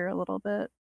atmosphere a little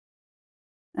bit.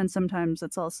 And sometimes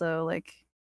it's also like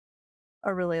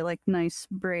a really, like, nice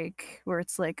break where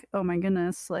it's like, oh my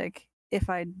goodness, like, if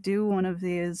I do one of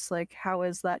these, like, how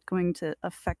is that going to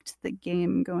affect the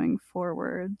game going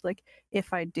forward? Like,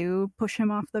 if I do push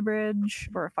him off the bridge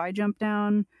or if I jump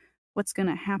down, what's going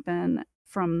to happen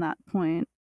from that point?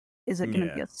 Is it going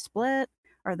to be a split?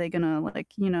 Are they going to, like,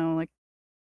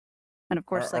 and of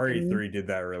course, like, RE3 did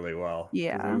that really well.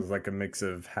 Yeah. It was like a mix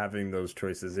of having those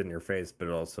choices in your face, but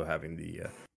also having the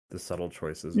subtle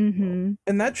choices as well.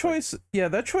 And that choice,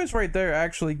 that choice right there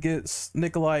actually gets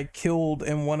Nikolai killed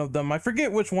in one of them. I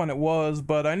forget which one it was,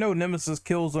 but I know Nemesis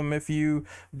kills him if you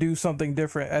do something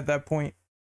different at that point.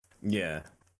 Yeah,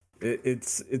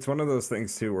 it's one of those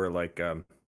things too, where like because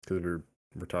we're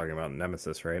talking about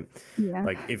Nemesis, right? Yeah.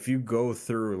 Like if you go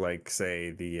through, like,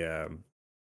 say the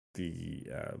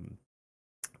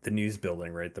news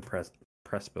building, right? The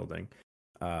press building,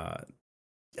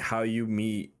 how you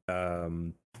meet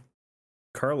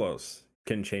Carlos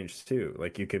can change too.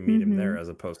 Like you can meet him there as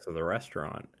opposed to the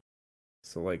restaurant.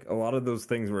 So like a lot of those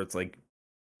things where it's like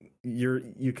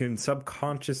you can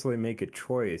subconsciously make a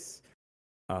choice,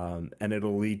 and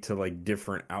it'll lead to like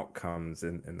different outcomes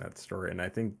in that story. And I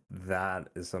think that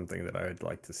is something that I would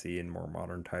like to see in more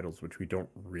modern titles, which we don't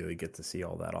really get to see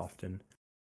all that often.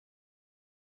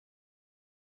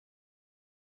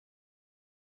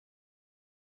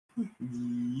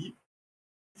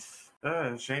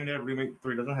 Shame that Remake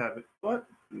 3 doesn't have it, but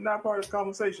not part of this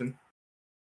conversation.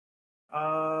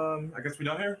 I guess we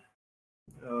done here?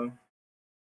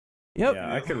 Yep.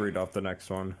 Yeah, I could read off the next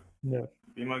one. Yeah.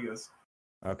 Be my guest.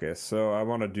 Okay, so I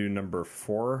want to do number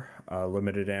 4,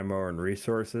 limited ammo and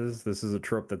resources. This is a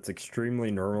trope that's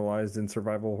extremely normalized in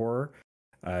survival horror.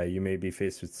 You may be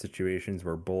faced with situations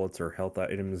where bullets or health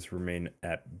items remain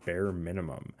at bare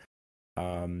minimum.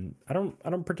 I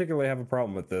don't particularly have a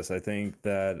problem with this. I think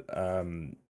that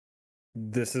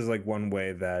this is like one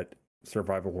way that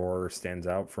survival horror stands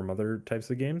out from other types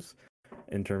of games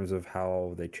in terms of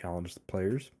how they challenge the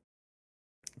players.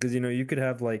 Because you could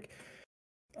have like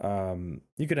an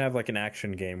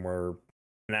action game where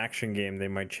they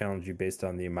might challenge you based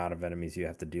on the amount of enemies you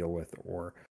have to deal with,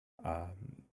 or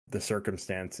the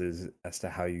circumstances as to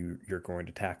how you're going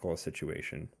to tackle a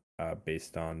situation.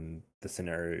 Based on the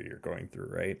scenario you're going through,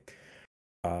 right?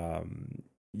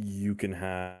 You can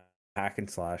have a hack and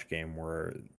slash game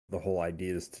where the whole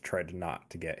idea is to try to not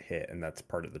to get hit, and that's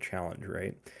part of the challenge,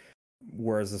 right?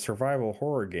 Whereas a survival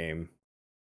horror game,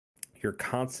 you're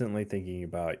constantly thinking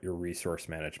about your resource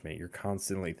management. You're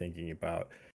constantly thinking about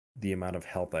the amount of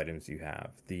health items you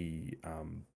have, the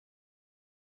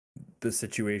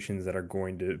situations that are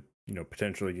going to,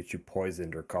 potentially get you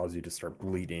poisoned or cause you to start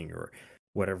bleeding or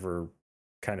whatever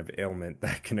kind of ailment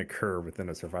that can occur within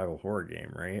a survival horror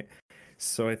game, right?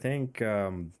 So I think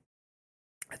in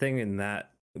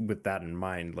that, with that in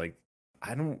mind, like,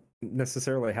 I don't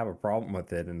necessarily have a problem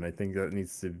with it, and I think that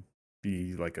needs to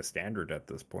be like a standard at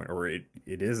this point, or it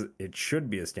should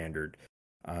be a standard.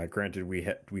 Granted,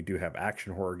 we do have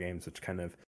action horror games which kind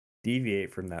of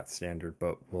deviate from that standard,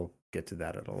 but we'll get to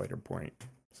that at a later point.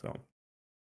 So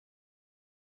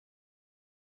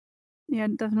yeah,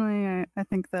 definitely. I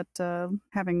think that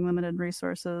having limited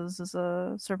resources is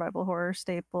a survival horror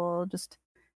staple. Just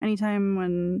anytime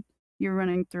when you're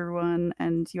running through one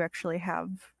and you actually have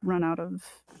run out of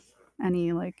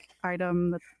any like item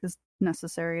that is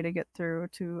necessary to get through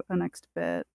to a next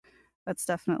bit, that's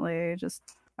definitely just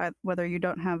whether you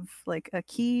don't have like a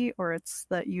key or it's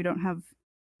that you don't have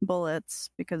bullets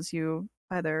because you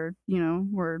either,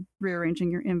 were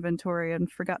rearranging your inventory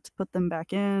and forgot to put them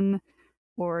back in,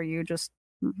 or you just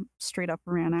straight up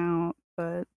ran out.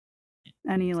 But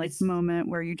any like moment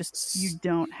where you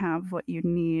don't have what you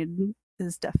need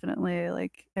is definitely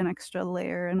like an extra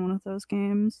layer in one of those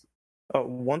games.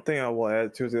 One thing I will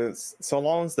add to this, so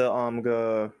long as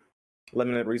the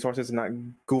limited resources are not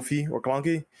goofy or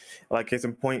clunky, like case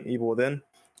in point, Evil Within,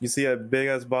 you see a big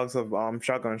ass box of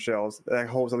shotgun shells that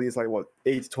holds at least like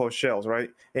 8 to 12 shells, right?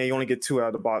 And you only get 2 out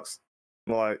of the box.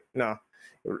 Like, no.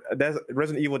 That's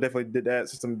Resident Evil definitely did that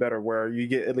system better, where you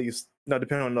get at least,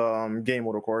 depending on the game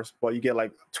mode, of course, but you get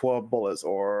like 12 bullets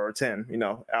or 10,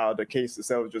 out of the case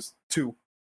instead of just 2.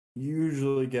 You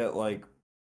usually get like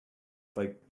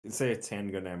say it's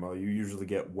handgun ammo, you usually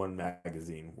get 1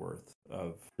 magazine worth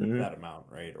of that amount,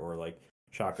 right? Or like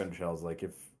shotgun shells, like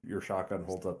if your shotgun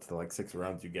holds up to like 6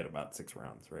 rounds, you get about 6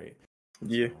 rounds, right?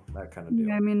 Yeah. So, that kind of deal.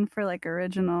 Yeah, I mean, for like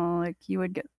original, like you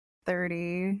would get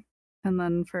 30, and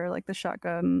then for like the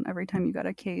shotgun, every time you got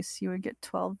a case, you would get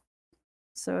 12.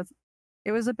 So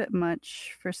it was a bit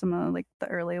much for some of like the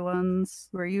early ones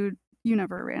where you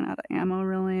never ran out of ammo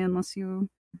really, unless you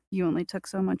only took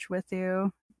so much with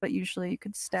you. But usually you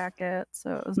could stack it,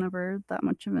 so it was never that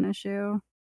much of an issue.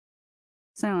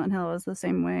 Silent Hill was the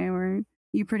same way, where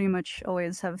you pretty much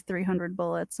always have 300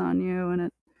 bullets on you, and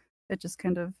it just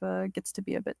kind of gets to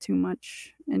be a bit too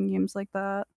much in games like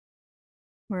that.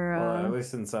 Where at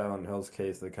least in Silent Hill's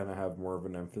case, they kind of have more of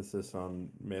an emphasis on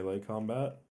melee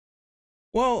combat.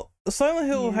 Well, Silent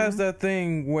Hill has that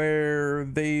thing where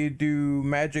they do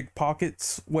magic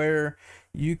pockets where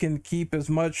you can keep as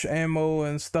much ammo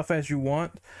and stuff as you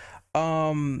want.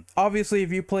 Obviously,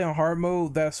 if you play on hard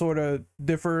mode, that sort of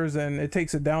differs and it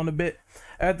takes it down a bit.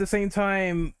 At the same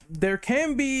time, there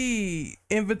can be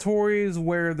inventories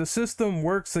where the system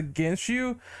works against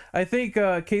you. I think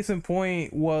case in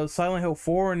point was Silent Hill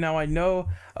 4. Now I know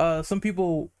some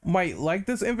people might like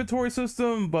this inventory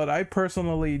system, but I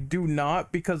personally do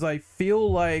not, because I feel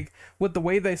like with the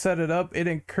way they set it up, it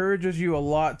encourages you a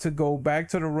lot to go back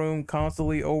to the room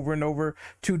constantly over and over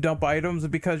to dump items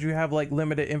because you have like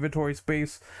limited inventory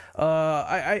space.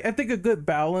 I think a good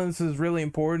balance is really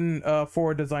important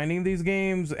for designing these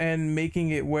games and making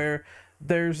it where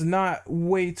there's not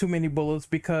way too many bullets,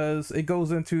 because it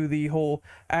goes into the whole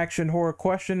action horror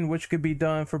question, which could be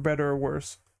done for better or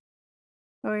worse.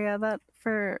 Oh yeah, that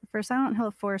for Silent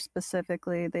Hill 4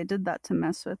 specifically, they did that to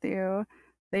mess with you.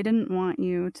 They didn't want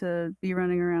you to be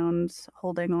running around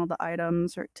holding all the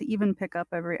items or to even pick up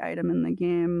every item in the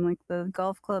game. Like the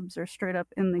golf clubs are straight up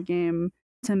in the game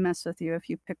to mess with you if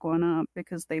you pick one up,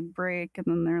 because they break and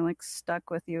then they're like stuck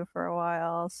with you for a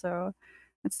while. So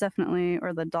it's definitely,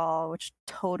 or the doll, which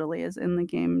totally is in the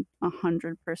game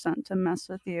 100% to mess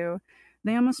with you.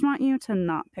 They almost want you to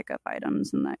not pick up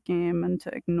items in that game and to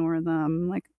ignore them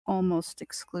like almost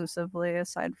exclusively,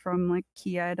 aside from like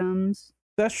key items.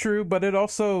 That's true, but it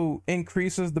also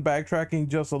increases the backtracking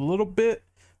just a little bit,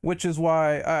 which is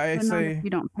why I but say not if you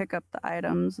don't pick up the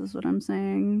items is what I'm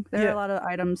saying. There are a lot of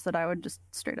items that I would just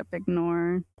straight up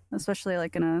ignore, especially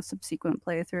like in a subsequent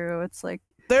playthrough. It's like,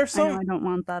 there's some, I don't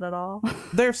want that at all.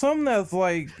 There's some that's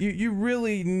like you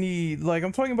really need, like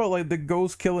I'm talking about like the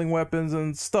ghost killing weapons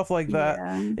and stuff like that.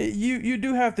 Yeah. You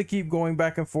do have to keep going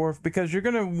back and forth because you're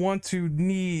gonna want to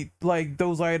need like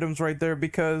those items right there,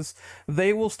 because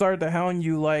they will start to hound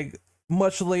you like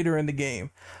much later in the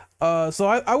game. So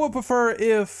I would prefer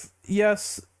if,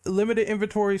 yes, limited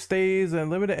inventory stays and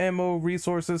limited ammo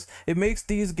resources. It makes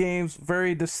these games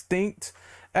very distinct.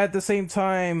 At the same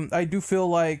time, I do feel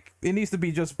like it needs to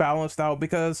be just balanced out,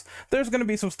 because there's going to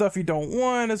be some stuff you don't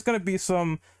want. There's going to be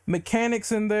some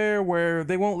mechanics in there where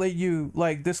they won't let you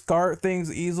like discard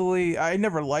things easily. I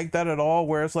never liked that at all,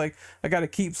 where it's like I got to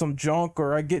keep some junk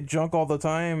or I get junk all the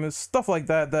time. It's stuff like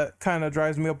that that kind of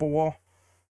drives me up a wall.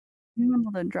 Being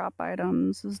able to drop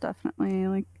items is definitely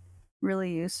like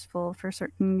really useful for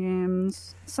certain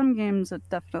games. Some games it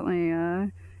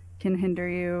definitely can hinder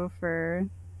you for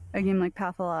a game like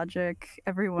Pathologic,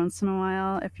 every once in a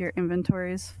while, if your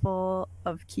inventory is full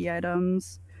of key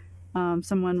items,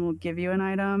 someone will give you an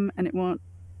item and it won't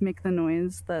make the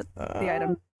noise that the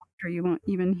item, or you won't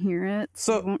even hear it.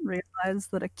 So you won't realize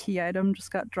that a key item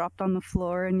just got dropped on the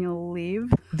floor and you'll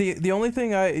leave. The only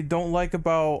thing I don't like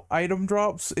about item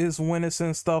drops is when it's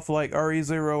in stuff like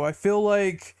RE0. I feel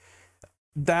like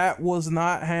that was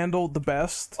not handled the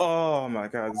best. Oh my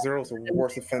god, Zero's the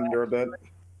worst offender of that.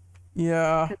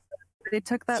 Yeah. They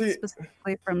took that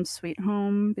specifically from Sweet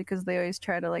Home because they always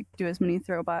try to like do as many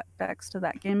throwbacks to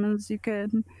that game as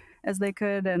they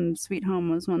could, and Sweet Home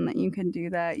was one that you could do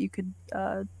that. You could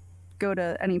go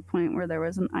to any point where there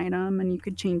was an item and you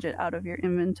could change it out of your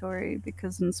inventory,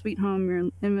 because in Sweet Home your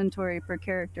inventory per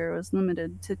character was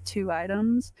limited to 2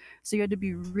 items, so you had to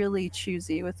be really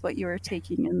choosy with what you were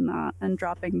taking in that, and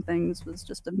dropping things was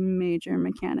just a major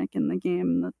mechanic in the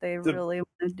game that they really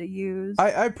wanted to use.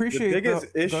 I appreciate the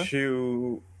biggest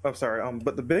issue. I'm sorry,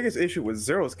 but the biggest issue with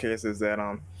Zero's case is that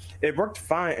it worked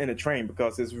fine in the train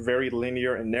because it's very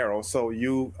linear and narrow, so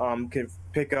you can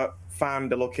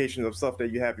find the locations of stuff that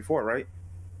you had before, right?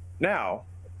 Now,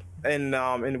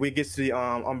 and we get to the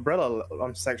umbrella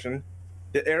section.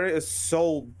 The area is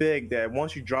so big that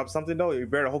once you drop something, though, you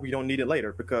better hope you don't need it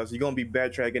later, because you're gonna be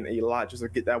backtracking a lot just to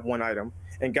get that one item.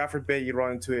 And God forbid you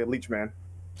run into a leech man.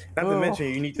 Not to mention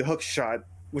you need the hook shot,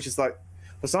 which is like,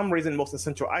 for some reason, most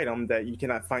essential item that you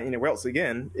cannot find anywhere else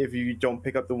again if you don't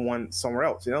pick up the one somewhere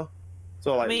else, you know?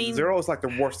 So like, Zero is like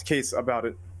the worst case about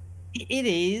it. It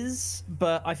is,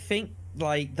 but I think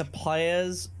like the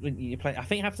players, when you play, I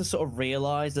think have to sort of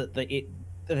realize that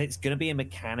it's going to be a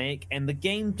mechanic, and the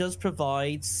game does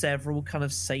provide several kind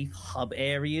of safe hub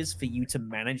areas for you to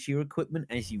manage your equipment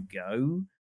as you go.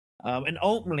 And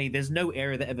ultimately, there's no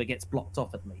area that ever gets blocked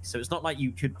off, at least. So it's not like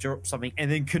you could drop something and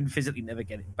then couldn't physically never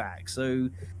get it back. So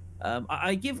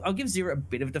I'll give Zero a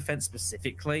bit of defense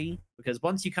specifically, because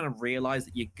once you kind of realize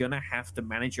that you're gonna have to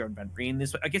manage your inventory in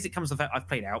this way, I guess it comes to the fact I've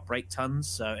played Outbreak tons,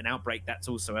 so in Outbreak that's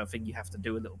also a thing you have to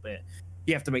do a little bit.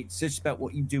 You have to make decisions about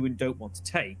what you do and don't want to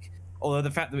take. Although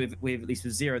the fact that with at least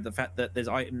with Zero, the fact that there's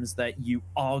items that you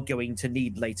are going to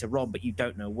need later on, but you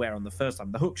don't know where on the first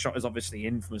time. The hook shot is obviously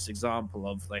an infamous example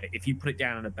of, like, if you put it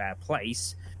down in a bad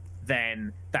place,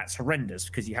 then that's horrendous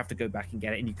because you have to go back and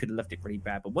get it, and you could have left it really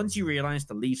bad. But once you realize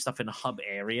to leave stuff in a hub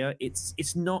area,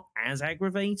 it's not as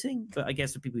aggravating. But I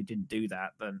guess for people who didn't do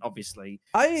that, then obviously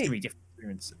it's gonna be different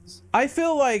experiences. I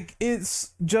feel like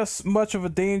it's just much of a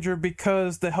danger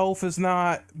because the health is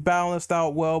not balanced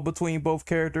out well between both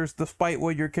characters, despite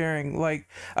what you're carrying. Like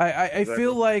I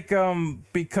feel like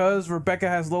because Rebecca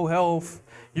has low health,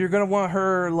 you're gonna want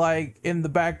her like in the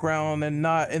background and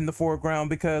not in the foreground,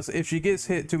 because if she gets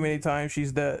hit too many times,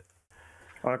 she's dead.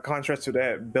 Contrast to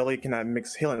that, Billy cannot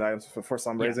mix healing items for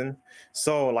some reason.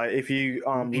 So, like, if you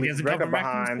leave Rebecca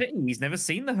behind, he's never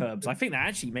seen the herbs. I think that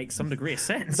actually makes some degree of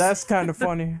sense. That's kind of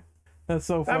funny. That's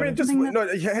so funny. I mean, just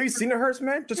have you seen the herbs,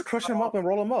 man? Just crush them up and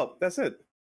roll them up. That's it.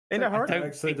 Ain't that hard? I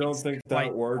actually don't think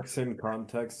that works in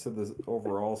context to the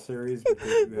overall series,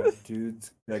 because you have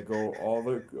dudes that go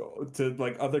to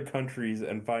like other countries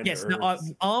and find herbs.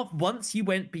 No, once you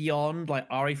went beyond like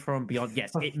Ari from Beyond,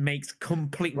 yes, it makes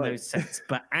complete no sense.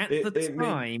 But at the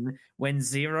time when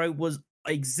Zero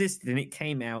existed and it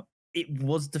came out, it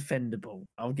was defendable.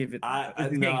 I'll give it. I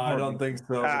don't think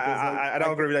so. I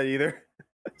don't agree with that either.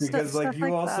 Because like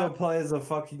you also play as a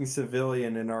fucking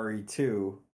civilian in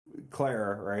RE2.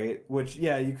 Clara, right? Which,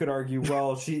 yeah, you could argue,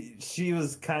 well, she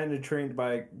was kind of trained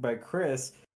by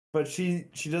Chris, but she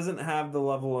doesn't have the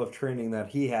level of training that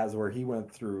he has, where he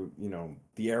went through,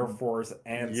 the Air Force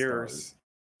and years. Stars.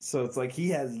 So it's like he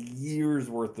has years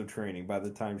worth of training by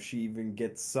the time she even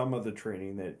gets some of the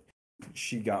training that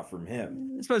she got from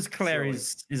him. I suppose Claire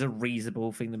is a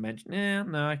reasonable thing to mention. Yeah,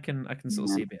 no, I can sort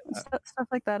of see a bit of that. Stuff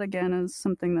like that, again, is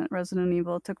something that Resident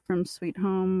Evil took from Sweet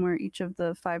Home, where each of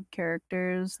the 5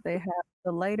 characters, they have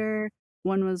the lighter.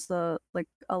 One was a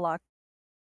lock,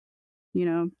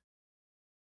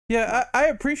 Yeah, I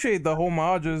appreciate the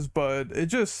homages, but it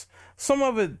just, some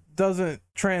of it doesn't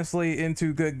translate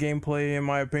into good gameplay, in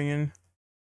my opinion.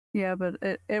 Yeah, but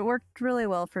it worked really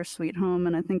well for Sweet Home,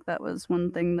 and I think that was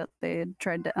one thing that they had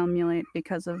tried to emulate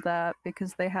because of that,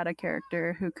 because they had a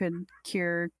character who could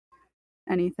cure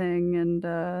anything, and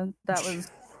that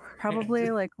was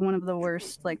probably like one of the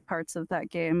worst like parts of that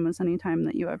game, was any time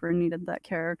that you ever needed that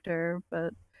character.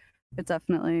 But it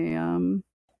definitely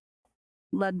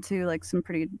led to like some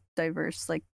pretty diverse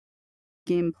like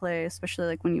gameplay, especially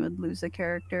like when you would lose a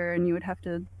character and you would have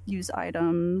to use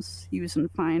items, use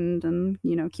and find, and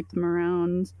keep them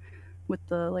around, with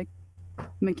the like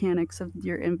mechanics of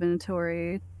your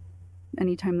inventory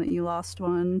anytime that you lost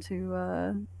one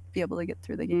to be able to get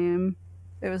through the game.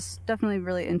 It was definitely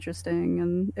really interesting,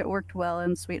 and it worked well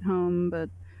in Sweet Home, but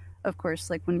of course,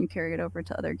 like when you carry it over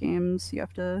to other games, you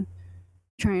have to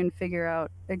try and figure out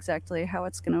exactly how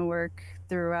it's going to work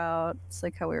throughout. It's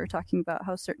like how we were talking about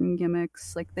how certain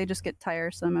gimmicks, like they just get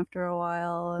tiresome after a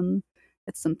while, and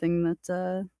it's something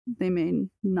that they may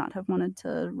not have wanted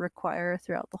to require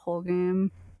throughout the whole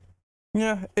game.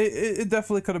 Yeah, it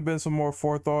definitely could have been some more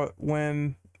forethought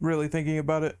when really thinking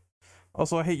about it.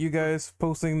 Also, I hate you guys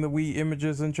posting the Wii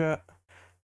images in chat.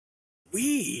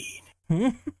 Weed.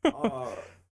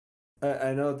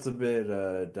 I know it's a bit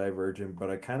divergent, but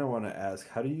I kind of want to ask,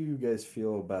 how do you guys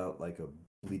feel about like a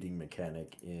bleeding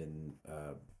mechanic in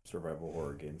survival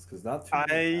horror games? Because not too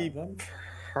many have them.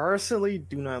 Personally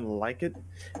do not like it.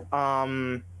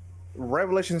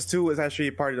 Revelations 2 is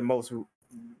actually probably the most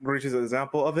recent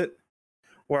example of it,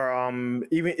 where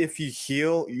even if you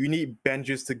heal, you need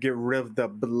bandages to get rid of the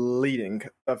bleeding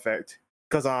effect.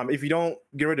 Because if you don't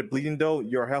get rid of bleeding, though,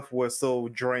 your health will still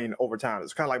drain over time.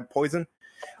 It's kind of like poison.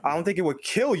 I don't think it would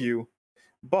kill you,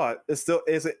 but it still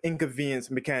is an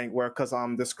inconvenience mechanic where, because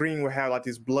the screen will have like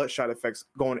these bloodshot effects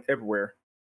going everywhere,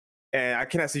 and I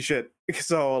cannot see shit.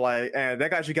 So like, and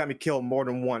that actually got me killed more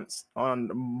than once on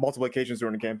multiple occasions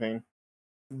during the campaign.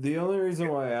 The only reason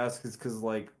why I ask is because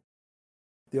like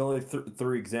the only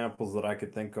three examples that I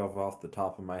could think of off the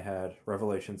top of my head,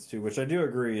 Revelations 2, which I do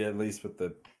agree at least with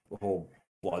the whole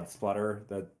blood splatter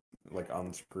that like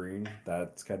on screen,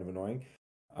 that's kind of annoying.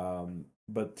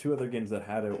 But two other games that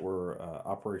had it were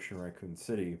Operation Raccoon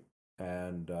City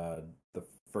and the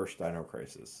first Dino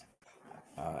Crisis.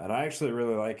 And I actually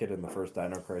really like it in the first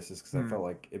Dino Crisis because I felt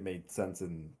like it made sense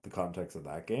in the context of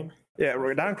that game. Yeah,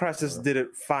 Dino Crisis did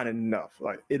it fine enough.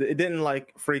 Like it didn't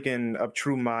like freaking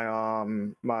obtrude my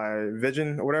my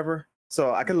vision or whatever.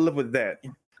 So I could live with that.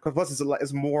 Because plus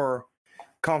it's more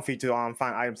comfy to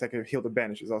find items that can heal the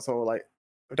bandages. Also, like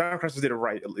Dino Crisis did it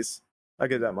right, at least. I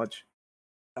get that much.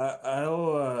 I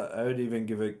would even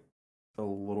give it a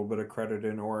little bit of credit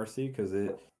in ORC because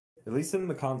it, at least in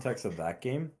the context of that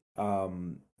game,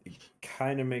 it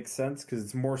kind of makes sense because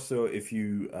it's more so if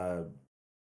you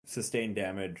sustain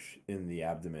damage in the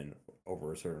abdomen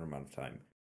over a certain amount of time,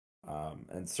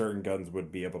 and certain guns would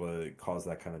be able to cause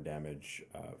that kind of damage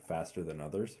faster than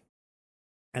others.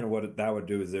 And what that would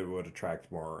do is it would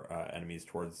attract more enemies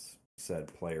towards said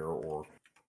player or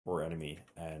enemy,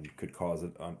 and could cause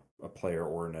a player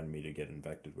or an enemy to get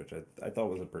infected, which I thought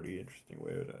was a pretty interesting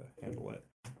way to handle it.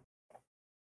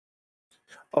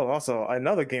 Oh, also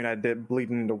another game that did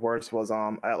bleeding the worst was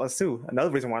Atlas 2. Another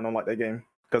reason why I don't like that game,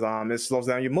 because it slows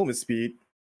down your movement speed.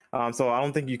 So I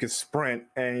don't think you can sprint,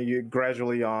 and you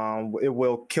gradually it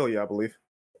will kill you, I believe.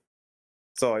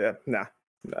 So yeah, nah.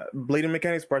 Bleeding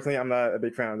mechanics, personally, I'm not a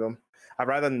big fan of them. I'd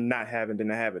rather not have it than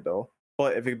to have it, though.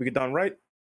 But if it be done right,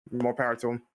 more power to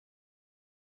them.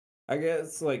 I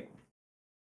guess like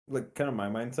kind of my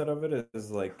mindset of it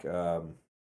is like because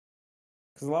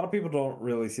a lot of people don't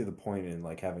really see the point in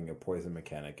like having a poison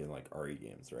mechanic in like RE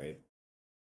games, right?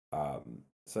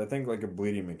 So I think like a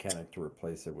bleeding mechanic to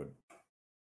replace it would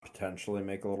potentially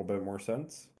make a little bit more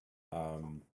sense.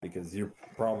 Because you're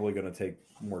probably going to take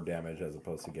more damage as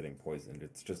opposed to getting poisoned.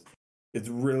 It's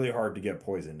really hard to get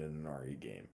poisoned in an RE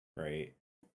game, right?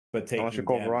 But taking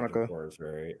damage, Veronica, of course,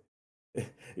 right?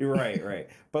 You're right.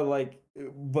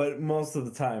 But most of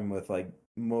the time with like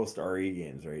most RE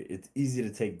games, right, it's easy to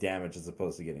take damage as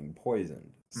opposed to getting poisoned.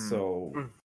 So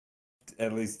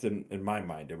at least in my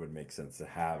mind, it would make sense to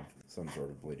have some sort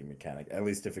of bleeding mechanic, at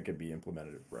least if it could be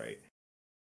implemented right.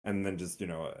 And then just,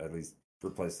 at least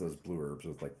replace those blue herbs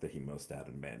with like the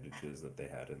hemostatin bandages that they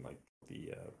had in like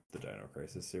the Dino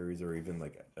Crisis series, or even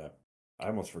like I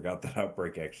almost forgot that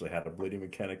Outbreak actually had a bleeding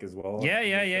mechanic as well. Yeah,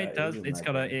 it does.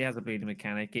 It has a bleeding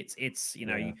mechanic. It's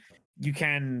you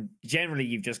can generally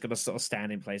you've just got to sort of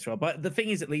stand in place, right? But the thing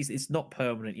is, at least it's not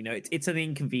permanent. It's an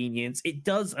inconvenience. It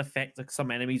does affect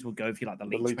some enemies will go for like the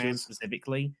leech man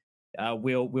specifically.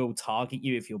 Will target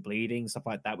you if you're bleeding, stuff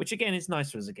like that. Which again is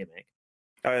nicer as a gimmick.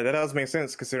 That does make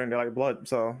sense considering they like blood.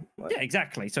 So yeah,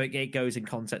 exactly. So it goes in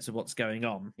context of what's going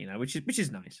on, which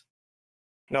is nice.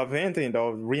 Now, if anything,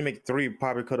 though, Remake 3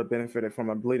 probably could have benefited from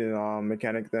a bleeding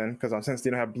mechanic then, because since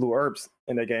they don't have blue herbs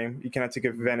in the game, you cannot take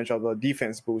advantage of the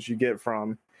defense boost you get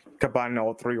from combining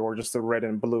all three or just the red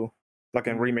and blue, like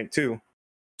in Remake 2.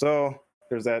 So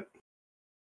there's that.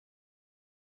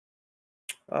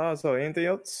 So anything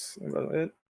else about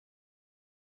it?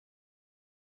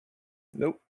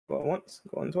 Nope. Going once,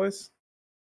 going twice.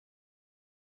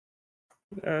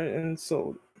 All right, and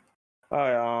so, all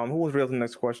right. Who was real to the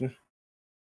next question?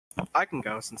 I can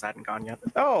go since I hadn't gone yet.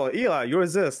 Oh, Eli, you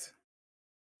resist.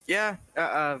 Yeah,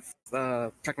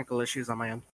 technical issues on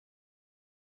my end.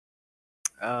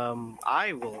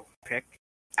 I will pick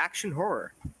action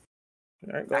horror.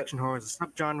 All right, go ahead. Action horror is a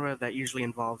subgenre that usually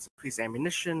involves increased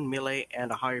ammunition, melee, and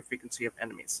a higher frequency of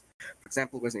enemies. For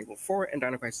example, Resident Evil 4 and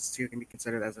Dino Crisis 2 can be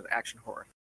considered as an action horror.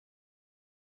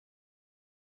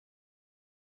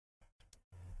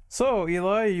 So,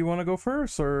 Eli, you want to go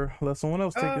first, or let someone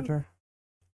else take a turn?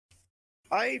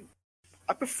 I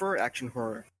prefer action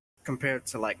horror compared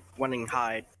to like Running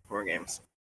Hide horror games.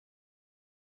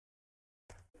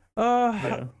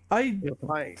 I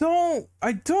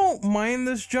don't mind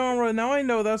this genre. Now I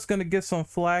know that's gonna get some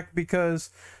flack because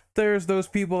there's those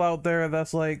people out there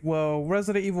that's like, well,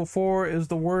 Resident Evil 4 is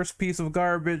the worst piece of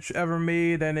garbage ever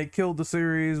made and it killed the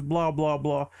series, blah blah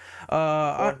blah.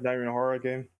 Not even a horror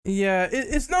game. Yeah,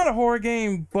 it's not a horror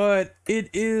game, but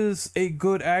it is a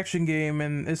good action game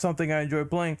and it's something I enjoy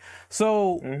playing.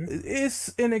 So it's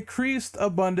an increased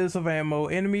abundance of ammo.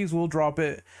 Enemies will drop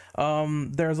it.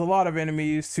 There's a lot of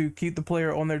enemies to keep the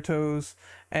player on their toes.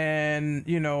 And,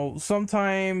 you know,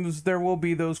 sometimes there will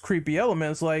be those creepy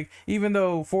elements. Like, even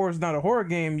though 4 is not a horror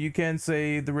game, you can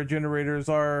say the regenerators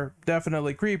are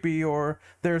definitely creepy, or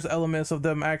there's elements of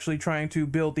them actually trying to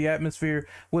build the atmosphere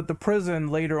with the prison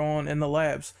later on in the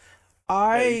labs.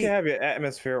 Yeah, you can have your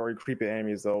atmosphere or your creepy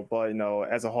enemies though, but you know,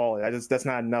 as a whole, that's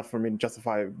not enough for me to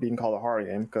justify being called a horror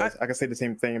game. Because I can say the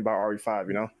same thing about RE5,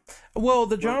 you know. Well,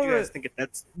 the genre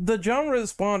it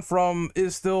spawned from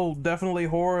is still definitely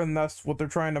horror, and that's what they're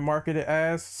trying to market it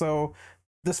as. So,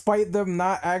 despite them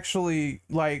not actually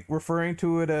like referring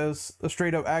to it as a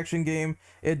straight up action game,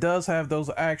 it does have those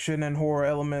action and horror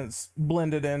elements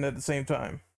blended in at the same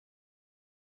time.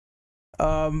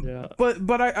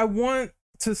 But I want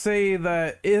to say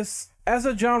that it's, as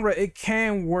a genre, it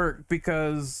can work,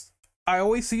 because I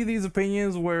always see these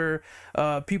opinions where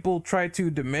people try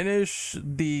to diminish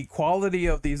the quality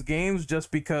of these games just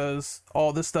because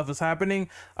all this stuff is happening.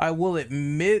 I will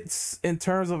admit, in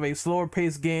terms of a slower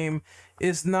paced game,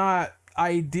 it's not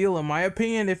ideal in my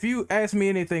opinion. If you ask me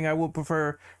anything, I would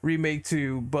prefer Remake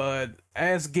 2, but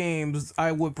as games,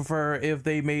 I would prefer if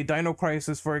they made Dino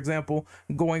Crisis, for example,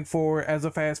 going forward as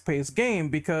a fast paced game,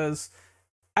 because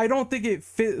I don't think it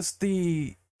fits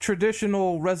the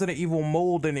traditional Resident Evil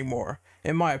mold anymore,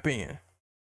 in my opinion.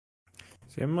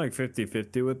 See, I'm like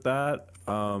 50-50 with that.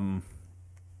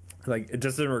 Like,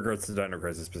 just in regards to Dino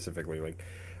Crisis specifically, like,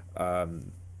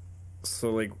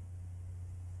 so like,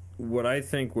 what I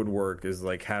think would work is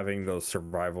like having those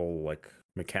survival like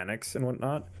mechanics and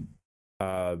whatnot,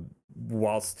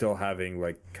 while still having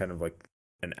like kind of like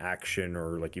an action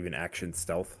or like even action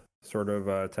stealth sort of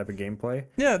type of gameplay.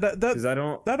 Yeah, I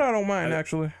don't mind,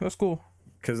 actually. That's cool.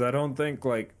 Because I don't think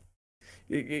like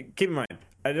keep in mind,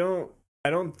 I don't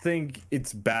think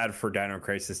it's bad for Dino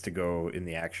Crisis to go in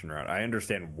the action route. I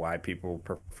understand why people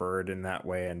prefer it in that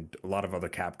way, and a lot of other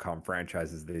Capcom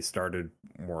franchises, they started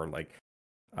more like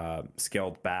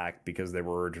scaled back because they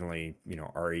were originally, you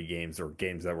know, RE games, or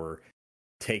games that were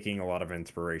taking a lot of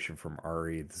inspiration from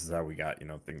RE. This is how we got, you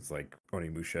know, things like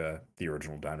Onimusha, the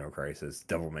original Dino Crisis,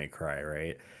 Devil May Cry,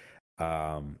 right?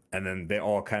 And then they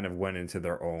all kind of went into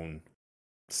their own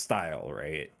style,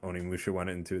 right? Onimusha went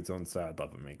into its own style,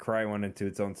 Devil May Cry went into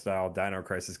its own style, Dino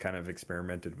Crisis kind of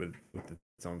experimented with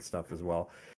its own stuff as well.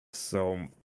 So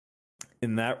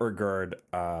in that regard,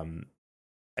 I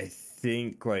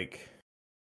think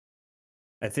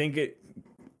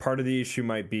part of the issue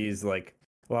might be is like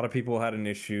a lot of people had an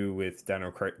issue with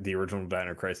the original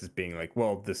Dino Crisis being like,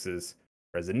 well, this is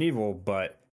Resident Evil,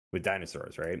 but with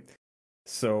dinosaurs, right?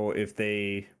 So if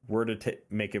they were to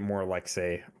make it more like,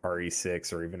 say,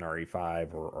 RE6 or even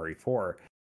RE5 or RE4,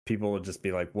 people would just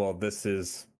be like, well, this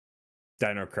is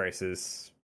Dino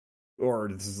Crisis, or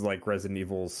this is like Resident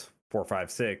Evil's 4,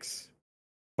 5, 6,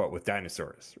 but with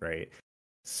dinosaurs, right?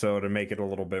 So to make it a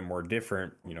little bit more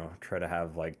different, you know, try to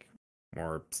have like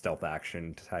more stealth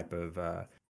action type of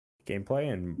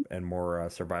gameplay and more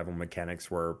survival mechanics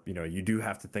where, you know, you do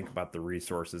have to think about the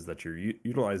resources that you're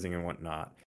utilizing and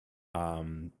whatnot.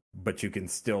 But you can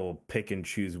still pick and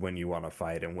choose when you want to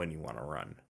fight and when you want to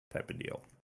run type of deal.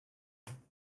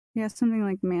 Yeah, something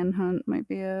like Manhunt might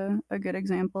be a good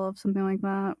example of something like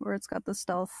that, where it's got the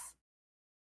stealth,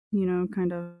 you know,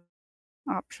 kind of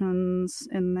options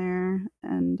in there.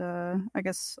 And I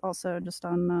guess also just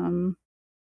on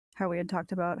how we had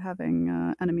talked about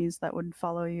having enemies that would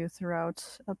follow you throughout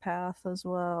a path as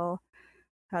well,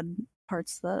 had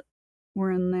parts that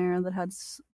were in there that had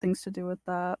things to do with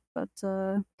that. But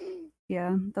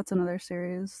yeah, that's another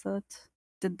series that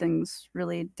did things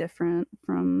really different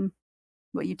from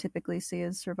what you typically see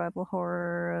as survival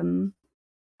horror, and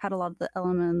had a lot of the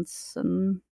elements,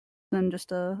 and then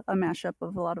just a mashup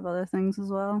of a lot of other things as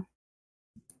well.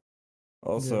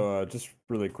 Also, just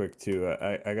really quick too,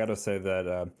 I gotta say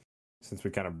that since we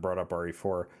kind of brought up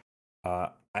RE4, I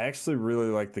actually really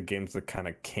like the games that kind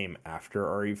of came after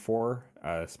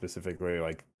RE4, specifically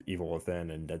like Evil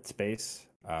Within and Dead Space,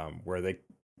 where they,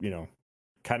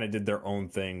 kind of did their own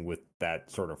thing with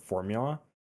that sort of formula,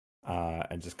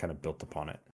 and just kind of built upon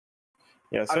it.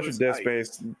 Yeah, especially Dead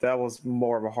Space, that was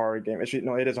more of a horror game. Actually,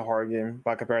 no, it is a horror game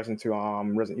by comparison to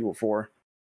Resident Evil 4.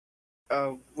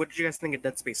 What did you guys think of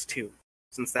Dead Space 2?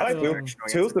 Since I that's like 2.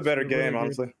 2 is the better game,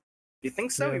 honestly. You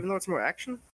think so, even though it's more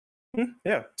action?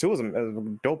 Yeah, 2 was a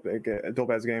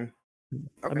dope-ass game.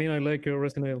 Okay. I mean, I like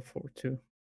Resident Evil 4 too.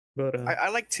 But I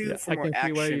like 2 for more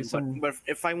action, but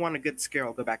if I want a good scare,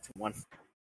 I'll go back to 1.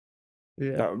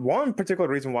 Yeah. One particular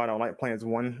reason why I don't like playing as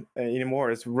 1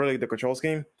 anymore is really the control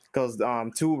scheme, because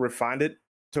 2 refined it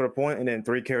to the point, and then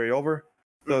 3 carried over.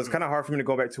 So it's kind of hard for me to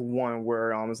go back to 1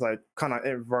 where it's like kind of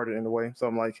inverted in a way. So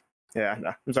I'm like, yeah,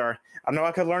 nah, I'm sorry. I know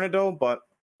I could learn it though, but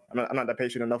I'm not that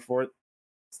patient enough for it.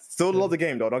 Still love the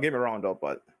game though. Don't get me wrong though,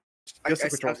 but just the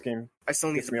control scheme. I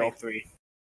still need to play 3.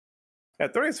 Yeah,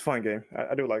 3 is a fun game.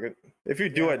 I do like it. If you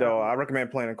do it though, I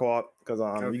recommend playing in co-op because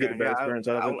you get the better experience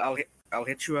out of it. I'll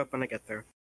hit you up when I get there.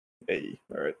 Hey,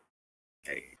 all right.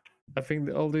 Hey. I think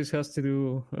all this has to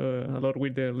do a lot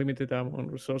with the limited ammo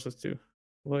and resources too.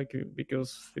 Like,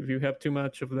 because if you have too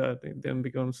much of that, it then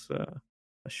becomes a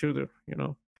shooter,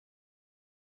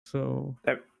 So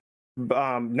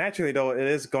naturally though, it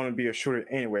is going to be a shooter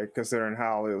anyway, considering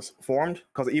how it was formed.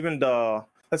 Because even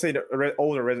let's say the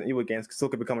older Resident Evil games still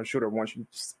could become a shooter once you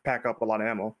just pack up a lot of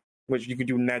ammo, which you could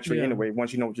do naturally anyway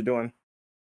once you know what you're doing.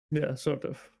 Yeah, sort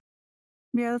of.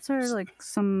 Yeah, that's where like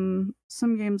some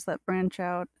games that branch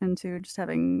out into just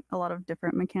having a lot of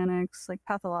different mechanics. Like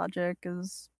Pathologic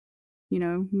is,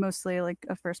 mostly like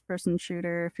a first-person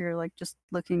shooter if you're like just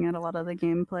looking at a lot of the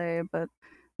gameplay, but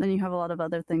then you have a lot of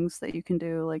other things that you can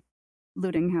do, like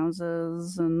looting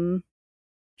houses, and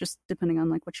just depending on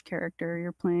like which character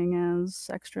you're playing as,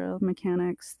 extra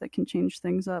mechanics that can change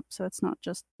things up, so it's not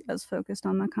just as focused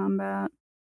on the combat.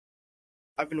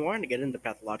 I've been wanting to get into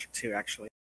Pathologic too, actually.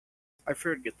 I've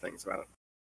heard good things about it.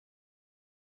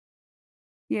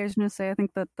 Yeah, I was gonna say, I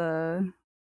think that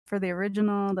for the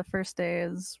original, the first day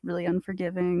is really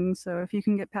unforgiving. So if you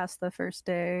can get past the first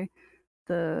day,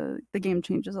 the game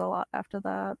changes a lot after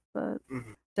that. But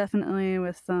definitely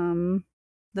with the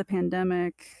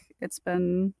pandemic, it's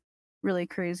been really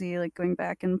crazy. Like going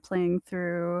back and playing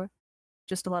through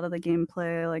just a lot of the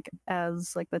gameplay, like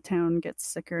as like the town gets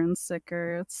sicker and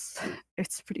sicker,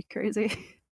 it's pretty crazy.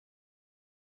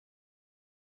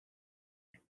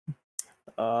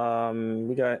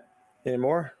 We got any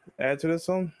more add to this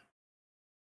one?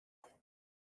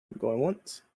 Going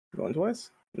once? Going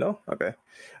twice? No? Okay.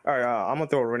 All right, I'm gonna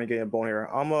throw a renegade bone here.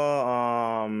 I'm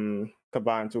gonna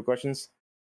combine 2 questions.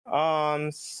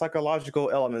 Psychological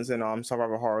elements in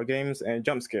survival horror games and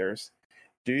jump scares.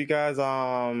 Do you guys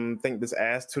think this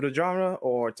adds to the genre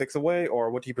or takes away,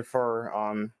 or what do you prefer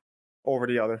over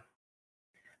the other?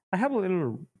 I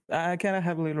kind of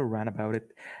have a little rant about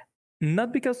it.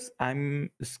 Not because I'm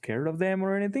scared of them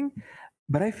or anything,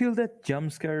 but I feel that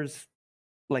jump scares,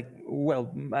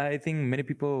 I think many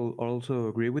people also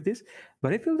agree with this,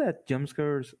 but I feel that jump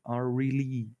scares are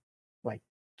really like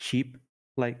cheap.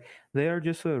 Like they are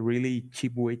just a really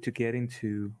cheap way to get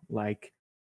into like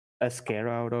a scare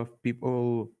out of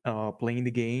people playing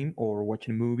the game or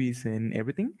watching movies and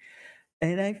everything.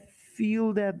 And I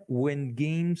feel that when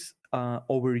games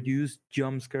overuse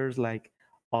jump scares like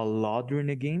a lot during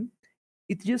a game,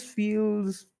 it just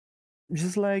feels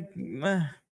just like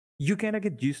you kind of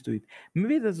get used to it.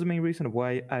 Maybe that's the main reason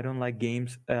why I don't like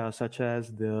games such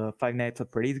as the Five Nights at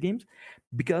Freddy's games,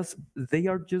 because they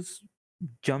are just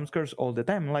jump scares all the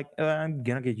time. Like I'm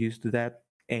gonna get used to that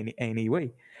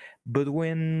anyway. But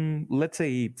when, let's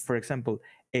say, for example,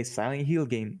 a Silent Hill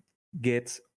game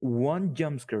gets one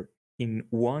jump scare in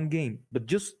one game, but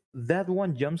just that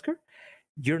one jump scare,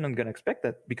 you're not gonna expect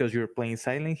that because you're playing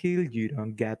Silent Hill. You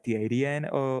don't get the idea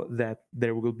that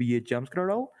there will be a jump scare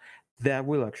at all. That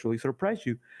will actually surprise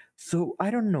you. So I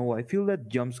don't know. I feel that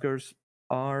jump scares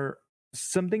are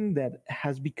something that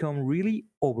has become really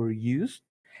overused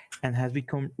and has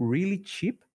become really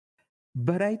cheap.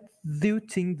 But I do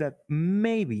think that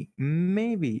maybe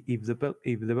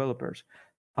if developers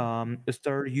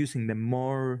start using them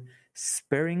more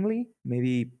sparingly,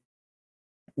 maybe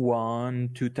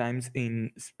 1-2 times in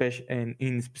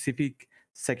specific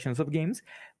sections of games,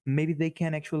 maybe they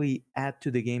can actually add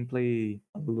to the gameplay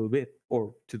a little bit,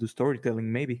 or to the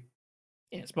storytelling, maybe.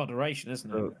 Yeah, it's moderation,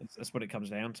 isn't it? That's what it comes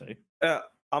down to.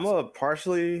 I'm gonna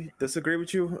partially disagree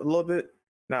with you a little bit.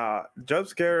 Now, jump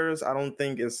scares, I don't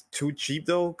think it's too cheap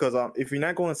though, because if you're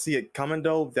not going to see it coming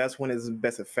though, that's when it's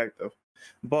best effective.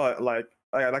 But like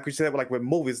we said, like with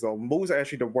movies though, movies are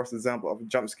actually the worst example of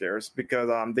jump scares because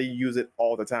they use it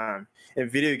all the time. In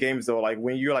video games though, like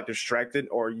when you're like distracted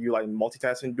or you like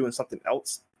multitasking, doing something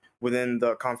else within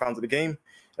the confines of the game,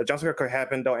 a jump scare could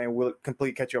happen though and will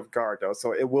completely catch you off guard though.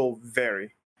 So it will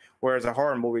vary. Whereas a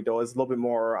horror movie though is a little bit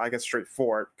more, I guess,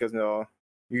 straightforward because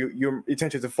your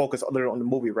attention to focus a little on the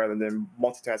movie rather than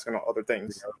multitasking on other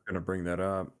things. I was gonna bring that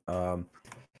up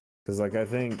because like I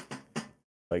think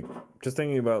like just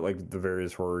thinking about like the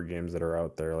various horror games that are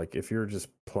out there, like if you're just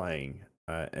playing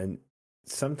and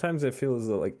sometimes it feels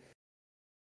like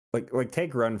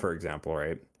take Run for example,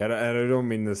 right? And I don't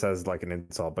mean this as like an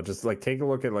insult, but just like take a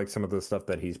look at like some of the stuff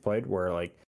that he's played where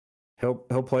like he'll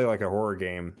play like a horror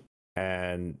game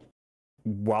and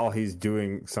while he's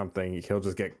doing something, he'll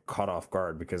just get caught off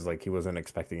guard because like he wasn't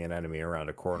expecting an enemy around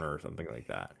a corner or something like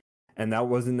that. And that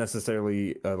wasn't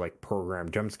necessarily a like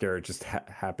programmed jump scare. It just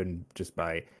happened just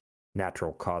by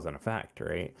natural cause and effect,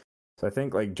 right? So I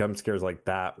think like jump scares like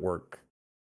that work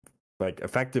like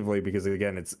effectively because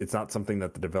again, it's not something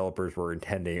that the developers were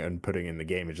intending and putting in the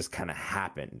game. It just kind of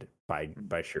happened by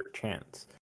sheer chance.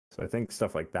 So I think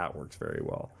stuff like that works very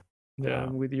well. Yeah,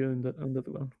 I'm with you on that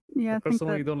one. Yeah, I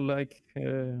personally don't like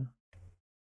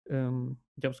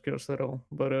jump scares at all.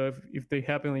 But if they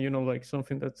happen, like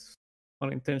something that's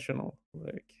unintentional,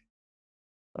 like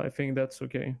I think that's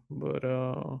okay. But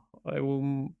I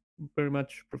will very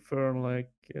much prefer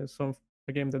like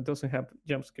a game that doesn't have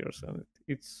jump scares and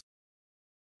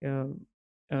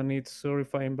it's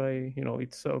horrifying by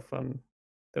itself, and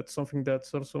that's something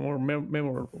that's also more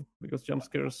memorable because jump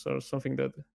scares are something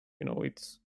that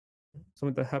it's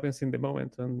something that happens in the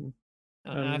moment. And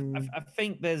I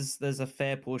think there's a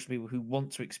fair portion of people who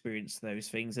want to experience those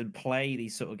things and play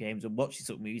these sort of games and watch these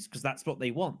sort of movies because that's what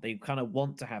they want. They kind of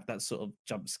want to have that sort of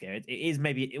jump scare. It is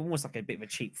maybe almost like a bit of a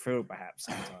cheap thrill, perhaps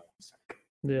sometimes.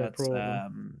 Yeah, but, probably.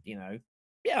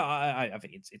 I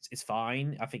think it's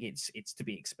fine. I think it's to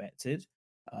be expected.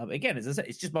 Again, as I said,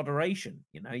 it's just moderation.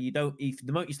 You don't if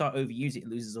the moment you start overusing it,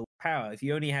 loses all power. If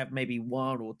you only have maybe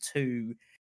one or two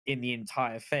in the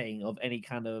entire thing of any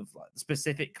kind of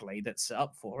specifically that's set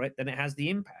up for it, then it has the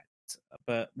impact.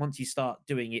 But once you start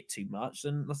doing it too much,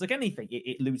 then it's like anything,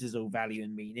 it loses all value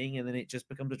and meaning, and then it just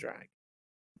becomes a drag.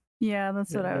 Yeah,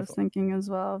 that's what I was thinking as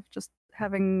well. Just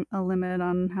having a limit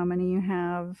on how many you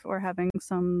have, or having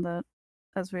some that,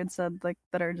 as we had said, like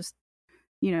that are just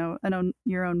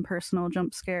your own personal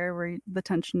jump scare where the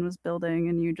tension was building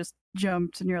and you just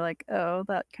jumped and you're like, oh,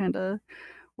 that kind of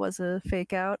was a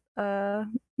fake out.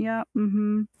 Yeah.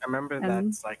 Mm-hmm. I remember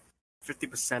that's like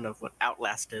 50% of what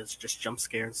Outlast is, just jump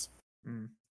scares.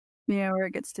 Yeah, where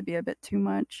it gets to be a bit too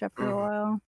much after a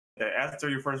while. Yeah, after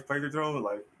your first playthrough,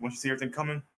 like once you see everything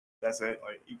coming, that's it.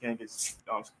 Like you can't get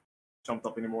jumped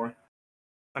up anymore.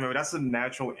 I mean, that's a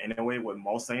natural anyway with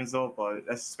most things though, but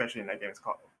that's especially in that game's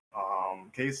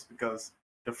case because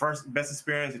the best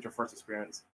experience is your first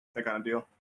experience. That kind of deal.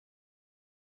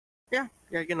 Yeah,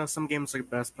 some games are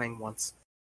best playing once.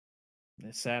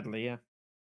 Sadly, yeah.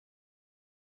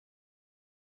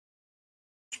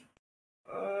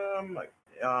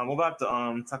 What about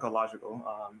the psychological?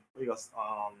 What do you guys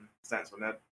stance on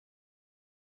that?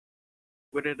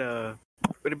 Would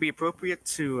it be appropriate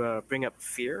to bring up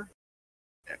fear?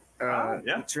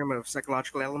 In terms of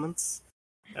psychological elements?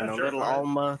 Sure, little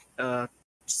Alma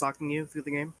stalking you through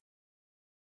the game?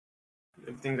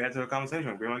 Everything to add to the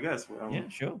conversation, bring my guess. Yeah,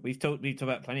 sure. We've talked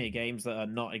about plenty of games that are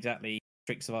not exactly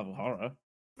strict survival horror.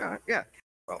 Yeah.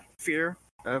 Well, Fear,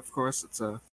 of course, it's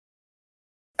a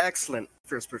excellent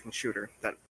first-person shooter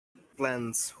that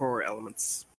blends horror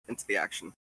elements into the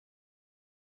action.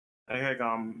 I think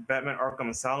Batman Arkham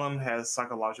Asylum has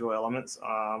psychological elements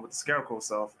with the Scarecrow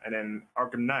stuff, and then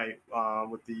Arkham Knight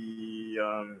with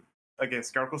the again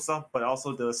Scarecrow stuff, but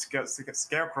also the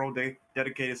Scarecrow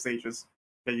dedicated stages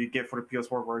that you get for the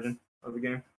PS4 version of the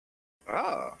game.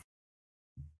 Oh.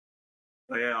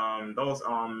 So yeah, those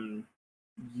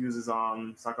uses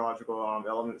psychological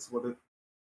elements with it.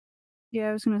 Yeah,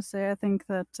 I was gonna say I think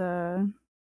that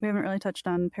we haven't really touched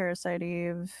on Parasite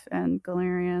Eve and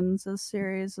Galerians as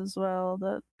series as well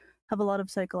that have a lot of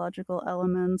psychological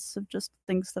elements of just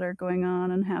things that are going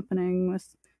on and happening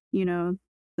with,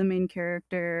 the main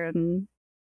character and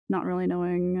not really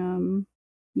knowing,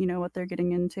 what they're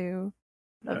getting into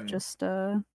of just,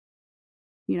 as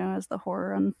the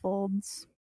horror unfolds.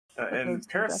 And those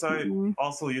two Parasite definitely.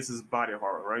 also uses body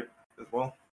horror, right? As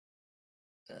well.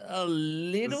 A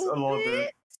little, Just a little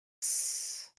bit,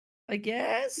 I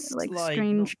guess. Like not-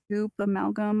 strange goop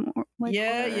amalgam or like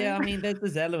yeah, yeah. I horror. mean,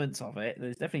 there's elements of it.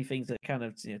 There's definitely things that kind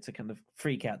of to kind of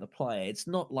freak out the player. It's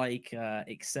not like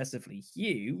excessively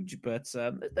huge, but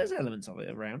there's elements of it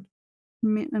around.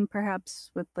 And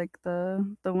perhaps with like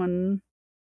the one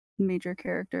major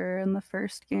character in the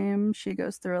first game, she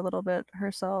goes through a little bit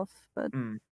herself, but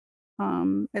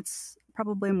it's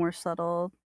probably more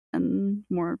subtle and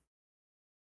more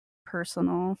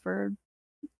personal for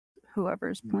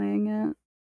whoever's playing it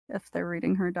if they're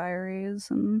reading her diaries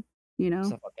and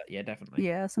Stuff like that. Yeah, definitely.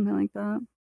 yeah, something like that.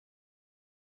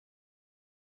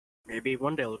 Maybe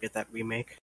one day we'll get that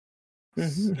remake.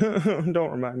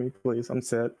 Don't remind me, please. I'm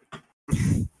sad.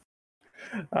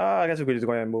 I guess we could just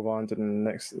go ahead and move on to the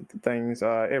next things.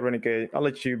 Hey, Renegade, I'll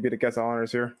let you be the guest of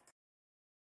honors here.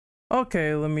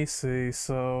 Okay, let me see.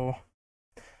 So,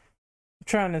 I'm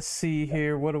trying to see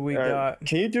here. What do we got?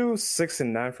 Can you do 6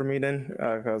 and 9 for me then?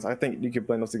 Because I think you could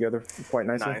blend those together quite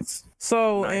nicely. Nice.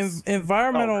 So, Nice.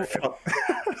 environmental. Oh,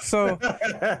 So,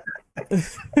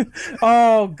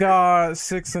 oh god,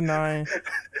 6 and 9.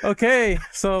 Okay,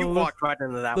 so You walked right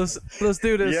into that one. let's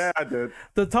do this. yeah, I did.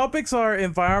 The topics are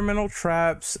environmental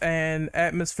traps and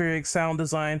atmospheric sound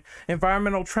design.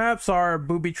 Environmental traps are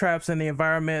booby traps in the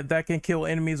environment that can kill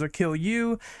enemies or kill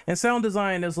you, and sound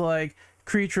design is like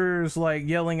creatures like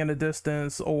yelling in the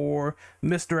distance or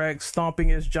Mr. X stomping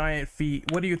his giant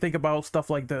feet. What do you think about stuff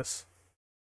like this?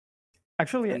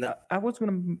 Actually, I was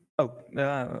gonna.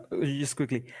 Just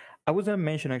quickly, I was gonna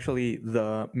mention actually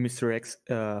the Mr. X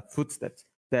footsteps.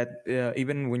 That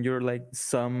even when you're like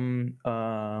just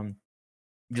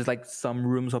like some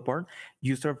rooms apart,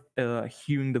 you start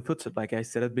hearing the footsteps. Like I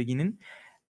said at the beginning,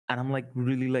 and I'm like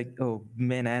really like, oh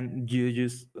man, and you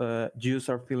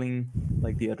start feeling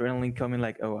like the adrenaline coming.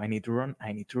 Like, oh, I need to run,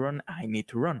 I need to run, I need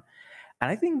to run.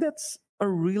 And I think that's a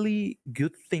really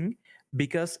good thing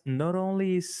because not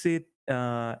only is it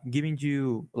giving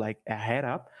you like a head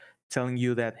up, telling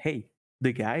you that, hey,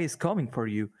 the guy is coming for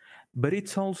you, but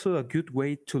it's also a good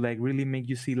way to like really make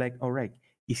you see like, all right,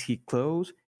 is he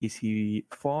close? Is he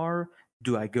far?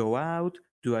 Do I go out?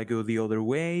 Do I go the other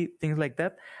way? Things like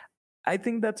that. I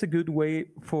think that's a good way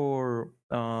for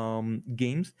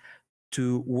games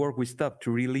to work with stuff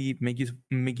to really make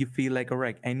you feel like, all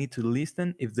right, I need to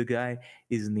listen if the guy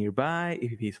is nearby,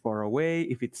 if he's far away,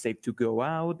 if it's safe to go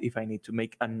out, if I need to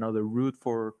make another route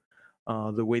for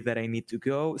the way that I need to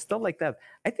go, stuff like that.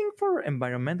 I think for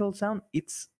environmental sound,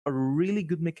 it's a really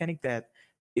good mechanic that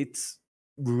it's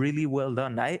really well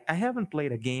done. I haven't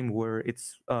played a game where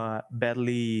it's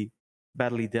badly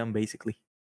done, basically.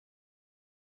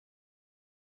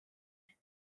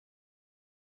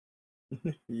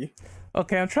 Yeah.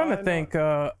 Okay, I'm trying to think.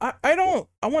 I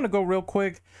want to go real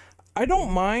quick. I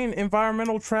don't mind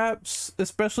environmental traps,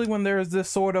 especially when there's this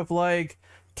sort of like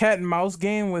cat and mouse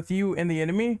game with you and the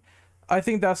enemy. I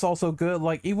think that's also good.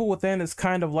 Like Evil Within is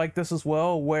kind of like this as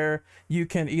well, where you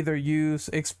can either use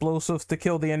explosives to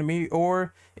kill the enemy,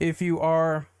 or if you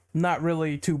are not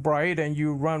really too bright and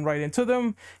you run right into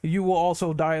them, you will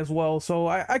also die as well. So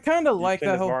I kind of like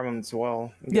that whole environment as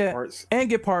well. And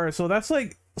get parts. So that's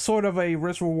like sort of a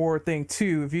risk reward thing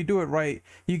too. If you do it right,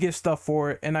 you get stuff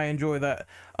for it, and I enjoy that.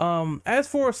 As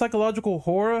for psychological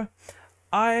horror,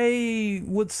 I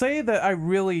would say that I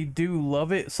really do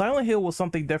love it. Silent Hill was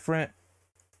something different.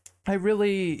 I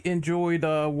really enjoyed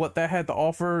what that had to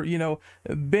offer, you know,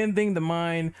 bending the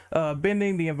mind,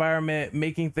 bending the environment,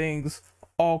 making things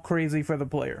all crazy for the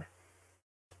player.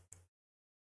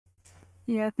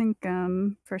 Yeah, I think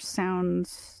for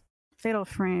sounds, Fatal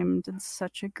Frame did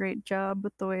such a great job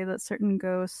with the way that certain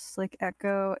ghosts like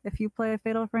echo. If you play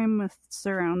Fatal Frame with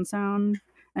surround sound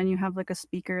and you have like a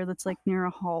speaker that's like near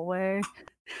a hallway,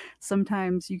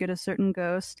 sometimes you get a certain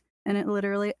ghost and it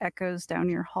literally echoes down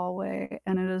your hallway,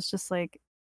 and it is just like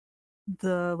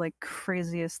the like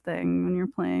craziest thing when you're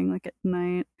playing like at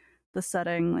night. The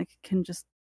setting like can just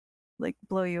like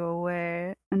blow you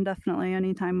away. And definitely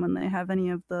anytime when they have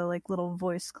any of the like little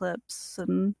voice clips,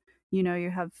 and you know you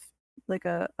have like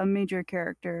a major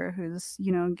character who's,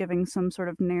 you know, giving some sort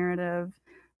of narrative,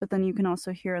 but then you can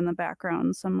also hear in the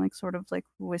background some like sort of like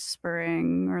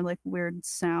whispering or like weird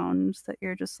sounds that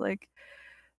you're just like,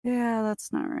 yeah,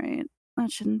 that's not right,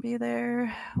 that shouldn't be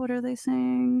there, what are they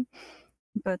saying?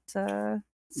 But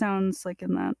sounds like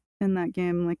in that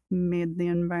game like made the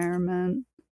environment.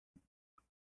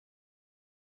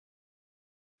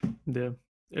 Yeah.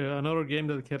 Another game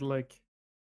that had like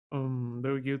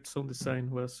very good sound design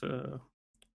was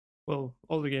well,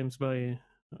 all the games by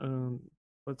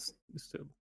what's this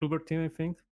Bloober Team, I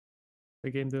think. The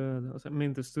game,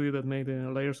 the studio that made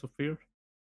Layers of Fear.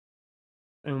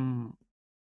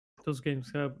 Those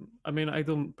games have. I mean, I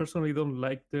don't personally don't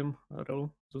like them at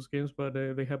all. Those games, but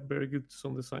they have very good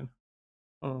sound design.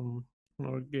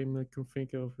 Another game I can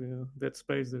think of, Dead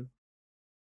Space.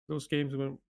 Those games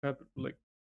have like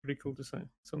pretty cool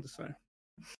sound design.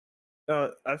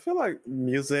 I feel like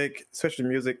music, especially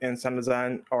music and sound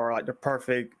design, are like the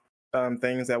perfect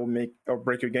things that will make or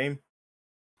break your game.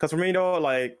 Because for me, though,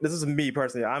 like this is me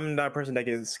personally, I'm not a person that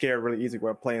gets scared really easy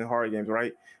while playing horror games,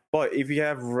 right? But if you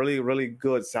have really, really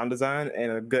good sound design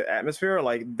and a good atmosphere,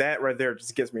 like that right there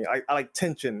just gets me. I like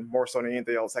tension more so than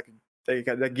anything else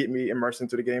that get me immersed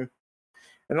into the game.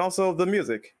 And also the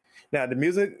music. Now the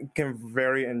music can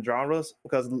vary in genres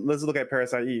because let's look at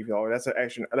Parasite Eve. That's an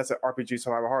RPG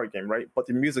survival horror game, right? But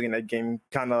the music in that game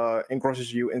kind of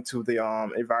engrosses you into the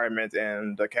environment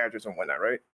and the characters and whatnot,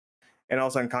 right? And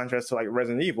also in contrast to like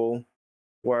Resident Evil,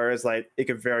 where it's like it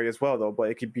could vary as well though, but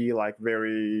it could be like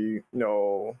very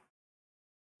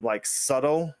like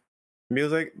subtle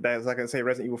music that's like I say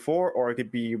Resident Evil 4, or it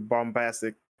could be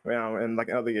bombastic, in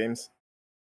like other games.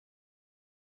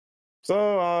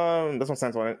 So that's my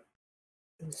sense on it.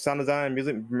 Sound design and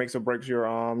music makes or breaks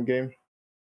your game.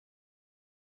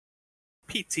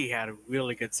 PT had a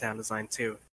really good sound design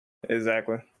too.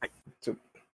 Exactly.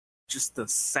 Just the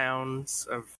sounds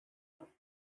of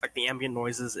like the ambient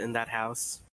noises in that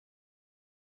house.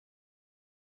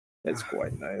 It's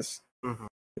quite nice. Mm-hmm.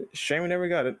 Shame we never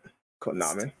got it.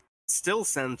 Konami. Still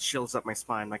sends chills up my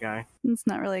spine, my guy. It's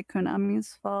not really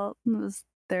Konami's fault. It was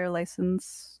their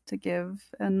license to give,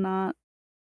 and not.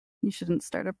 You shouldn't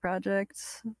start a project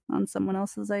on someone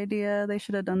else's idea. They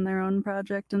should have done their own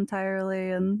project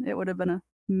entirely, and it would have been a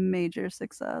major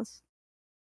success.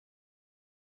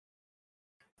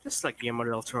 Just like Guillermo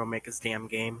del Toro make his damn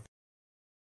game.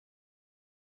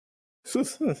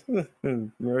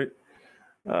 Right.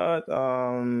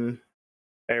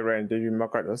 Hey Rand, did you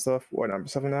mark out that stuff? What number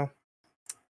 7 now?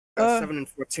 7 and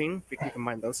 14. We can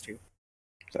combine those two.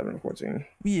 7 and 14.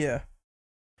 Yeah.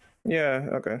 Yeah.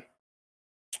 Okay.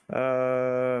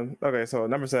 Okay. So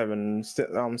number 7,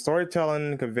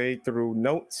 storytelling conveyed through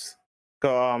notes.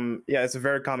 Yeah, it's a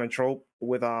very common trope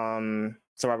with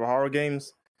survival horror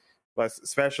games, but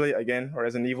especially again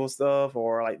Resident Evil stuff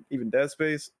or like even Dead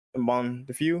Space among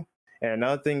the few. And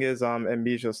another thing is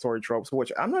amnesia story tropes,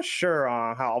 which I'm not sure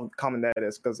how common that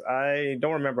is because I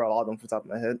don't remember a lot of them from the top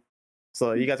of my head.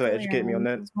 So you guys will educate me on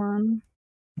that. One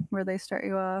where they start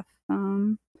you off.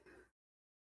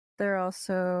 There are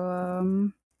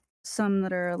also some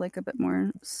that are like a bit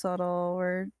more subtle,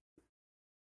 where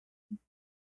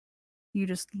you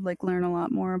just like learn a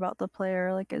lot more about the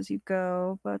player like as you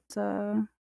go. But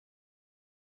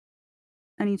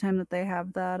anytime that they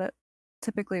have that, it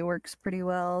typically works pretty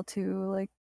well to like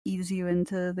ease you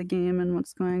into the game and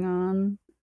what's going on,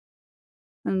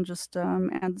 and just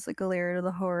adds like a layer to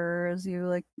the horror as you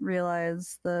like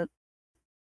realize that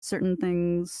certain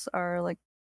things are like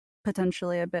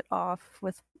potentially a bit off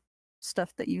with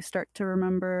stuff that you start to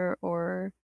remember,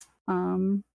 or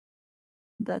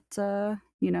that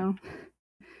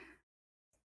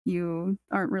you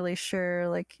aren't really sure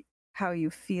like how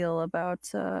you feel about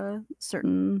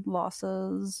certain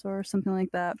losses or something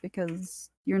like that, because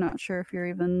you're not sure if you're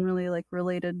even really like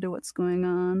related to what's going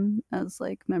on as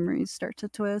like memories start to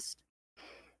twist.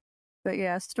 But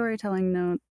yeah,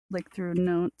 storytelling like through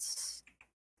notes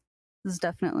is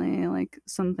definitely like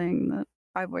something that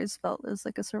I've always felt is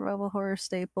like a survival horror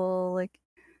staple. Like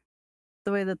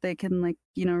the way that they can like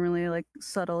really like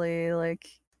subtly like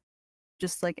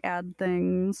just like add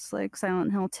things. Like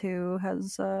Silent Hill 2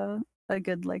 has a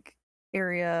good like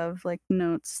area of like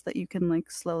notes that you can like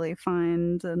slowly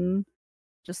find, and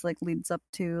just like leads up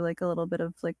to like a little bit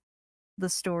of like the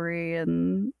story,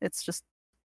 and it's just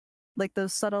like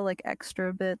those subtle like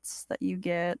extra bits that you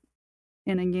get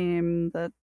in a game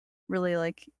that really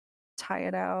like tie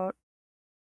it out,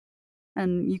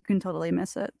 and you can totally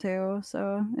miss it too.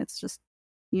 So it's just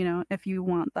if you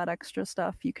want that extra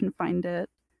stuff, you can find it.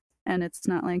 And it's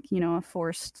not like, a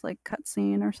forced like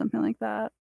cutscene or something like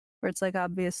that, where it's like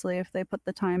obviously if they put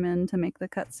the time in to make the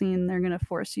cutscene, they're gonna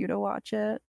force you to watch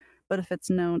it. But if it's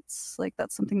notes, like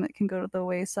that's something that can go to the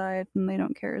wayside, and they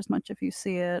don't care as much if you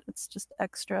see it. It's just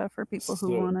extra for people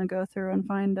who want to go through and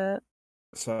find it.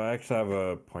 So I actually have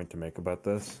a point to make about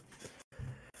this.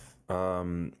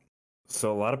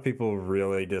 So a lot of people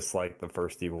really dislike the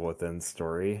first Evil Within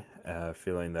story,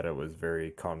 feeling that it was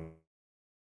very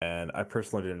and I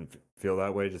personally didn't feel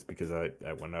that way, just because I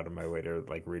went out of my way to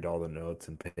like read all the notes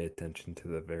and pay attention to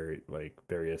the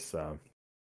various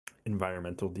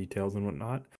environmental details and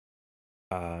whatnot.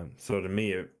 So to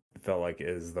me, it felt like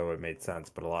as though it made sense,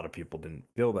 but a lot of people didn't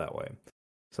feel that way.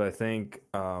 So I think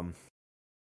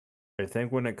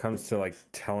when it comes to like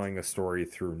telling a story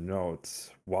through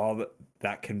notes, while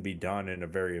that can be done in a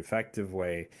very effective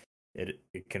way,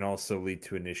 it can also lead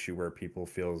to an issue where people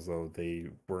feel as though they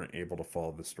weren't able to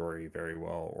follow the story very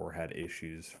well or had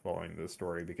issues following the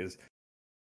story because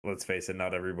let's face it,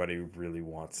 not everybody really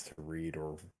wants to read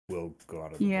or will go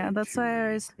out of the way that's to why I read,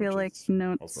 always feel like which is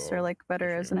notes also are like better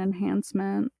as an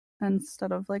enhancement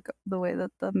instead of like the way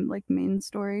that the like main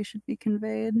story should be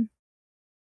conveyed.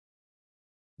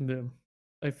 Yeah,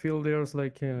 I feel there's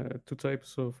like two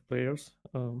types of players.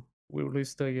 We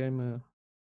released a game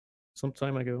some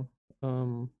time ago,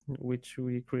 which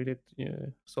we created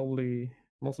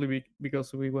mostly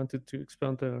because we wanted to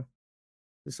expand the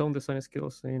sound design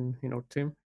skills in our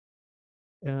team,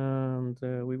 and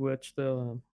we watched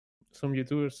some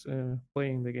YouTubers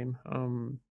playing the game.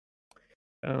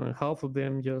 Half of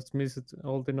them just missed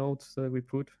all the notes that we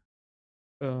put.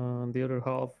 The other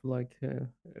half,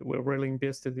 were really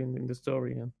invested in the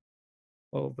story and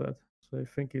all of that. So I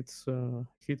think it's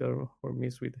hit or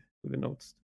miss with the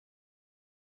notes.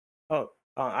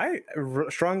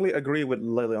 Strongly agree with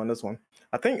Lily on this one.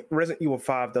 I think Resident Evil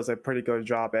 5 does a pretty good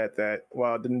job at that.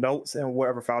 Well, the notes and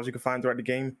whatever files you can find throughout the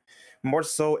game more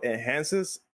so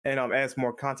enhances and adds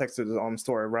more context to the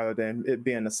story rather than it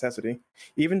being a necessity.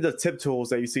 Even the tip tools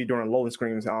that you see during loading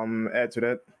screens add to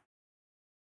that.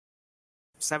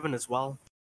 7 as well.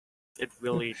 It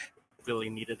really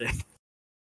needed it.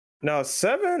 No,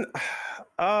 7,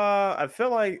 I feel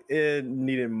like it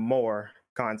needed more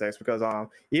context because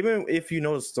even if you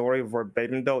know the story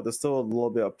verbatim though, there's still a little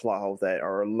bit of plot holes that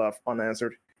are left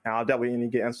unanswered. And I'll definitely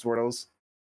need to get answers for those.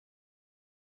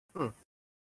 Well,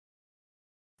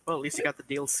 at least you got the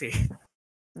DLC.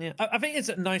 Yeah, I think it's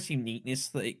a nice uniqueness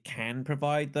that it can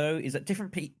provide, though, is that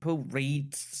different people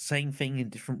read the same thing in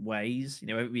different ways. You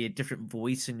know, it would be a different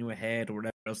voice in your head or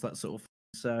whatever else, that sort of thing.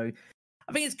 So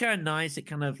I think it's kind of nice. It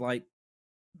kind of like,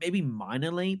 maybe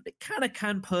minorly, but it kind of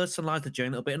can personalize the journey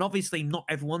a little bit. And obviously, not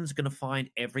everyone's going to find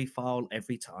every file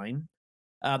every time.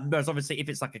 Whereas obviously, if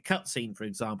it's like a cutscene, for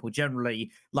example, generally,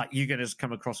 like you're going to just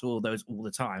come across all those all the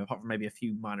time, apart from maybe a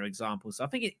few minor examples. So I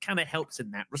think it kind of helps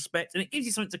in that respect, and it gives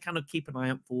you something to kind of keep an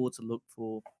eye out for, to look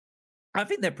for. I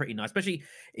think they're pretty nice, especially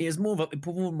it is more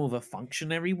of a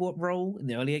functionary role in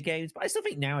the earlier games. But I still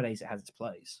think nowadays it has its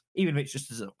place, even if it's just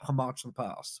as a homage to the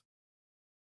past.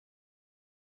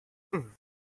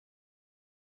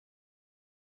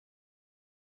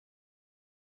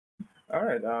 All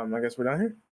right, I guess we're done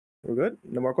here. We're good.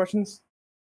 No more questions.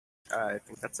 I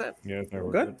think that's it. Yeah, no,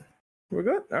 We're good. We're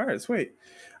good. All right, sweet.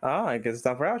 I guess it's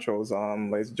time for outros,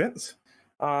 ladies and gents.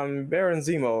 Baron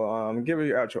Zemo, give me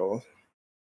your outro.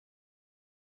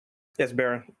 Yes,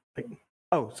 Baron.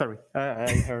 Oh, sorry.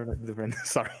 I heard a different.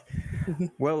 Sorry.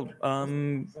 Well,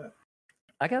 I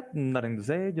got nothing to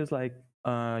say. Just like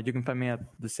you can find me at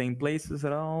the same places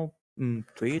at all.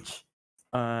 Twitch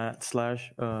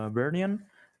 /Bernian.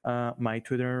 My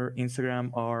Twitter, Instagram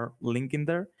are linked in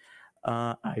there.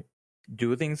 I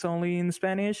do things only in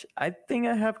Spanish. I think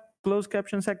I have closed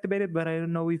captions activated, but I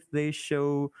don't know if they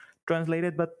show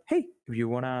translated. But hey, if you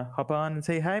wanna hop on and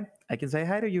say hi, I can say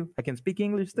hi to you. I can speak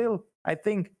English still. I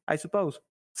suppose.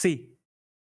 See.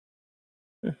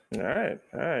 All right.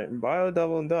 Bio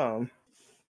Double Dumb.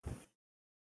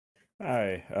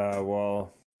 Hi.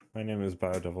 Well, my name is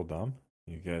BioDevilDom.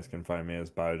 You guys can find me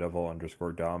as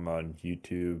BioDevil_Dom on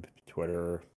YouTube,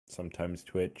 Twitter, sometimes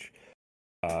Twitch.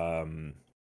 I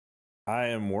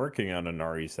am working on an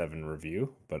RE7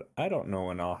 review, but I don't know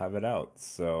when I'll have it out.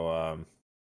 So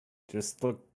just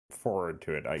look forward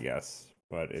to it, I guess.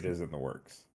 But it is in the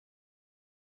works.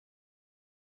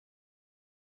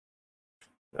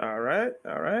 All right.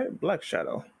 Black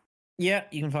Shadow. Yeah,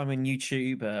 you can find me on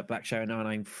YouTube, Black Shadow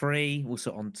 993.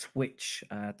 Also on Twitch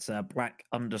at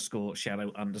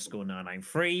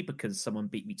Black_Shadow_993 because someone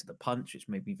beat me to the punch, which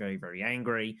made me very, very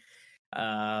angry.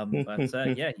 Yeah,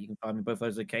 you can find me both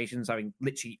those locations. I mean,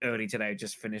 literally early today, I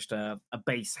just finished a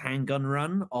base handgun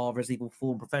run of Resident Evil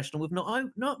 4 Professional with no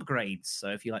upgrades. So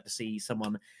if you like to see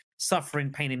someone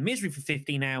suffering pain and misery for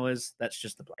 15 hours, that's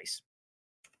just the place.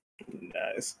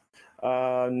 Nice.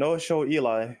 No show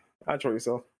Eli. Outro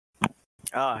yourself.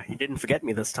 You didn't forget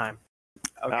me this time.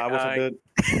 Okay, I wish I did.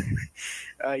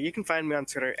 You can find me on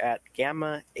Twitter at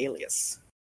Gamma Alias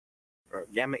or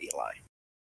Gamma Eli.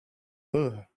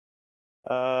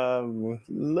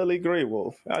 Lily Grey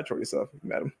Wolf. Outro yourself,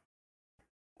 madam.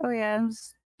 Oh yeah,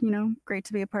 great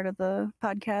to be a part of the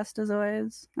podcast as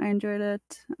always. I enjoyed it.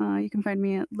 You can find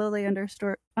me at Lily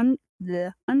underscore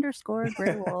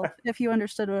Grey Wolf if you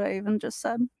understood what I even just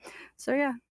said. So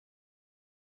yeah.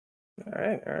 All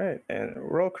right. And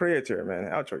World Creator, man,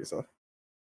 outro yourself.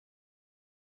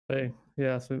 Hey,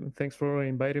 yeah, so thanks for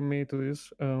inviting me to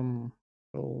this.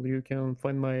 Well, you can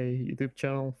find my YouTube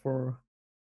channel for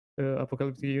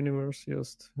Apocalyptic Universe.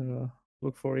 Just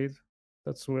look for it.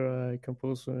 That's where I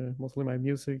compose mostly my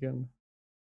music, and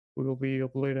we will be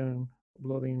uploading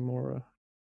more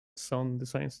sound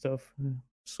design stuff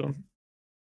soon.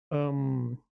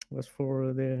 As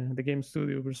for the game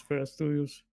studio, Versfera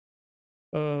Studios,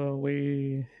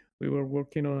 we were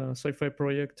working on a sci-fi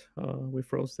project. We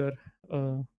froze that,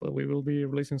 but we will be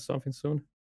releasing something soon.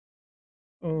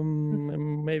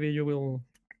 And maybe you will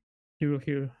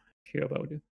hear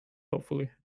about it. Hopefully.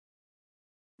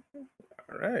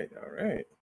 All right.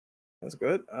 That's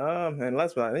good. And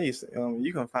last but not least,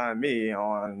 you can find me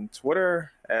on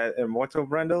Twitter at Immortal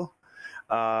Brendel.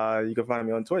 You can find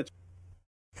me on Twitch.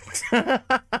 You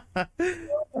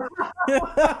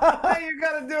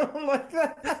gotta do him like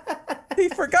that. He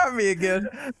forgot me again.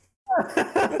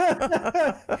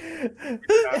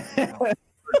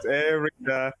 Every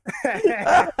time.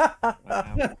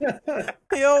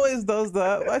 He always does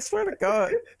that. I swear to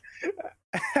God.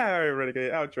 All right,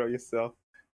 Renegade, outro yourself.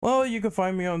 Well, you can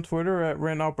find me on Twitter at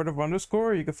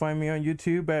RenOperative_. You can find me on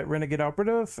YouTube at Renegade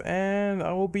Operative. And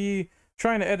I will be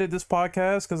trying to edit this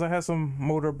podcast because I have some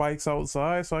motorbikes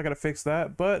outside, so I got to fix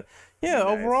that. But yeah, nice.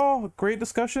 Overall, great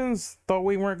discussions. Thought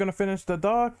we weren't going to finish the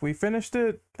doc. We finished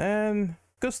it, and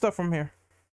good stuff from here.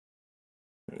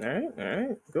 All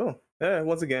right, cool. Yeah,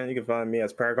 once again, you can find me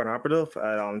as Paragon Operative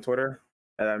on Twitter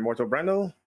at Immortal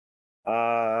Brendel,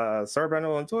 Sir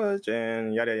Brendel on Twitch,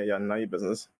 and yada, none of your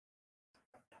business.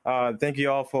 Thank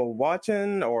you all for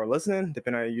watching or listening,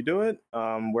 depending on how you do it,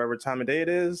 wherever time of day it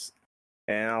is.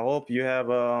 And I hope you have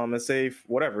a safe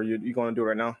whatever you're going to do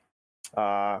right now.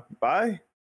 Bye.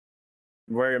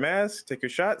 Wear your mask, take your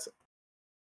shots,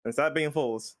 and stop being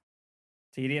fools.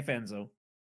 TDF Enzo.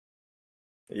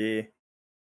 Yeah.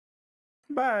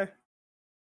 Bye.